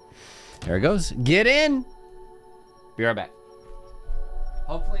 There it goes. Get in. Be right back.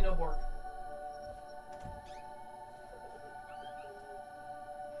 Hopefully no bork.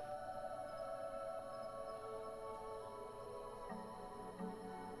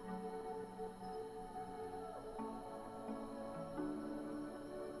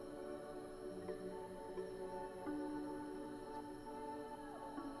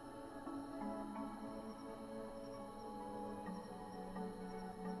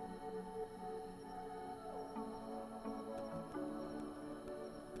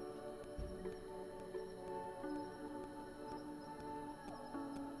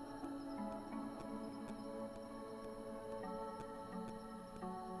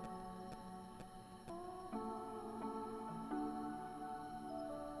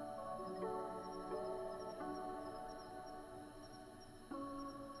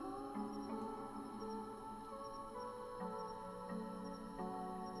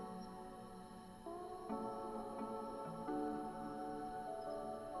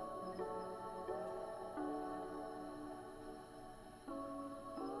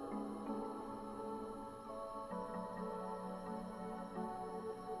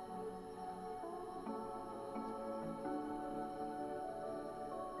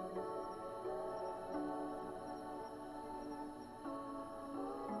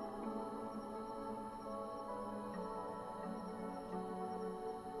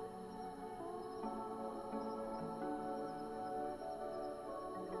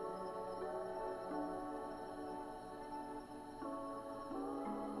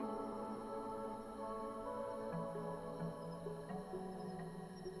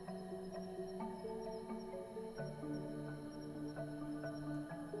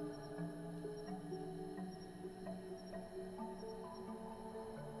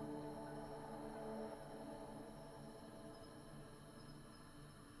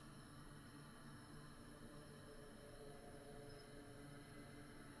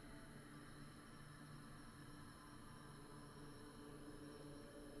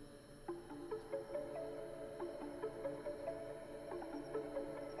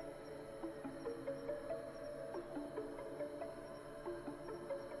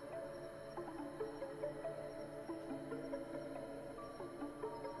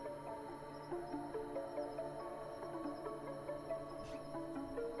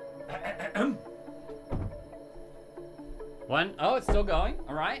 One. Oh, it's still going.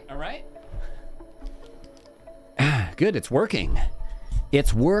 All right. All right. Good. It's working.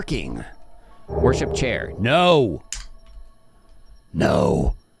 It's working. Worship chair. No.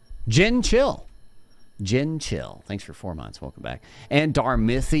 No. Jen Chill. Jen Chill. Thanks for 4 months. Welcome back. And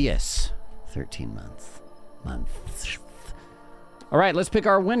Darmithius. 13 months. All right. Let's pick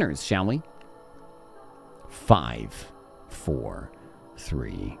our winners, shall we? 5, 4,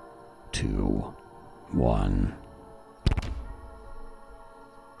 3, 2, 1.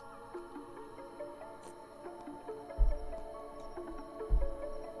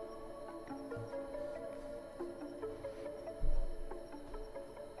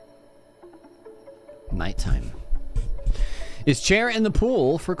 Nighttime. Is chair in the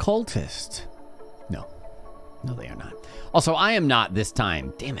pool for cultist? No. No, they are not. Also, I am not this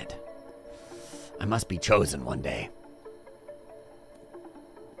time. Damn it. I must be chosen one day.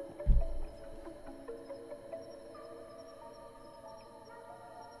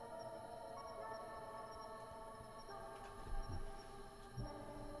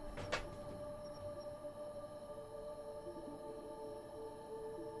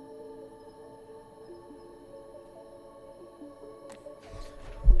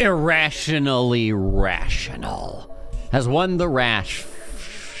 Irrationally rational has won the Rationful.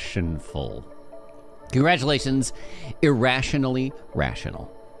 Congratulations, Irrationally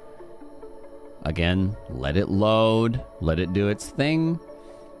Rational. Again, let it load, let it do its thing.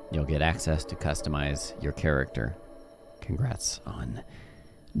 You'll get access to customize your character. Congrats on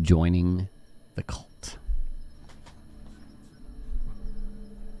joining the cult.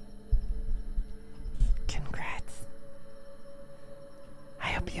 Congrats. I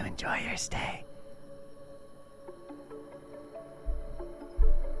hope you enjoy your stay.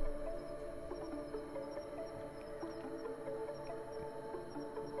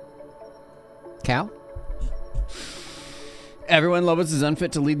 Cow? Everyone Lobos is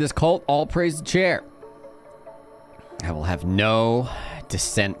unfit to lead this cult. All praise the chair. I will have no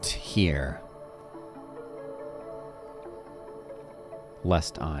dissent here.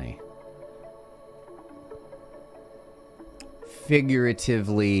 Lest I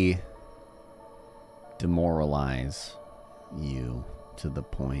figuratively demoralize you to the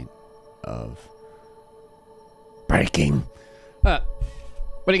point of breaking. What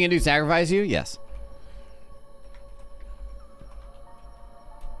are you gonna do? Sacrifice you? Yes.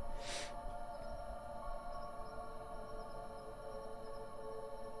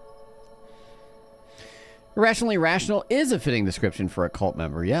 Irrationally rational is a fitting description for a cult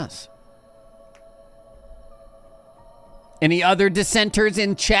member, yes. Any other dissenters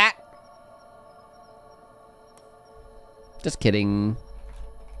in chat? Just kidding.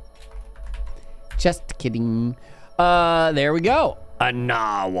 Just kidding. There we go. A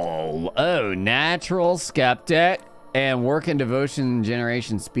novel. Oh, natural skeptic and work and devotion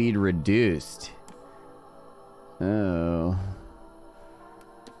generation speed reduced. Oh.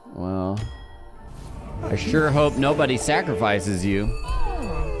 Well, I sure hope nobody sacrifices you.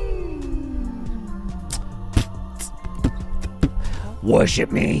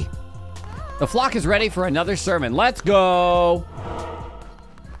 Worship me. The flock is ready for another sermon. Let's go.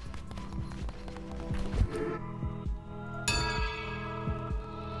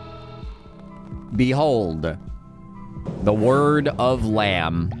 Behold, the word of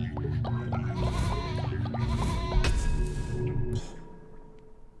Lamb.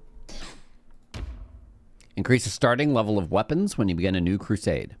 Increase the starting level of weapons when you begin a new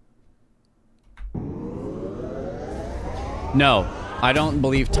crusade. No, I don't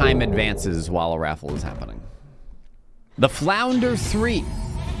believe time advances while a raffle is happening. The Flounder 3.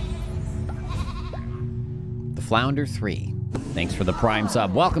 The Flounder 3. Thanks for the Prime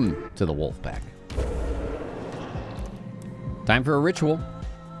sub. Welcome to the Wolfpack. Time for a ritual.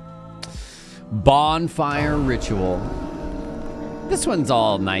 Bonfire ritual. This one's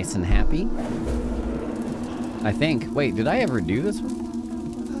all nice and happy. I think. Wait, did I ever do this one?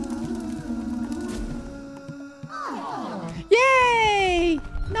 Yay!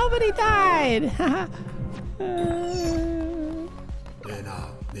 Nobody died!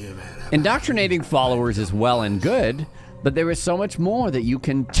 Indoctrinating followers is well and good, but there is so much more that you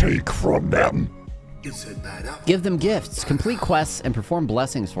can take from them. Give them gifts, complete quests, and perform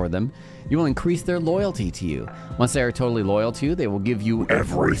blessings for them. You will increase their loyalty to you. Once they are totally loyal to you, they will give you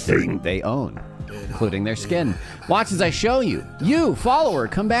everything they own, including their skin. Watch as I show you. You, follower,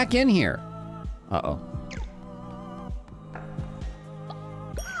 come back in here. Uh-oh.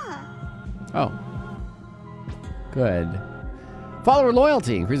 Oh. Good. Follower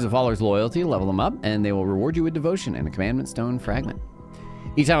loyalty. Increase the follower's loyalty, level them up, and they will reward you with devotion and a commandment stone fragment.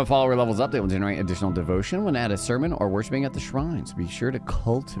 Each time a follower levels up, they will generate additional devotion when at a sermon or worshiping at the shrine. So be sure to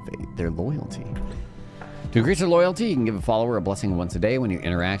cultivate their loyalty. To increase their loyalty, you can give a follower a blessing once a day when you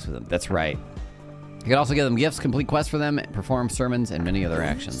interact with them. That's right. You can also give them gifts, complete quests for them, perform sermons, and many other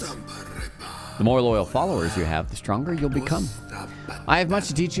actions. The more loyal followers you have, the stronger you'll become. I have much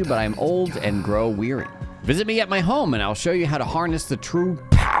to teach you, but I am old and grow weary. Visit me at my home, and I'll show you how to harness the true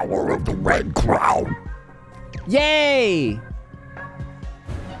power of the Red Crown. Yay!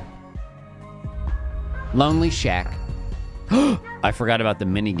 Lonely Shack. I forgot about the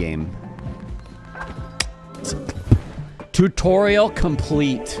minigame. Tutorial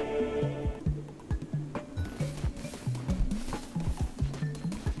complete.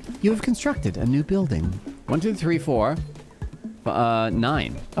 You have constructed a new building. 1, 2, 3, 4,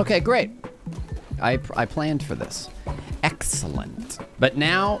 9. Okay, great. I planned for this. Excellent. But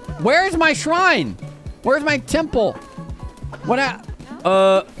now, where's my shrine? Where's my temple? What's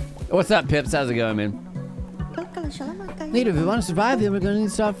up, Pips? How's it going, man? Leader, if we want to survive here, we're going to need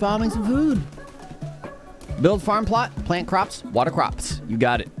to start farming some food. Build farm plot, plant crops, water crops. You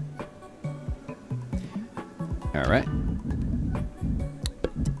got it. All right.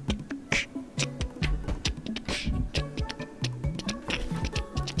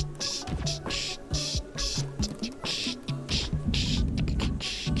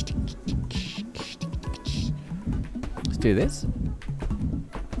 Let's do this.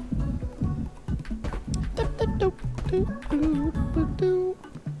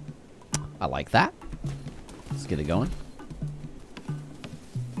 I like that. Let's get it going.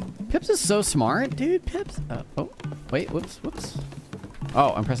 Pips is so smart, dude. Pips. Oh, wait. Whoops.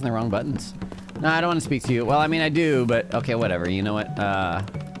 Oh, I'm pressing the wrong buttons. No, I don't want to speak to you. Well, I mean, I do, but okay, whatever. You know what?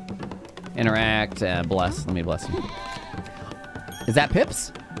 Interact. Bless. Let me bless you. Is that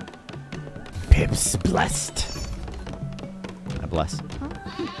Pips? Pips blessed. I bless.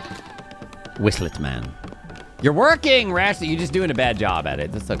 Whistlet man. You're working, Rashly. You're just doing a bad job at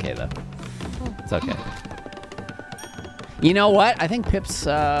it. That's okay, though. It's okay. You know what? I think Pips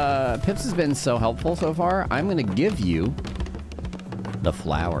has been so helpful so far. I'm going to give you the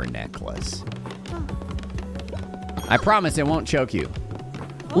flower necklace. I promise it won't choke you.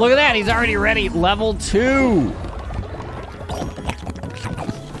 Look at that. He's already ready. Level 2.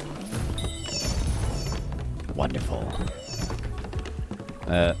 Wonderful.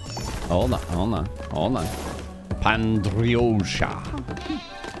 Hold on. Pandriosha.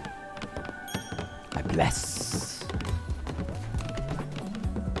 I bless.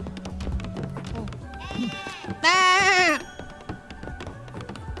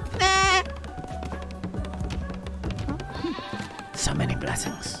 So many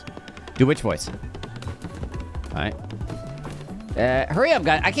blessings. Do which voice? All right. Hurry up,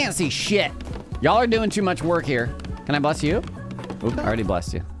 guys. I can't see shit. Y'all are doing too much work here. Can I bless you? Oop, I already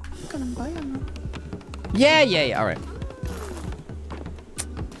blessed you. Yeah. All right.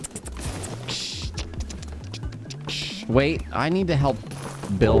 Wait, I need to help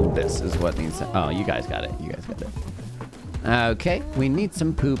build this is what needs to... Oh, you guys got it. Okay, we need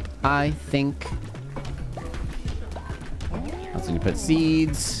some poop, I think. That's when you put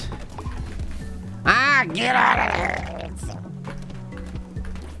seeds. Ah, get out of there!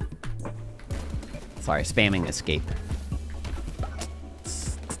 Sorry, spamming escape.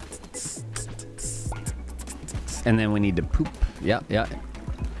 And then we need to poop. Yeah.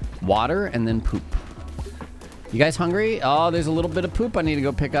 Water and then poop. You guys hungry? Oh, there's a little bit of poop I need to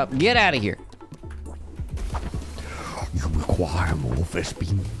go pick up. Get out of here. You require more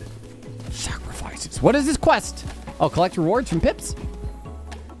Vespene sacrifices. What is this quest? Oh, collect rewards from Pips.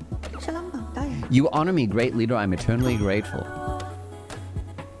 You honor me, great leader. I'm eternally grateful.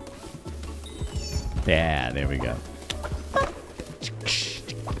 Yeah, there we go.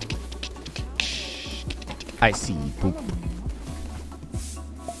 I see poop.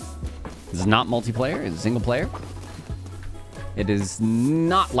 This is not multiplayer. It's single player. It is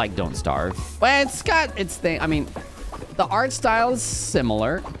not like Don't Starve. Well, I mean, the art style is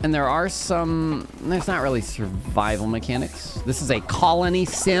similar, and there's not really survival mechanics. This is a colony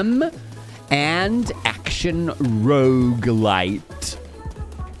sim and action roguelite.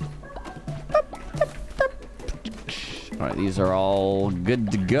 All right, these are all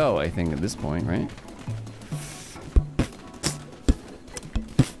good to go, I think, at this point, right?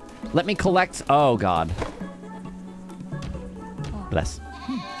 Let me collect. Oh, God. Bless.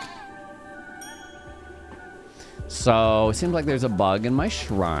 So, it seems like there's a bug and my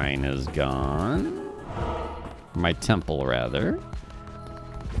shrine is gone. My temple, rather.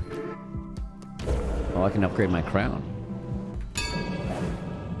 Oh, I can upgrade my crown.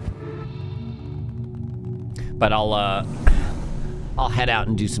 But I'll head out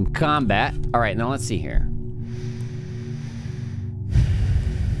and do some combat. All right, now let's see here.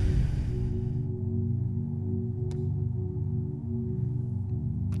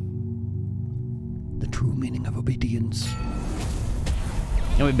 True meaning of obedience.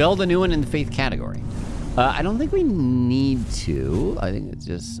 Can we build a new one in the faith category? I don't think we need to. I think it's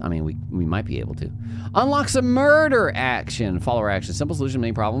just, I mean, we might be able to. Unlock some murder action. Follower action. Simple solution to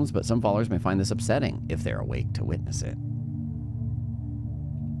many problems, but some followers may find this upsetting if they're awake to witness it.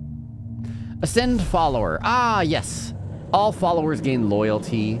 Ascend follower. Ah, yes. All followers gain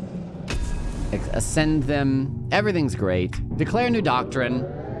loyalty. Ascend them. Everything's great. Declare new doctrine.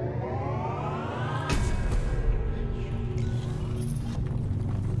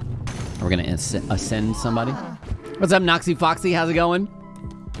 We're gonna ascend somebody. What's up, Noxy Foxy? How's it going?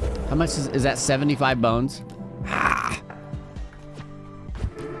 How much is that? 75 bones? Ah.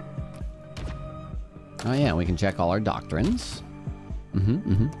 Oh yeah, we can check all our doctrines.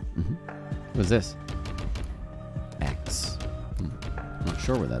 What's this? X. I'm not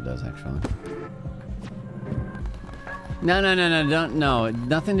sure what that does, actually. No,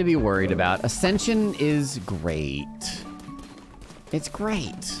 nothing to be worried about. Ascension is great. It's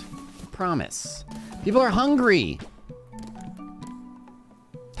great. Promise. People are hungry.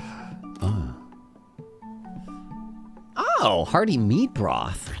 Oh, hearty meat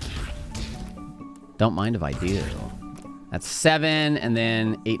broth. Don't mind if I do. That's 7 and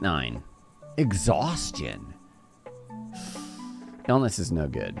then 8, 9. Exhaustion. Illness is no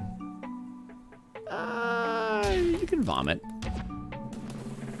good. You can vomit.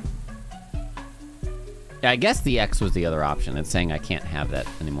 Yeah, I guess the X was the other option. It's saying I can't have that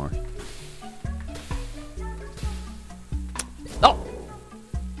anymore. Oh!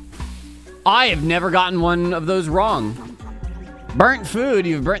 I have never gotten one of those wrong. Burnt food.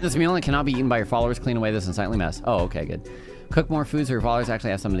 You've burnt this meal and cannot be eaten by your followers. Clean away this unsightly mess. Oh, okay, good. Cook more food so your followers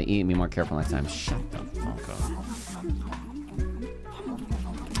actually have something to eat and be more careful next time. Shut the fuck up.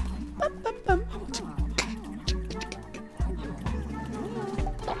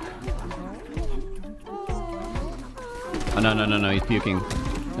 Oh, no, he's puking.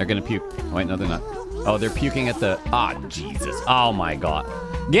 They're gonna puke. Oh, wait, no, they're not. Oh, they're puking at the... Ah, oh, Jesus. Oh, my God.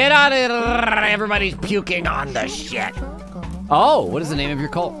 Get out of here. Everybody's puking on the shit. Oh, what is the name of your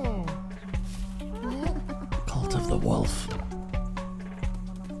cult? Cult of the Wolf.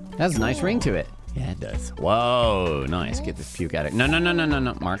 That has a nice ring to it. Yeah, it does. Whoa, nice. Get this puke out of it. No,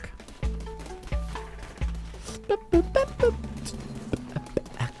 Mark.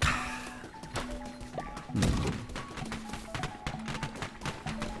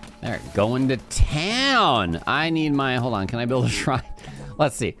 They're going to town. I need my... Hold on, can I build a shrine?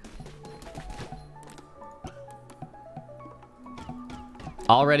 Let's see.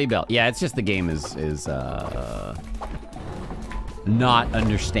 Already built. Yeah, it's just the game is not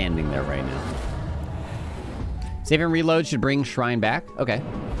understanding there right now. Save and reload should bring shrine back. Okay.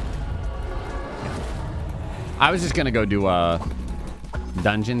 I was just gonna go do a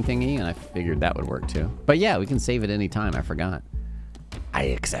dungeon thingy, and I figured that would work too. But yeah, we can save it any time. I forgot. I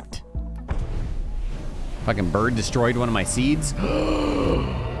accept. Fucking bird destroyed one of my seeds. You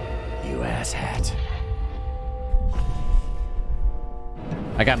asshat.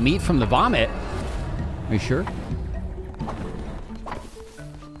 I got meat from the vomit. Are you sure?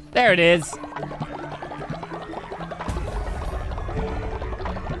 There it is.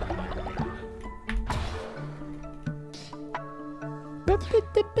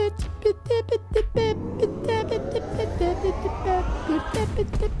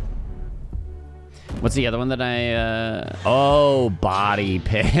 What's the other one that I, oh, body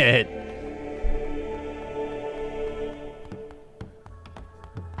pit.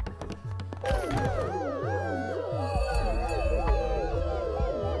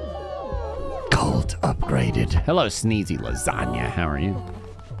 Cult upgraded. Hello, Sneezy Lasagna. How are you?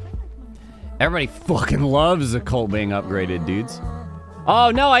 Everybody fucking loves a cult being upgraded, dudes.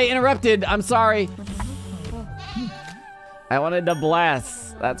 Oh, no, I interrupted. I'm sorry. I wanted to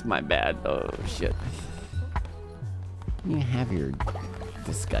bless. That's my bad. Oh, shit. You have your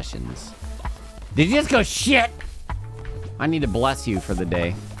discussions. Did you just go shit? I need to bless you for the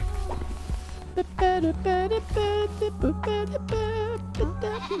day.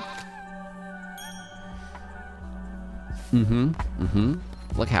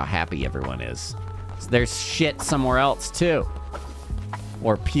 Look how happy everyone is. There's shit somewhere else, too.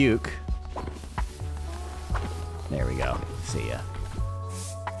 Or puke. There we go. See ya.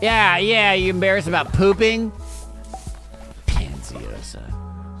 Yeah, you embarrassed about pooping? Pansiosa.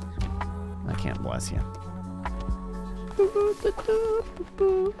 I can't bless you.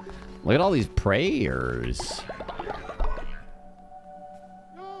 Look at all these prayers.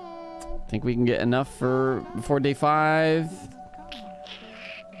 Think we can get enough before day 5?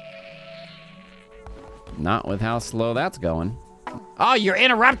 Not with how slow that's going. Oh, you're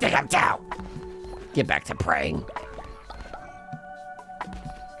interrupting him now. Get back to praying.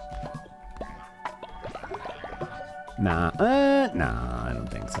 Nah, I don't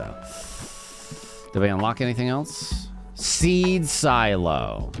think so. Did we unlock anything else? Seed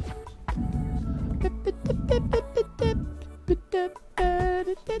silo.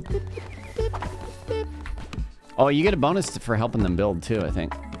 Oh, you get a bonus for helping them build too, I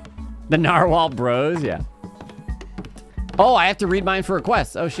think. The Narwhal Bros, yeah. Oh, I have to read mine for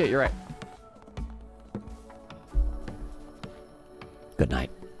requests. Oh shit, you're right. Good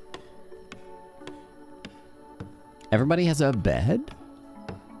night. Everybody has a bed?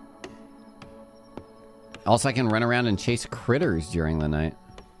 Also, I can run around and chase critters during the night.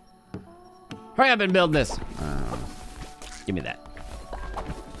 Hurry up and build this. Give me that.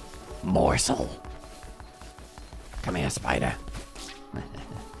 Morsel. Come here, spider.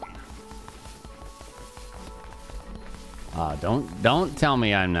 Don't tell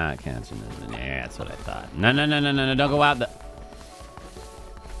me I'm not catching this. Yeah, that's what I thought. No, don't go out the...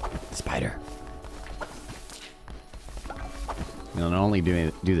 Spider. You'll only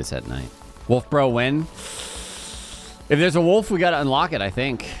do this at night. Wolf bro, when? If there's a wolf, we gotta unlock it, I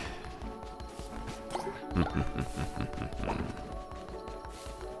think.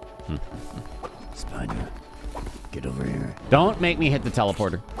 Spider, get over here. Don't make me hit the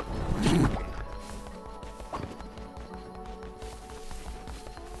teleporter.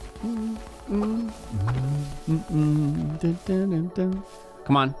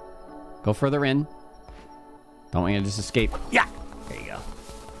 Come on. Go further in. Don't want you to just escape. Yeah! There you go.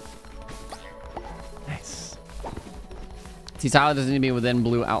 Nice. See, Tyler doesn't need to be within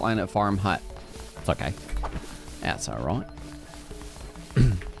blue outline of farm hut. It's okay. That's alright.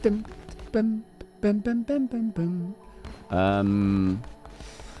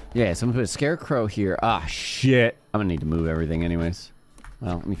 Yeah, someone put a scarecrow here. Ah, shit. I'm gonna need to move everything anyways.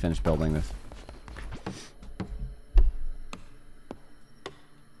 Well, let me finish building this.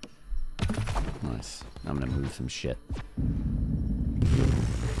 I'm gonna move some shit.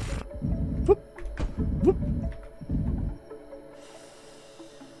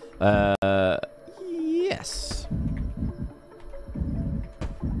 Yes.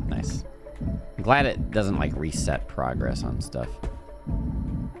 Nice. I'm glad it doesn't like reset progress on stuff.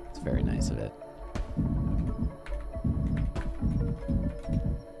 It's very nice of it.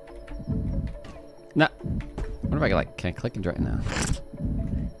 No. What if I like, can I click and drag? No.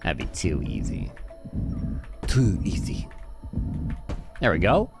 That'd be too easy. Too easy. There we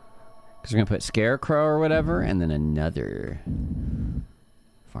go. Because we're gonna put Scarecrow or whatever, and then another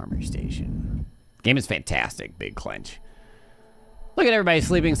farmer station. Game is fantastic, Big Clench. Look at everybody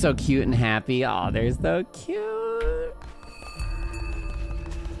sleeping so cute and happy. Oh, they're so cute.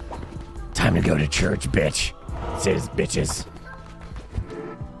 Time to go to church, bitch. Says bitches.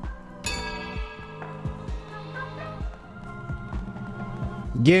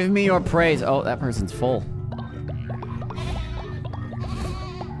 Give me your praise. Oh, that person's full.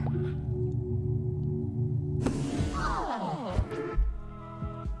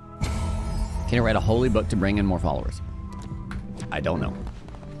 Can you write a holy book to bring in more followers? I don't know.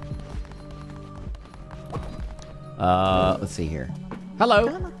 Let's see here. Hello.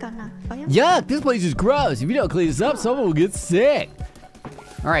 Yuck, this place is gross. If you don't clean this up, someone will get sick.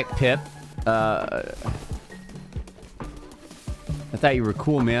 All right, Pip. I thought you were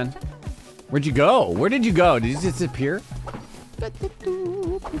cool, man. Where'd you go? Where did you go? Did you just disappear? Yeah,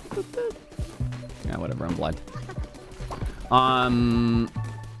 whatever, I'm blind.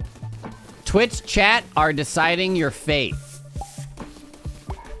 Twitch chat are deciding your fate.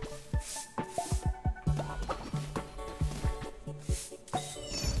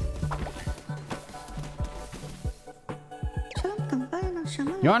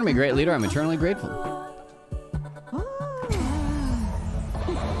 You honor me, great leader. I'm eternally grateful.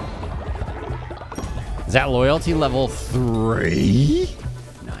 Is that loyalty level 3?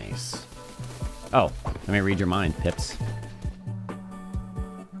 Nice. Oh, let me read your mind, Pips.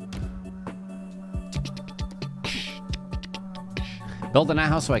 Build an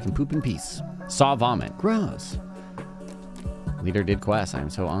outhouse so I can poop in peace. Saw vomit. Gross. Leader did quest. I am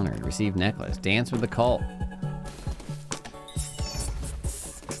so honored. Received necklace. Dance with the cult.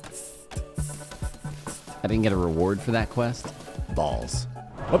 I didn't get a reward for that quest. Balls.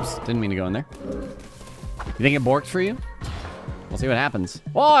 Oops, didn't mean to go in there. You think it borks for you? We'll see what happens.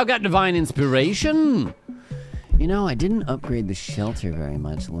 Oh, I've got divine inspiration. You know, I didn't upgrade the shelter very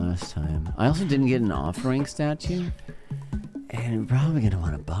much last time. I also didn't get an off-rank statue. And I'm probably gonna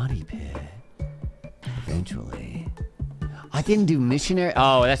want a body pit. Eventually. I didn't do missionary.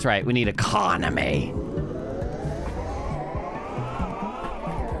 Oh, that's right. We need economy.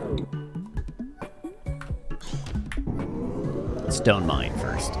 Stone mine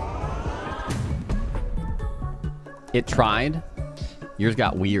first. It tried. Yours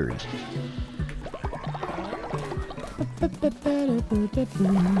got weird.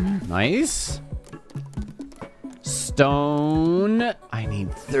 Nice. Stone. I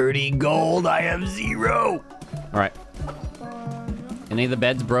need 30 gold. I have 0. All right. Any of the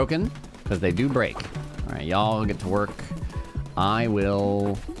beds broken? Because they do break. All right, y'all get to work. I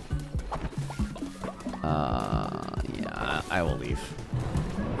will... yeah, I will leave.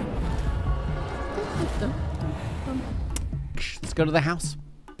 Let's go to the house.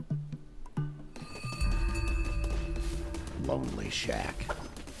 Lonely shack.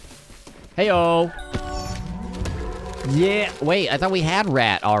 Heyo. Yeah, wait, I thought we had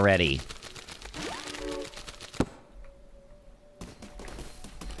rat already.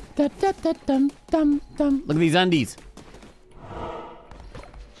 Look at these undies.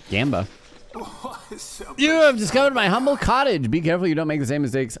 Gamba. You have discovered my humble cottage. Be careful you don't make the same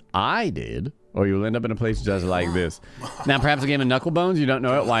mistakes I did, or you will end up in a place just like this. Now, perhaps a game of Knucklebones. You don't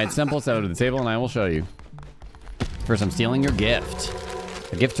know it. Why, it's simple. Set it to the table, and I will show you. First, I'm stealing your gift.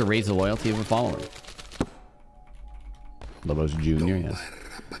 A gift to raise the loyalty of a follower. Lobos Jr., yes.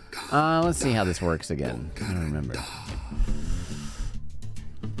 Let's see how this works again. I don't remember.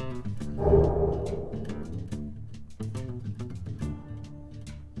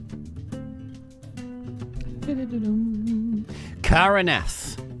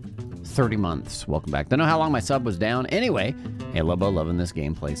 Karaneth. 30 months. Welcome back. Don't know how long my sub was down. Anyway, hey, Lobo, loving this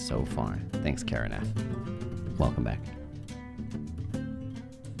gameplay so far. Thanks, Karaneth. Welcome back.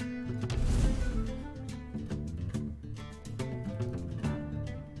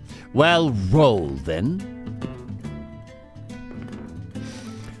 Well, roll then.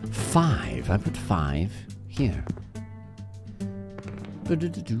 5. I put 5 here.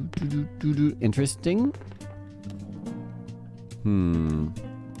 Interesting.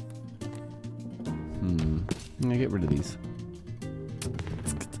 I'm gonna get rid of these.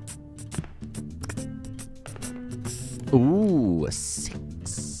 Ooh, a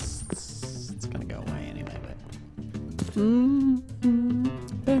 6. It's gonna go away anyway, but.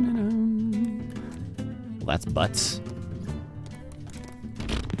 Well, that's butts.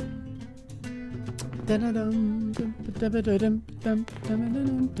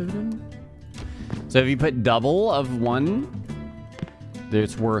 So if you put double of one,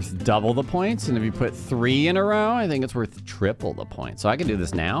 it's worth double the points. And if you put 3 in a row, I think it's worth triple the points. So I can do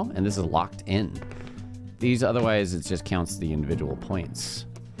this now, and this is locked in. These, otherwise, it just counts the individual points.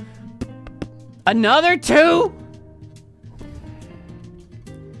 Another 2?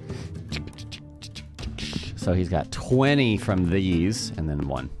 So he's got 20 from these, and then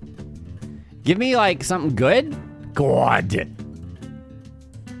 1. Give me, like, something good? God.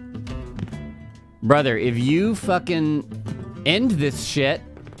 Brother, if you fucking end this shit...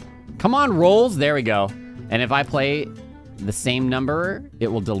 Come on, rolls. There we go. And if I play the same number, it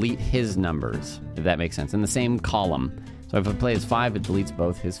will delete his numbers, if that makes sense, in the same column. So if I play his 5, it deletes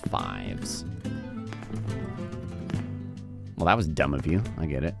both his 5s. Well, that was dumb of you. I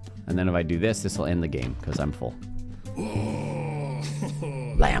get it. And then if I do this, this will end the game, because I'm full.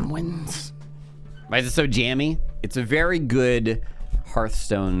 Lamb wins. Why is it so jammy? It's a very good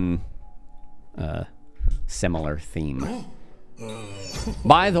Hearthstone similar theme.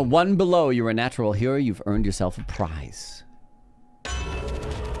 By the one below, you're a natural hero. You've earned yourself a prize.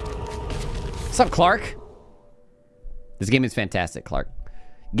 What's up, Clark? This game is fantastic, Clark.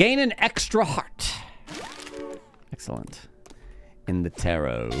 Gain an extra heart. Excellent. In the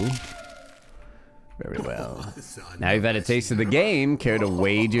tarot. Very well. Now you've had a taste of the game. Care to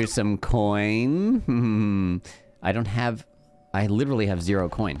wager some coin? I literally have 0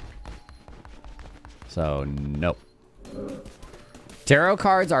 coin. So, nope. Tarot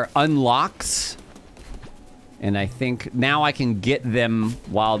cards are unlocks. And I think now I can get them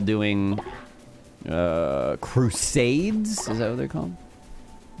while doing crusades. Is that what they're called?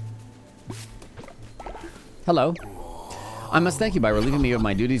 Hello. I must thank you by relieving me of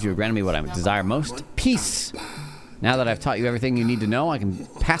my duties. You have granted me what I desire most. Peace. Now that I've taught you everything you need to know, I can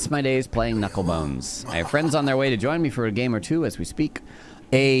pass my days playing Knucklebones. I have friends on their way to join me for a game or two as we speak.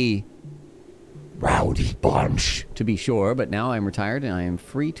 A rowdy bunch, to be sure, but now I'm retired and I am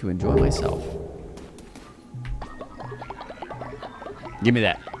free to enjoy myself. Give me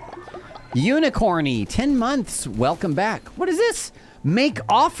that. Unicorny, 10 months. Welcome back. What is this? Make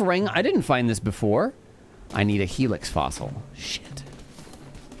offering. I didn't find this before. I need a helix fossil. Shit.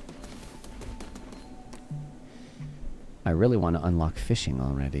 I really want to unlock fishing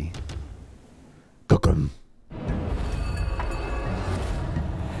already. Cookum.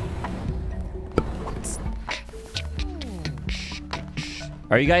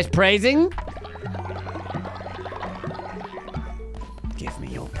 Are you guys praising? Give me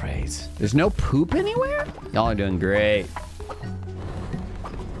your praise. There's no poop anywhere? Y'all are doing great.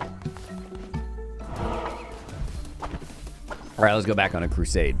 All right, let's go back on a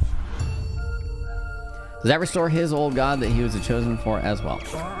crusade. Does that restore his old god that he was chosen for as well?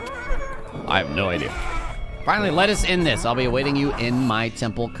 I have no idea. Finally, let us end this. I'll be awaiting you in my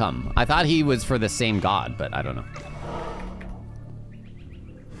temple. Come. I thought he was for the same god, but I don't know.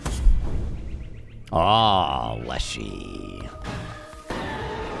 Oh, Leshy.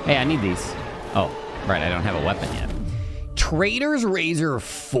 Hey, I need these. Oh, right, I don't have a weapon yet. Trader's Razor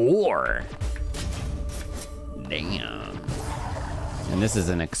 4. Damn. And this is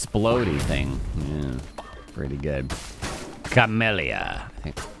an explodey thing. Yeah, pretty good. Camellia. I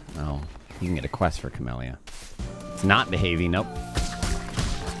think, oh, you can get a quest for Camellia. It's not behaving, nope.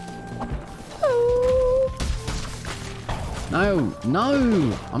 No,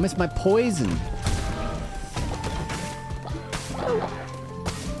 no, I missed my poison.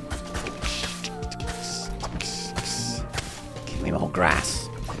 Give me more grass.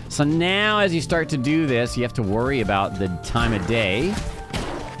 So now as you start to do this, you have to worry about the time of day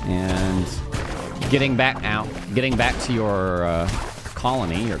and getting back to your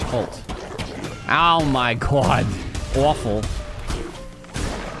colony, your cult. Oh my god. Awful.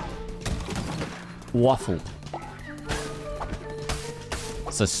 Waffle.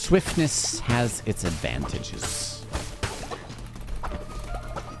 So swiftness has its advantages.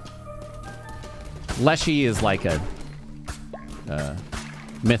 Leshy is like a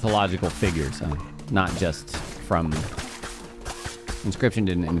mythological figure, so not just from... Inscription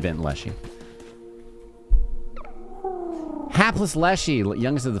didn't invent Leshy. Hapless Leshy,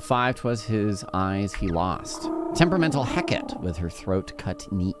 youngest of the 5, 'twas his eyes he lost. Temperamental Hecate, with her throat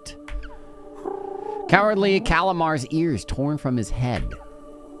cut neat. Cowardly Calamar's ears torn from his head.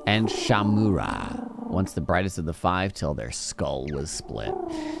 And Shamura. once the brightest of the five, till their skull was split.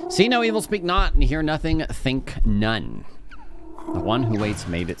 See no evil, speak not, and hear nothing, think none. The one who waits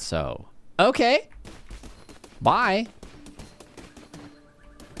made it so. Okay. Bye.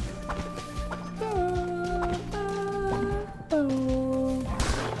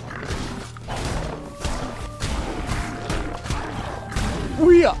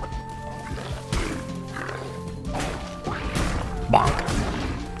 Weah. Bonk.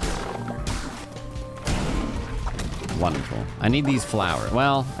 Wonderful. I need these flowers.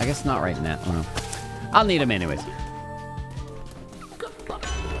 Well, I guess not right now. Oh, no. I'll need them anyways.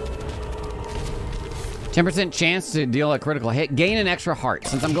 10% chance to deal a critical hit. Gain an extra heart.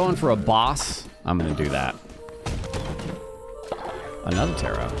 Since I'm going for a boss, I'm going to do that. Another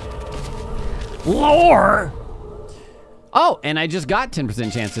tarot. Lore! Oh, and I just got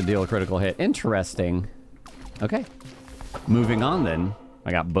 10% chance to deal a critical hit. Interesting. Okay. Moving on then.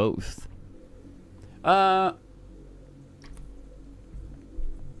 I got both. I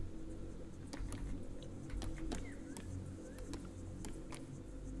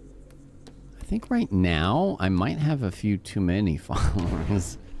think right now I might have a few too many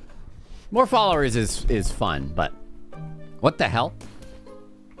followers. More followers is fun, but what the hell?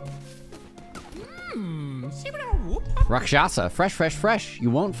 Rakshasa, fresh, fresh, fresh. You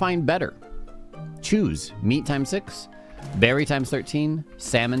won't find better. Choose meat times 6, berry times 13,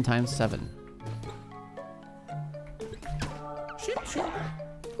 salmon times 7.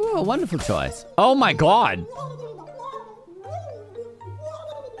 Ooh, a wonderful choice. Oh my god.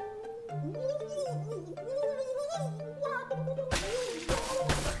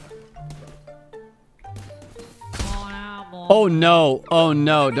 Oh no, oh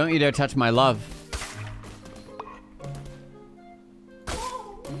no, don't you dare touch my love.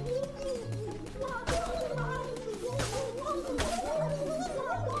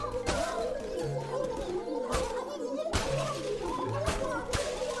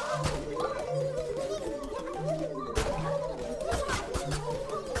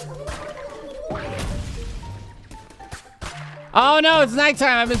 Oh no, it's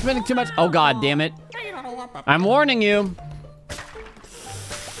nighttime. I've been spending too much. Oh god damn it. I'm warning you.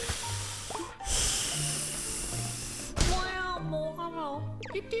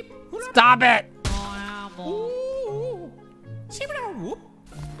 Stop it.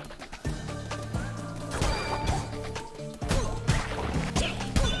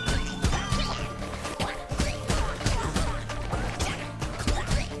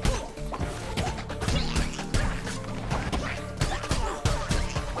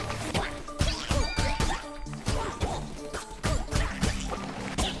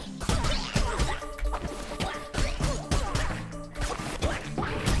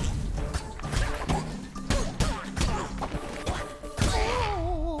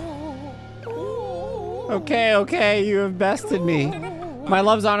 Okay, okay, you have bested me. My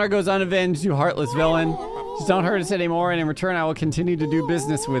love's honor goes unavenged, you heartless villain. Just don't hurt us anymore, and in return, I will continue to do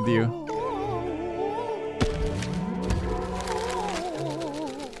business with you.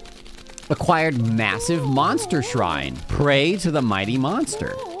 Acquired massive monster shrine. Pray to the mighty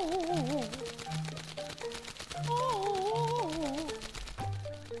monster.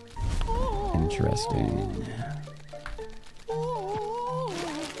 Interesting.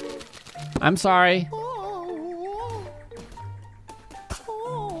 I'm sorry.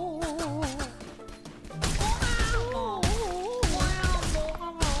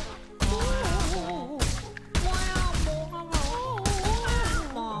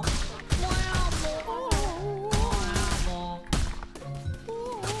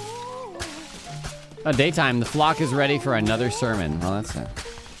 Daytime, the flock is ready for another sermon. Well, that's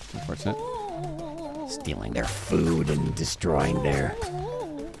unfortunate. Stealing their food and destroying their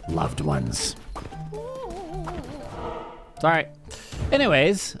loved ones. It's alright.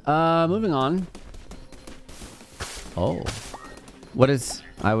 Anyways, moving on. Oh. What is...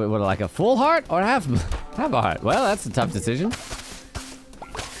 I would like a full heart or half a heart? Well, that's a tough decision.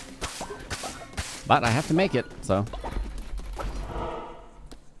 But I have to make it, so...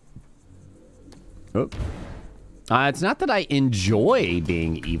 Oh. It's not that I enjoy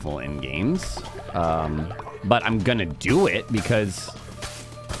being evil in games, but I'm gonna do it because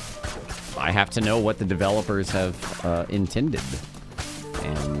I have to know what the developers have intended,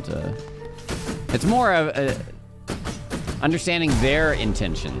 and it's more of understanding their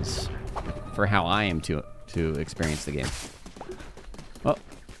intentions for how I am to experience the game. Oh,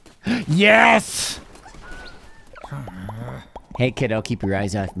 yes! Hey kiddo, keep your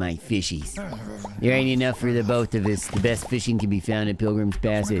eyes off my fishies. There ain't enough for the both of us. The best fishing can be found at Pilgrim's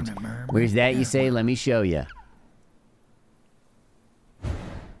Passage. Where's that, you say? Let me show you.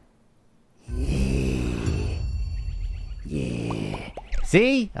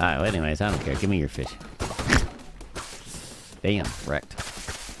 See? Anyways, I don't care. Give me your fish. Damn, wrecked.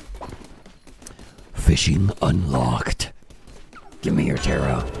 Fishing unlocked. Give me your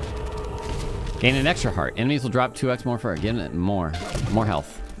tarot. Gain an extra heart. Enemies will drop 2x more for it. Give it more. More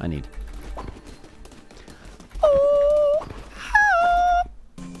health. I need. Oh.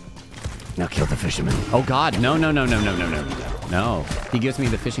 Now kill the fisherman. Oh god. No, no, no, no, no, no, no. No. He gives me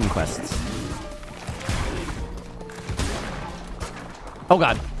the fishing quests. Oh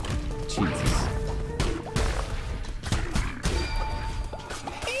god. Jesus.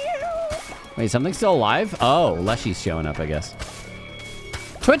 Wait, something's still alive? Oh, Leshy's showing up, I guess.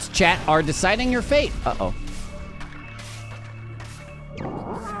 Twitch chat are deciding your fate. Uh-oh.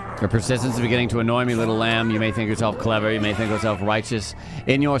 Your persistence is beginning to annoy me, little lamb. You may think yourself clever. You may think yourself righteous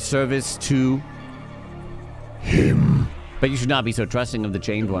in your service to him. But you should not be so trusting of the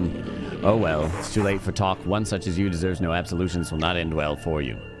chained one. Oh well, it's too late for talk. One such as you deserves no absolution. This will not end well for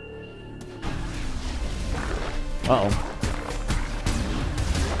you. Uh-oh.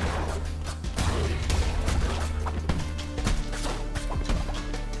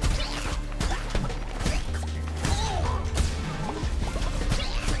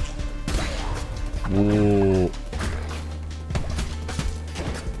 Ooh.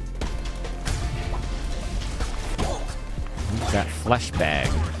 That flesh bag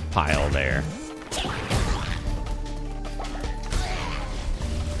pile there.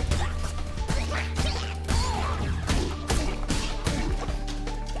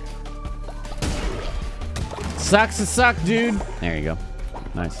 Sucks to suck, dude. There you go.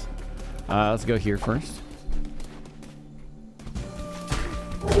 Nice. Let's go here first.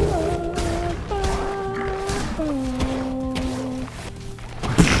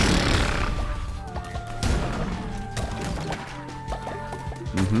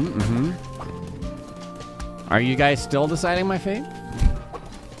 Are you guys still deciding my fate?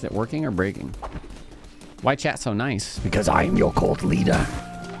 Is it working or breaking? Why chat so nice? Because I am your cult leader.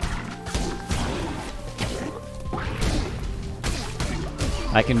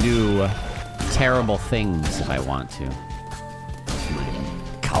 I can do terrible things if I want to.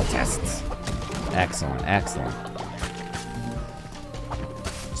 Cultists. Excellent, excellent.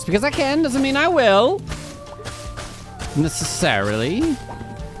 Just because I can doesn't mean I will. Necessarily.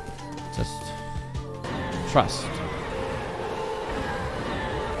 Just trust.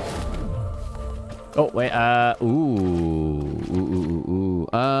 Oh, wait, you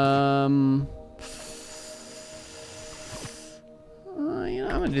know,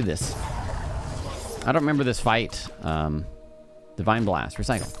 I'm gonna do this. I don't remember this fight. Divine Blast,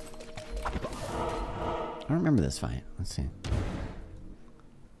 recycle. I don't remember this fight. Let's see.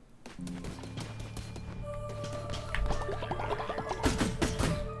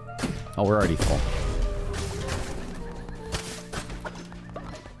 Oh, we're already full.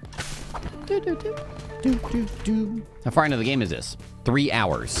 How far into the game is this? 3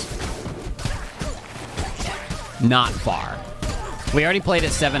 hours. Not far. We already played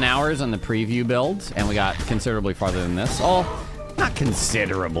it 7 hours on the preview build, and we got considerably farther than this. Oh, not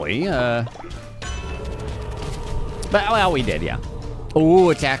considerably. But, well, we did, yeah. Ooh,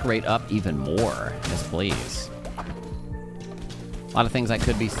 attack rate up even more. Yes, please. A lot of things I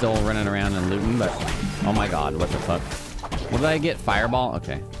could be still running around and looting, but oh my god, what the fuck? What did I get? Fireball?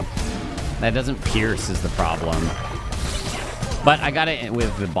 Okay. That doesn't pierce is the problem. But I got it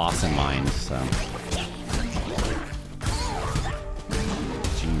with the boss in mind, so.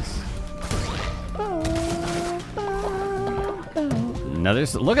 Jeez. Another,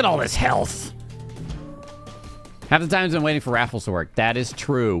 look at all this health. Half the times I'm waiting for raffles to work. That is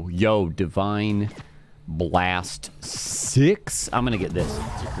true. Yo, Divine Blast 6. I'm gonna get this.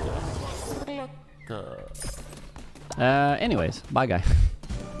 Anyways, bye guy.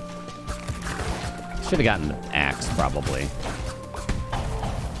 Should have gotten the axe, probably.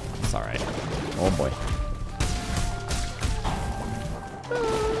 It's alright. Oh boy.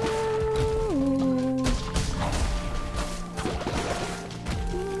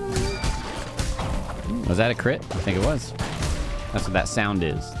 Was that a crit? I think it was. That's what that sound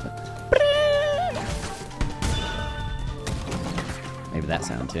is. Maybe that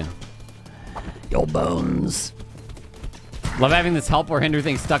sound too. Your bones. Love having this help or hinder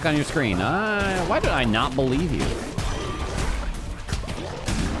thing stuck on your screen. Why did I not believe you?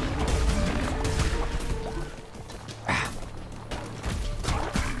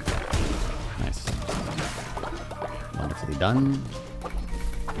 Nice. Wonderfully done.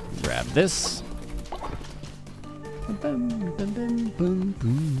 Grab this.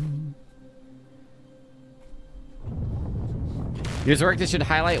 Your Zorectus should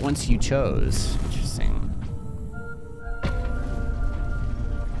highlight once you chose. Interesting.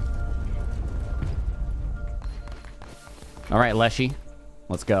 All right, Leshy.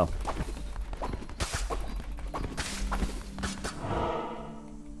 Let's go.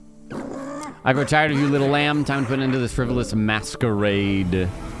 I grow tired of you, little lamb. Time to put an end to this frivolous masquerade.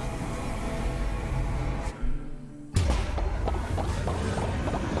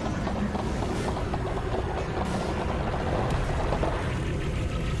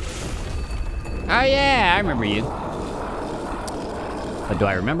 Oh yeah, I remember you. But do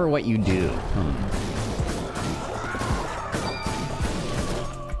I remember what you do? Oh.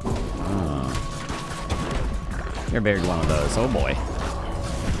 You're buried one of those. Oh boy.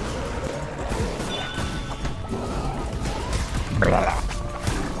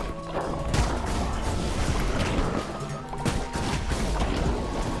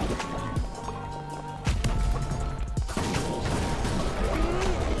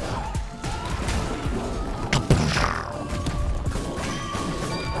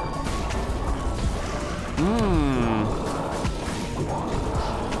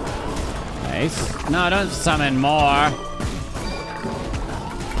 Nice. No, don't summon more.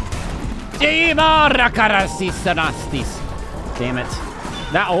 Damn it.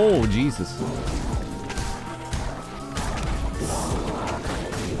 That, oh, Jesus.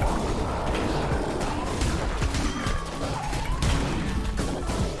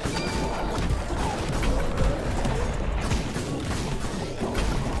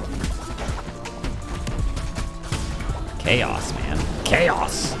 Chaos, man.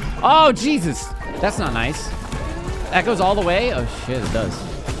 Chaos. Oh, Jesus. That's not nice. That goes all the way? Oh, shit, it does.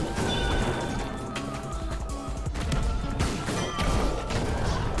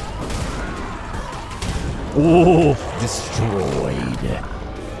 Oh, destroyed.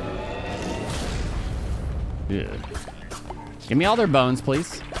 Good. Give me all their bones,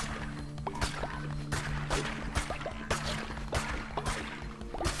 please.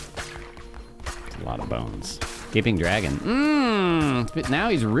 That's a lot of bones. Gaping dragon. Mmm. Now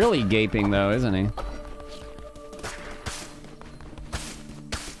he's really gaping, though, isn't he?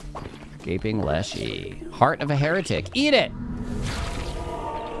 Gaping Leshy. Heart of a heretic. Eat it!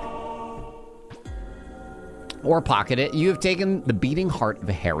 Or pocket it. You have taken the beating heart of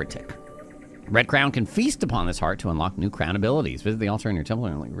a heretic. Red Crown can feast upon this heart to unlock new crown abilities. Visit the altar in your temple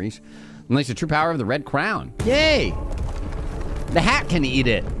and unleash the true power of the Red Crown. Yay! The hat can eat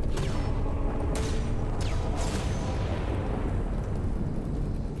it.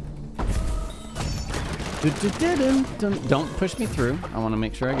 Don't push me through. I want to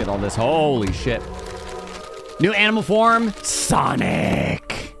make sure I get all this. Holy shit. New animal form,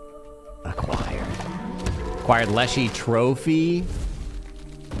 Sonic. Acquired. Acquired Leshy trophy.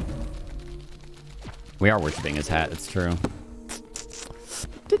 We are worshiping his hat, it's true.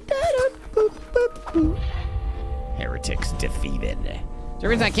 Heretics defeated. Is there a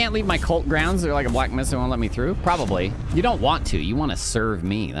reason I can't leave my cult grounds? They're like a black mist that won't let me through? Probably. You don't want to. You want to serve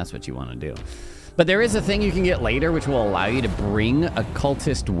me. That's what you want to do. But there is a thing you can get later which will allow you to bring a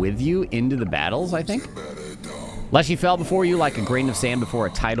cultist with you into the battles, I think. Leshy fell before you like a grain of sand before a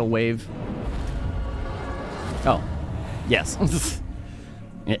tidal wave. Oh. Yes.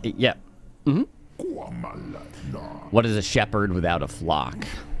 Yeah. Mm-hmm. What is a shepherd without a flock?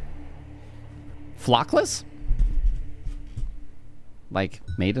 Flockless? Like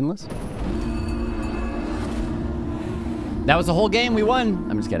maidenless? That was the whole game. We won.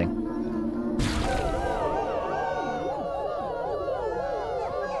 I'm just kidding.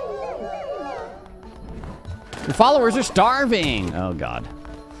 Your followers are starving. Oh, God.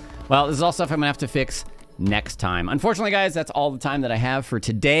 Well, this is all stuff I'm going to have to fix next time. Unfortunately, guys, that's all the time that I have for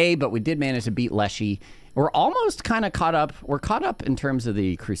today, but we did manage to beat Leshy. We're almost kind of caught up. We're caught up in terms of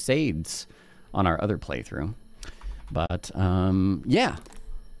the Crusades on our other playthrough. But, yeah.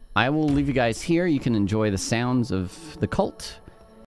 I will leave you guys here. You can enjoy the sounds of the cult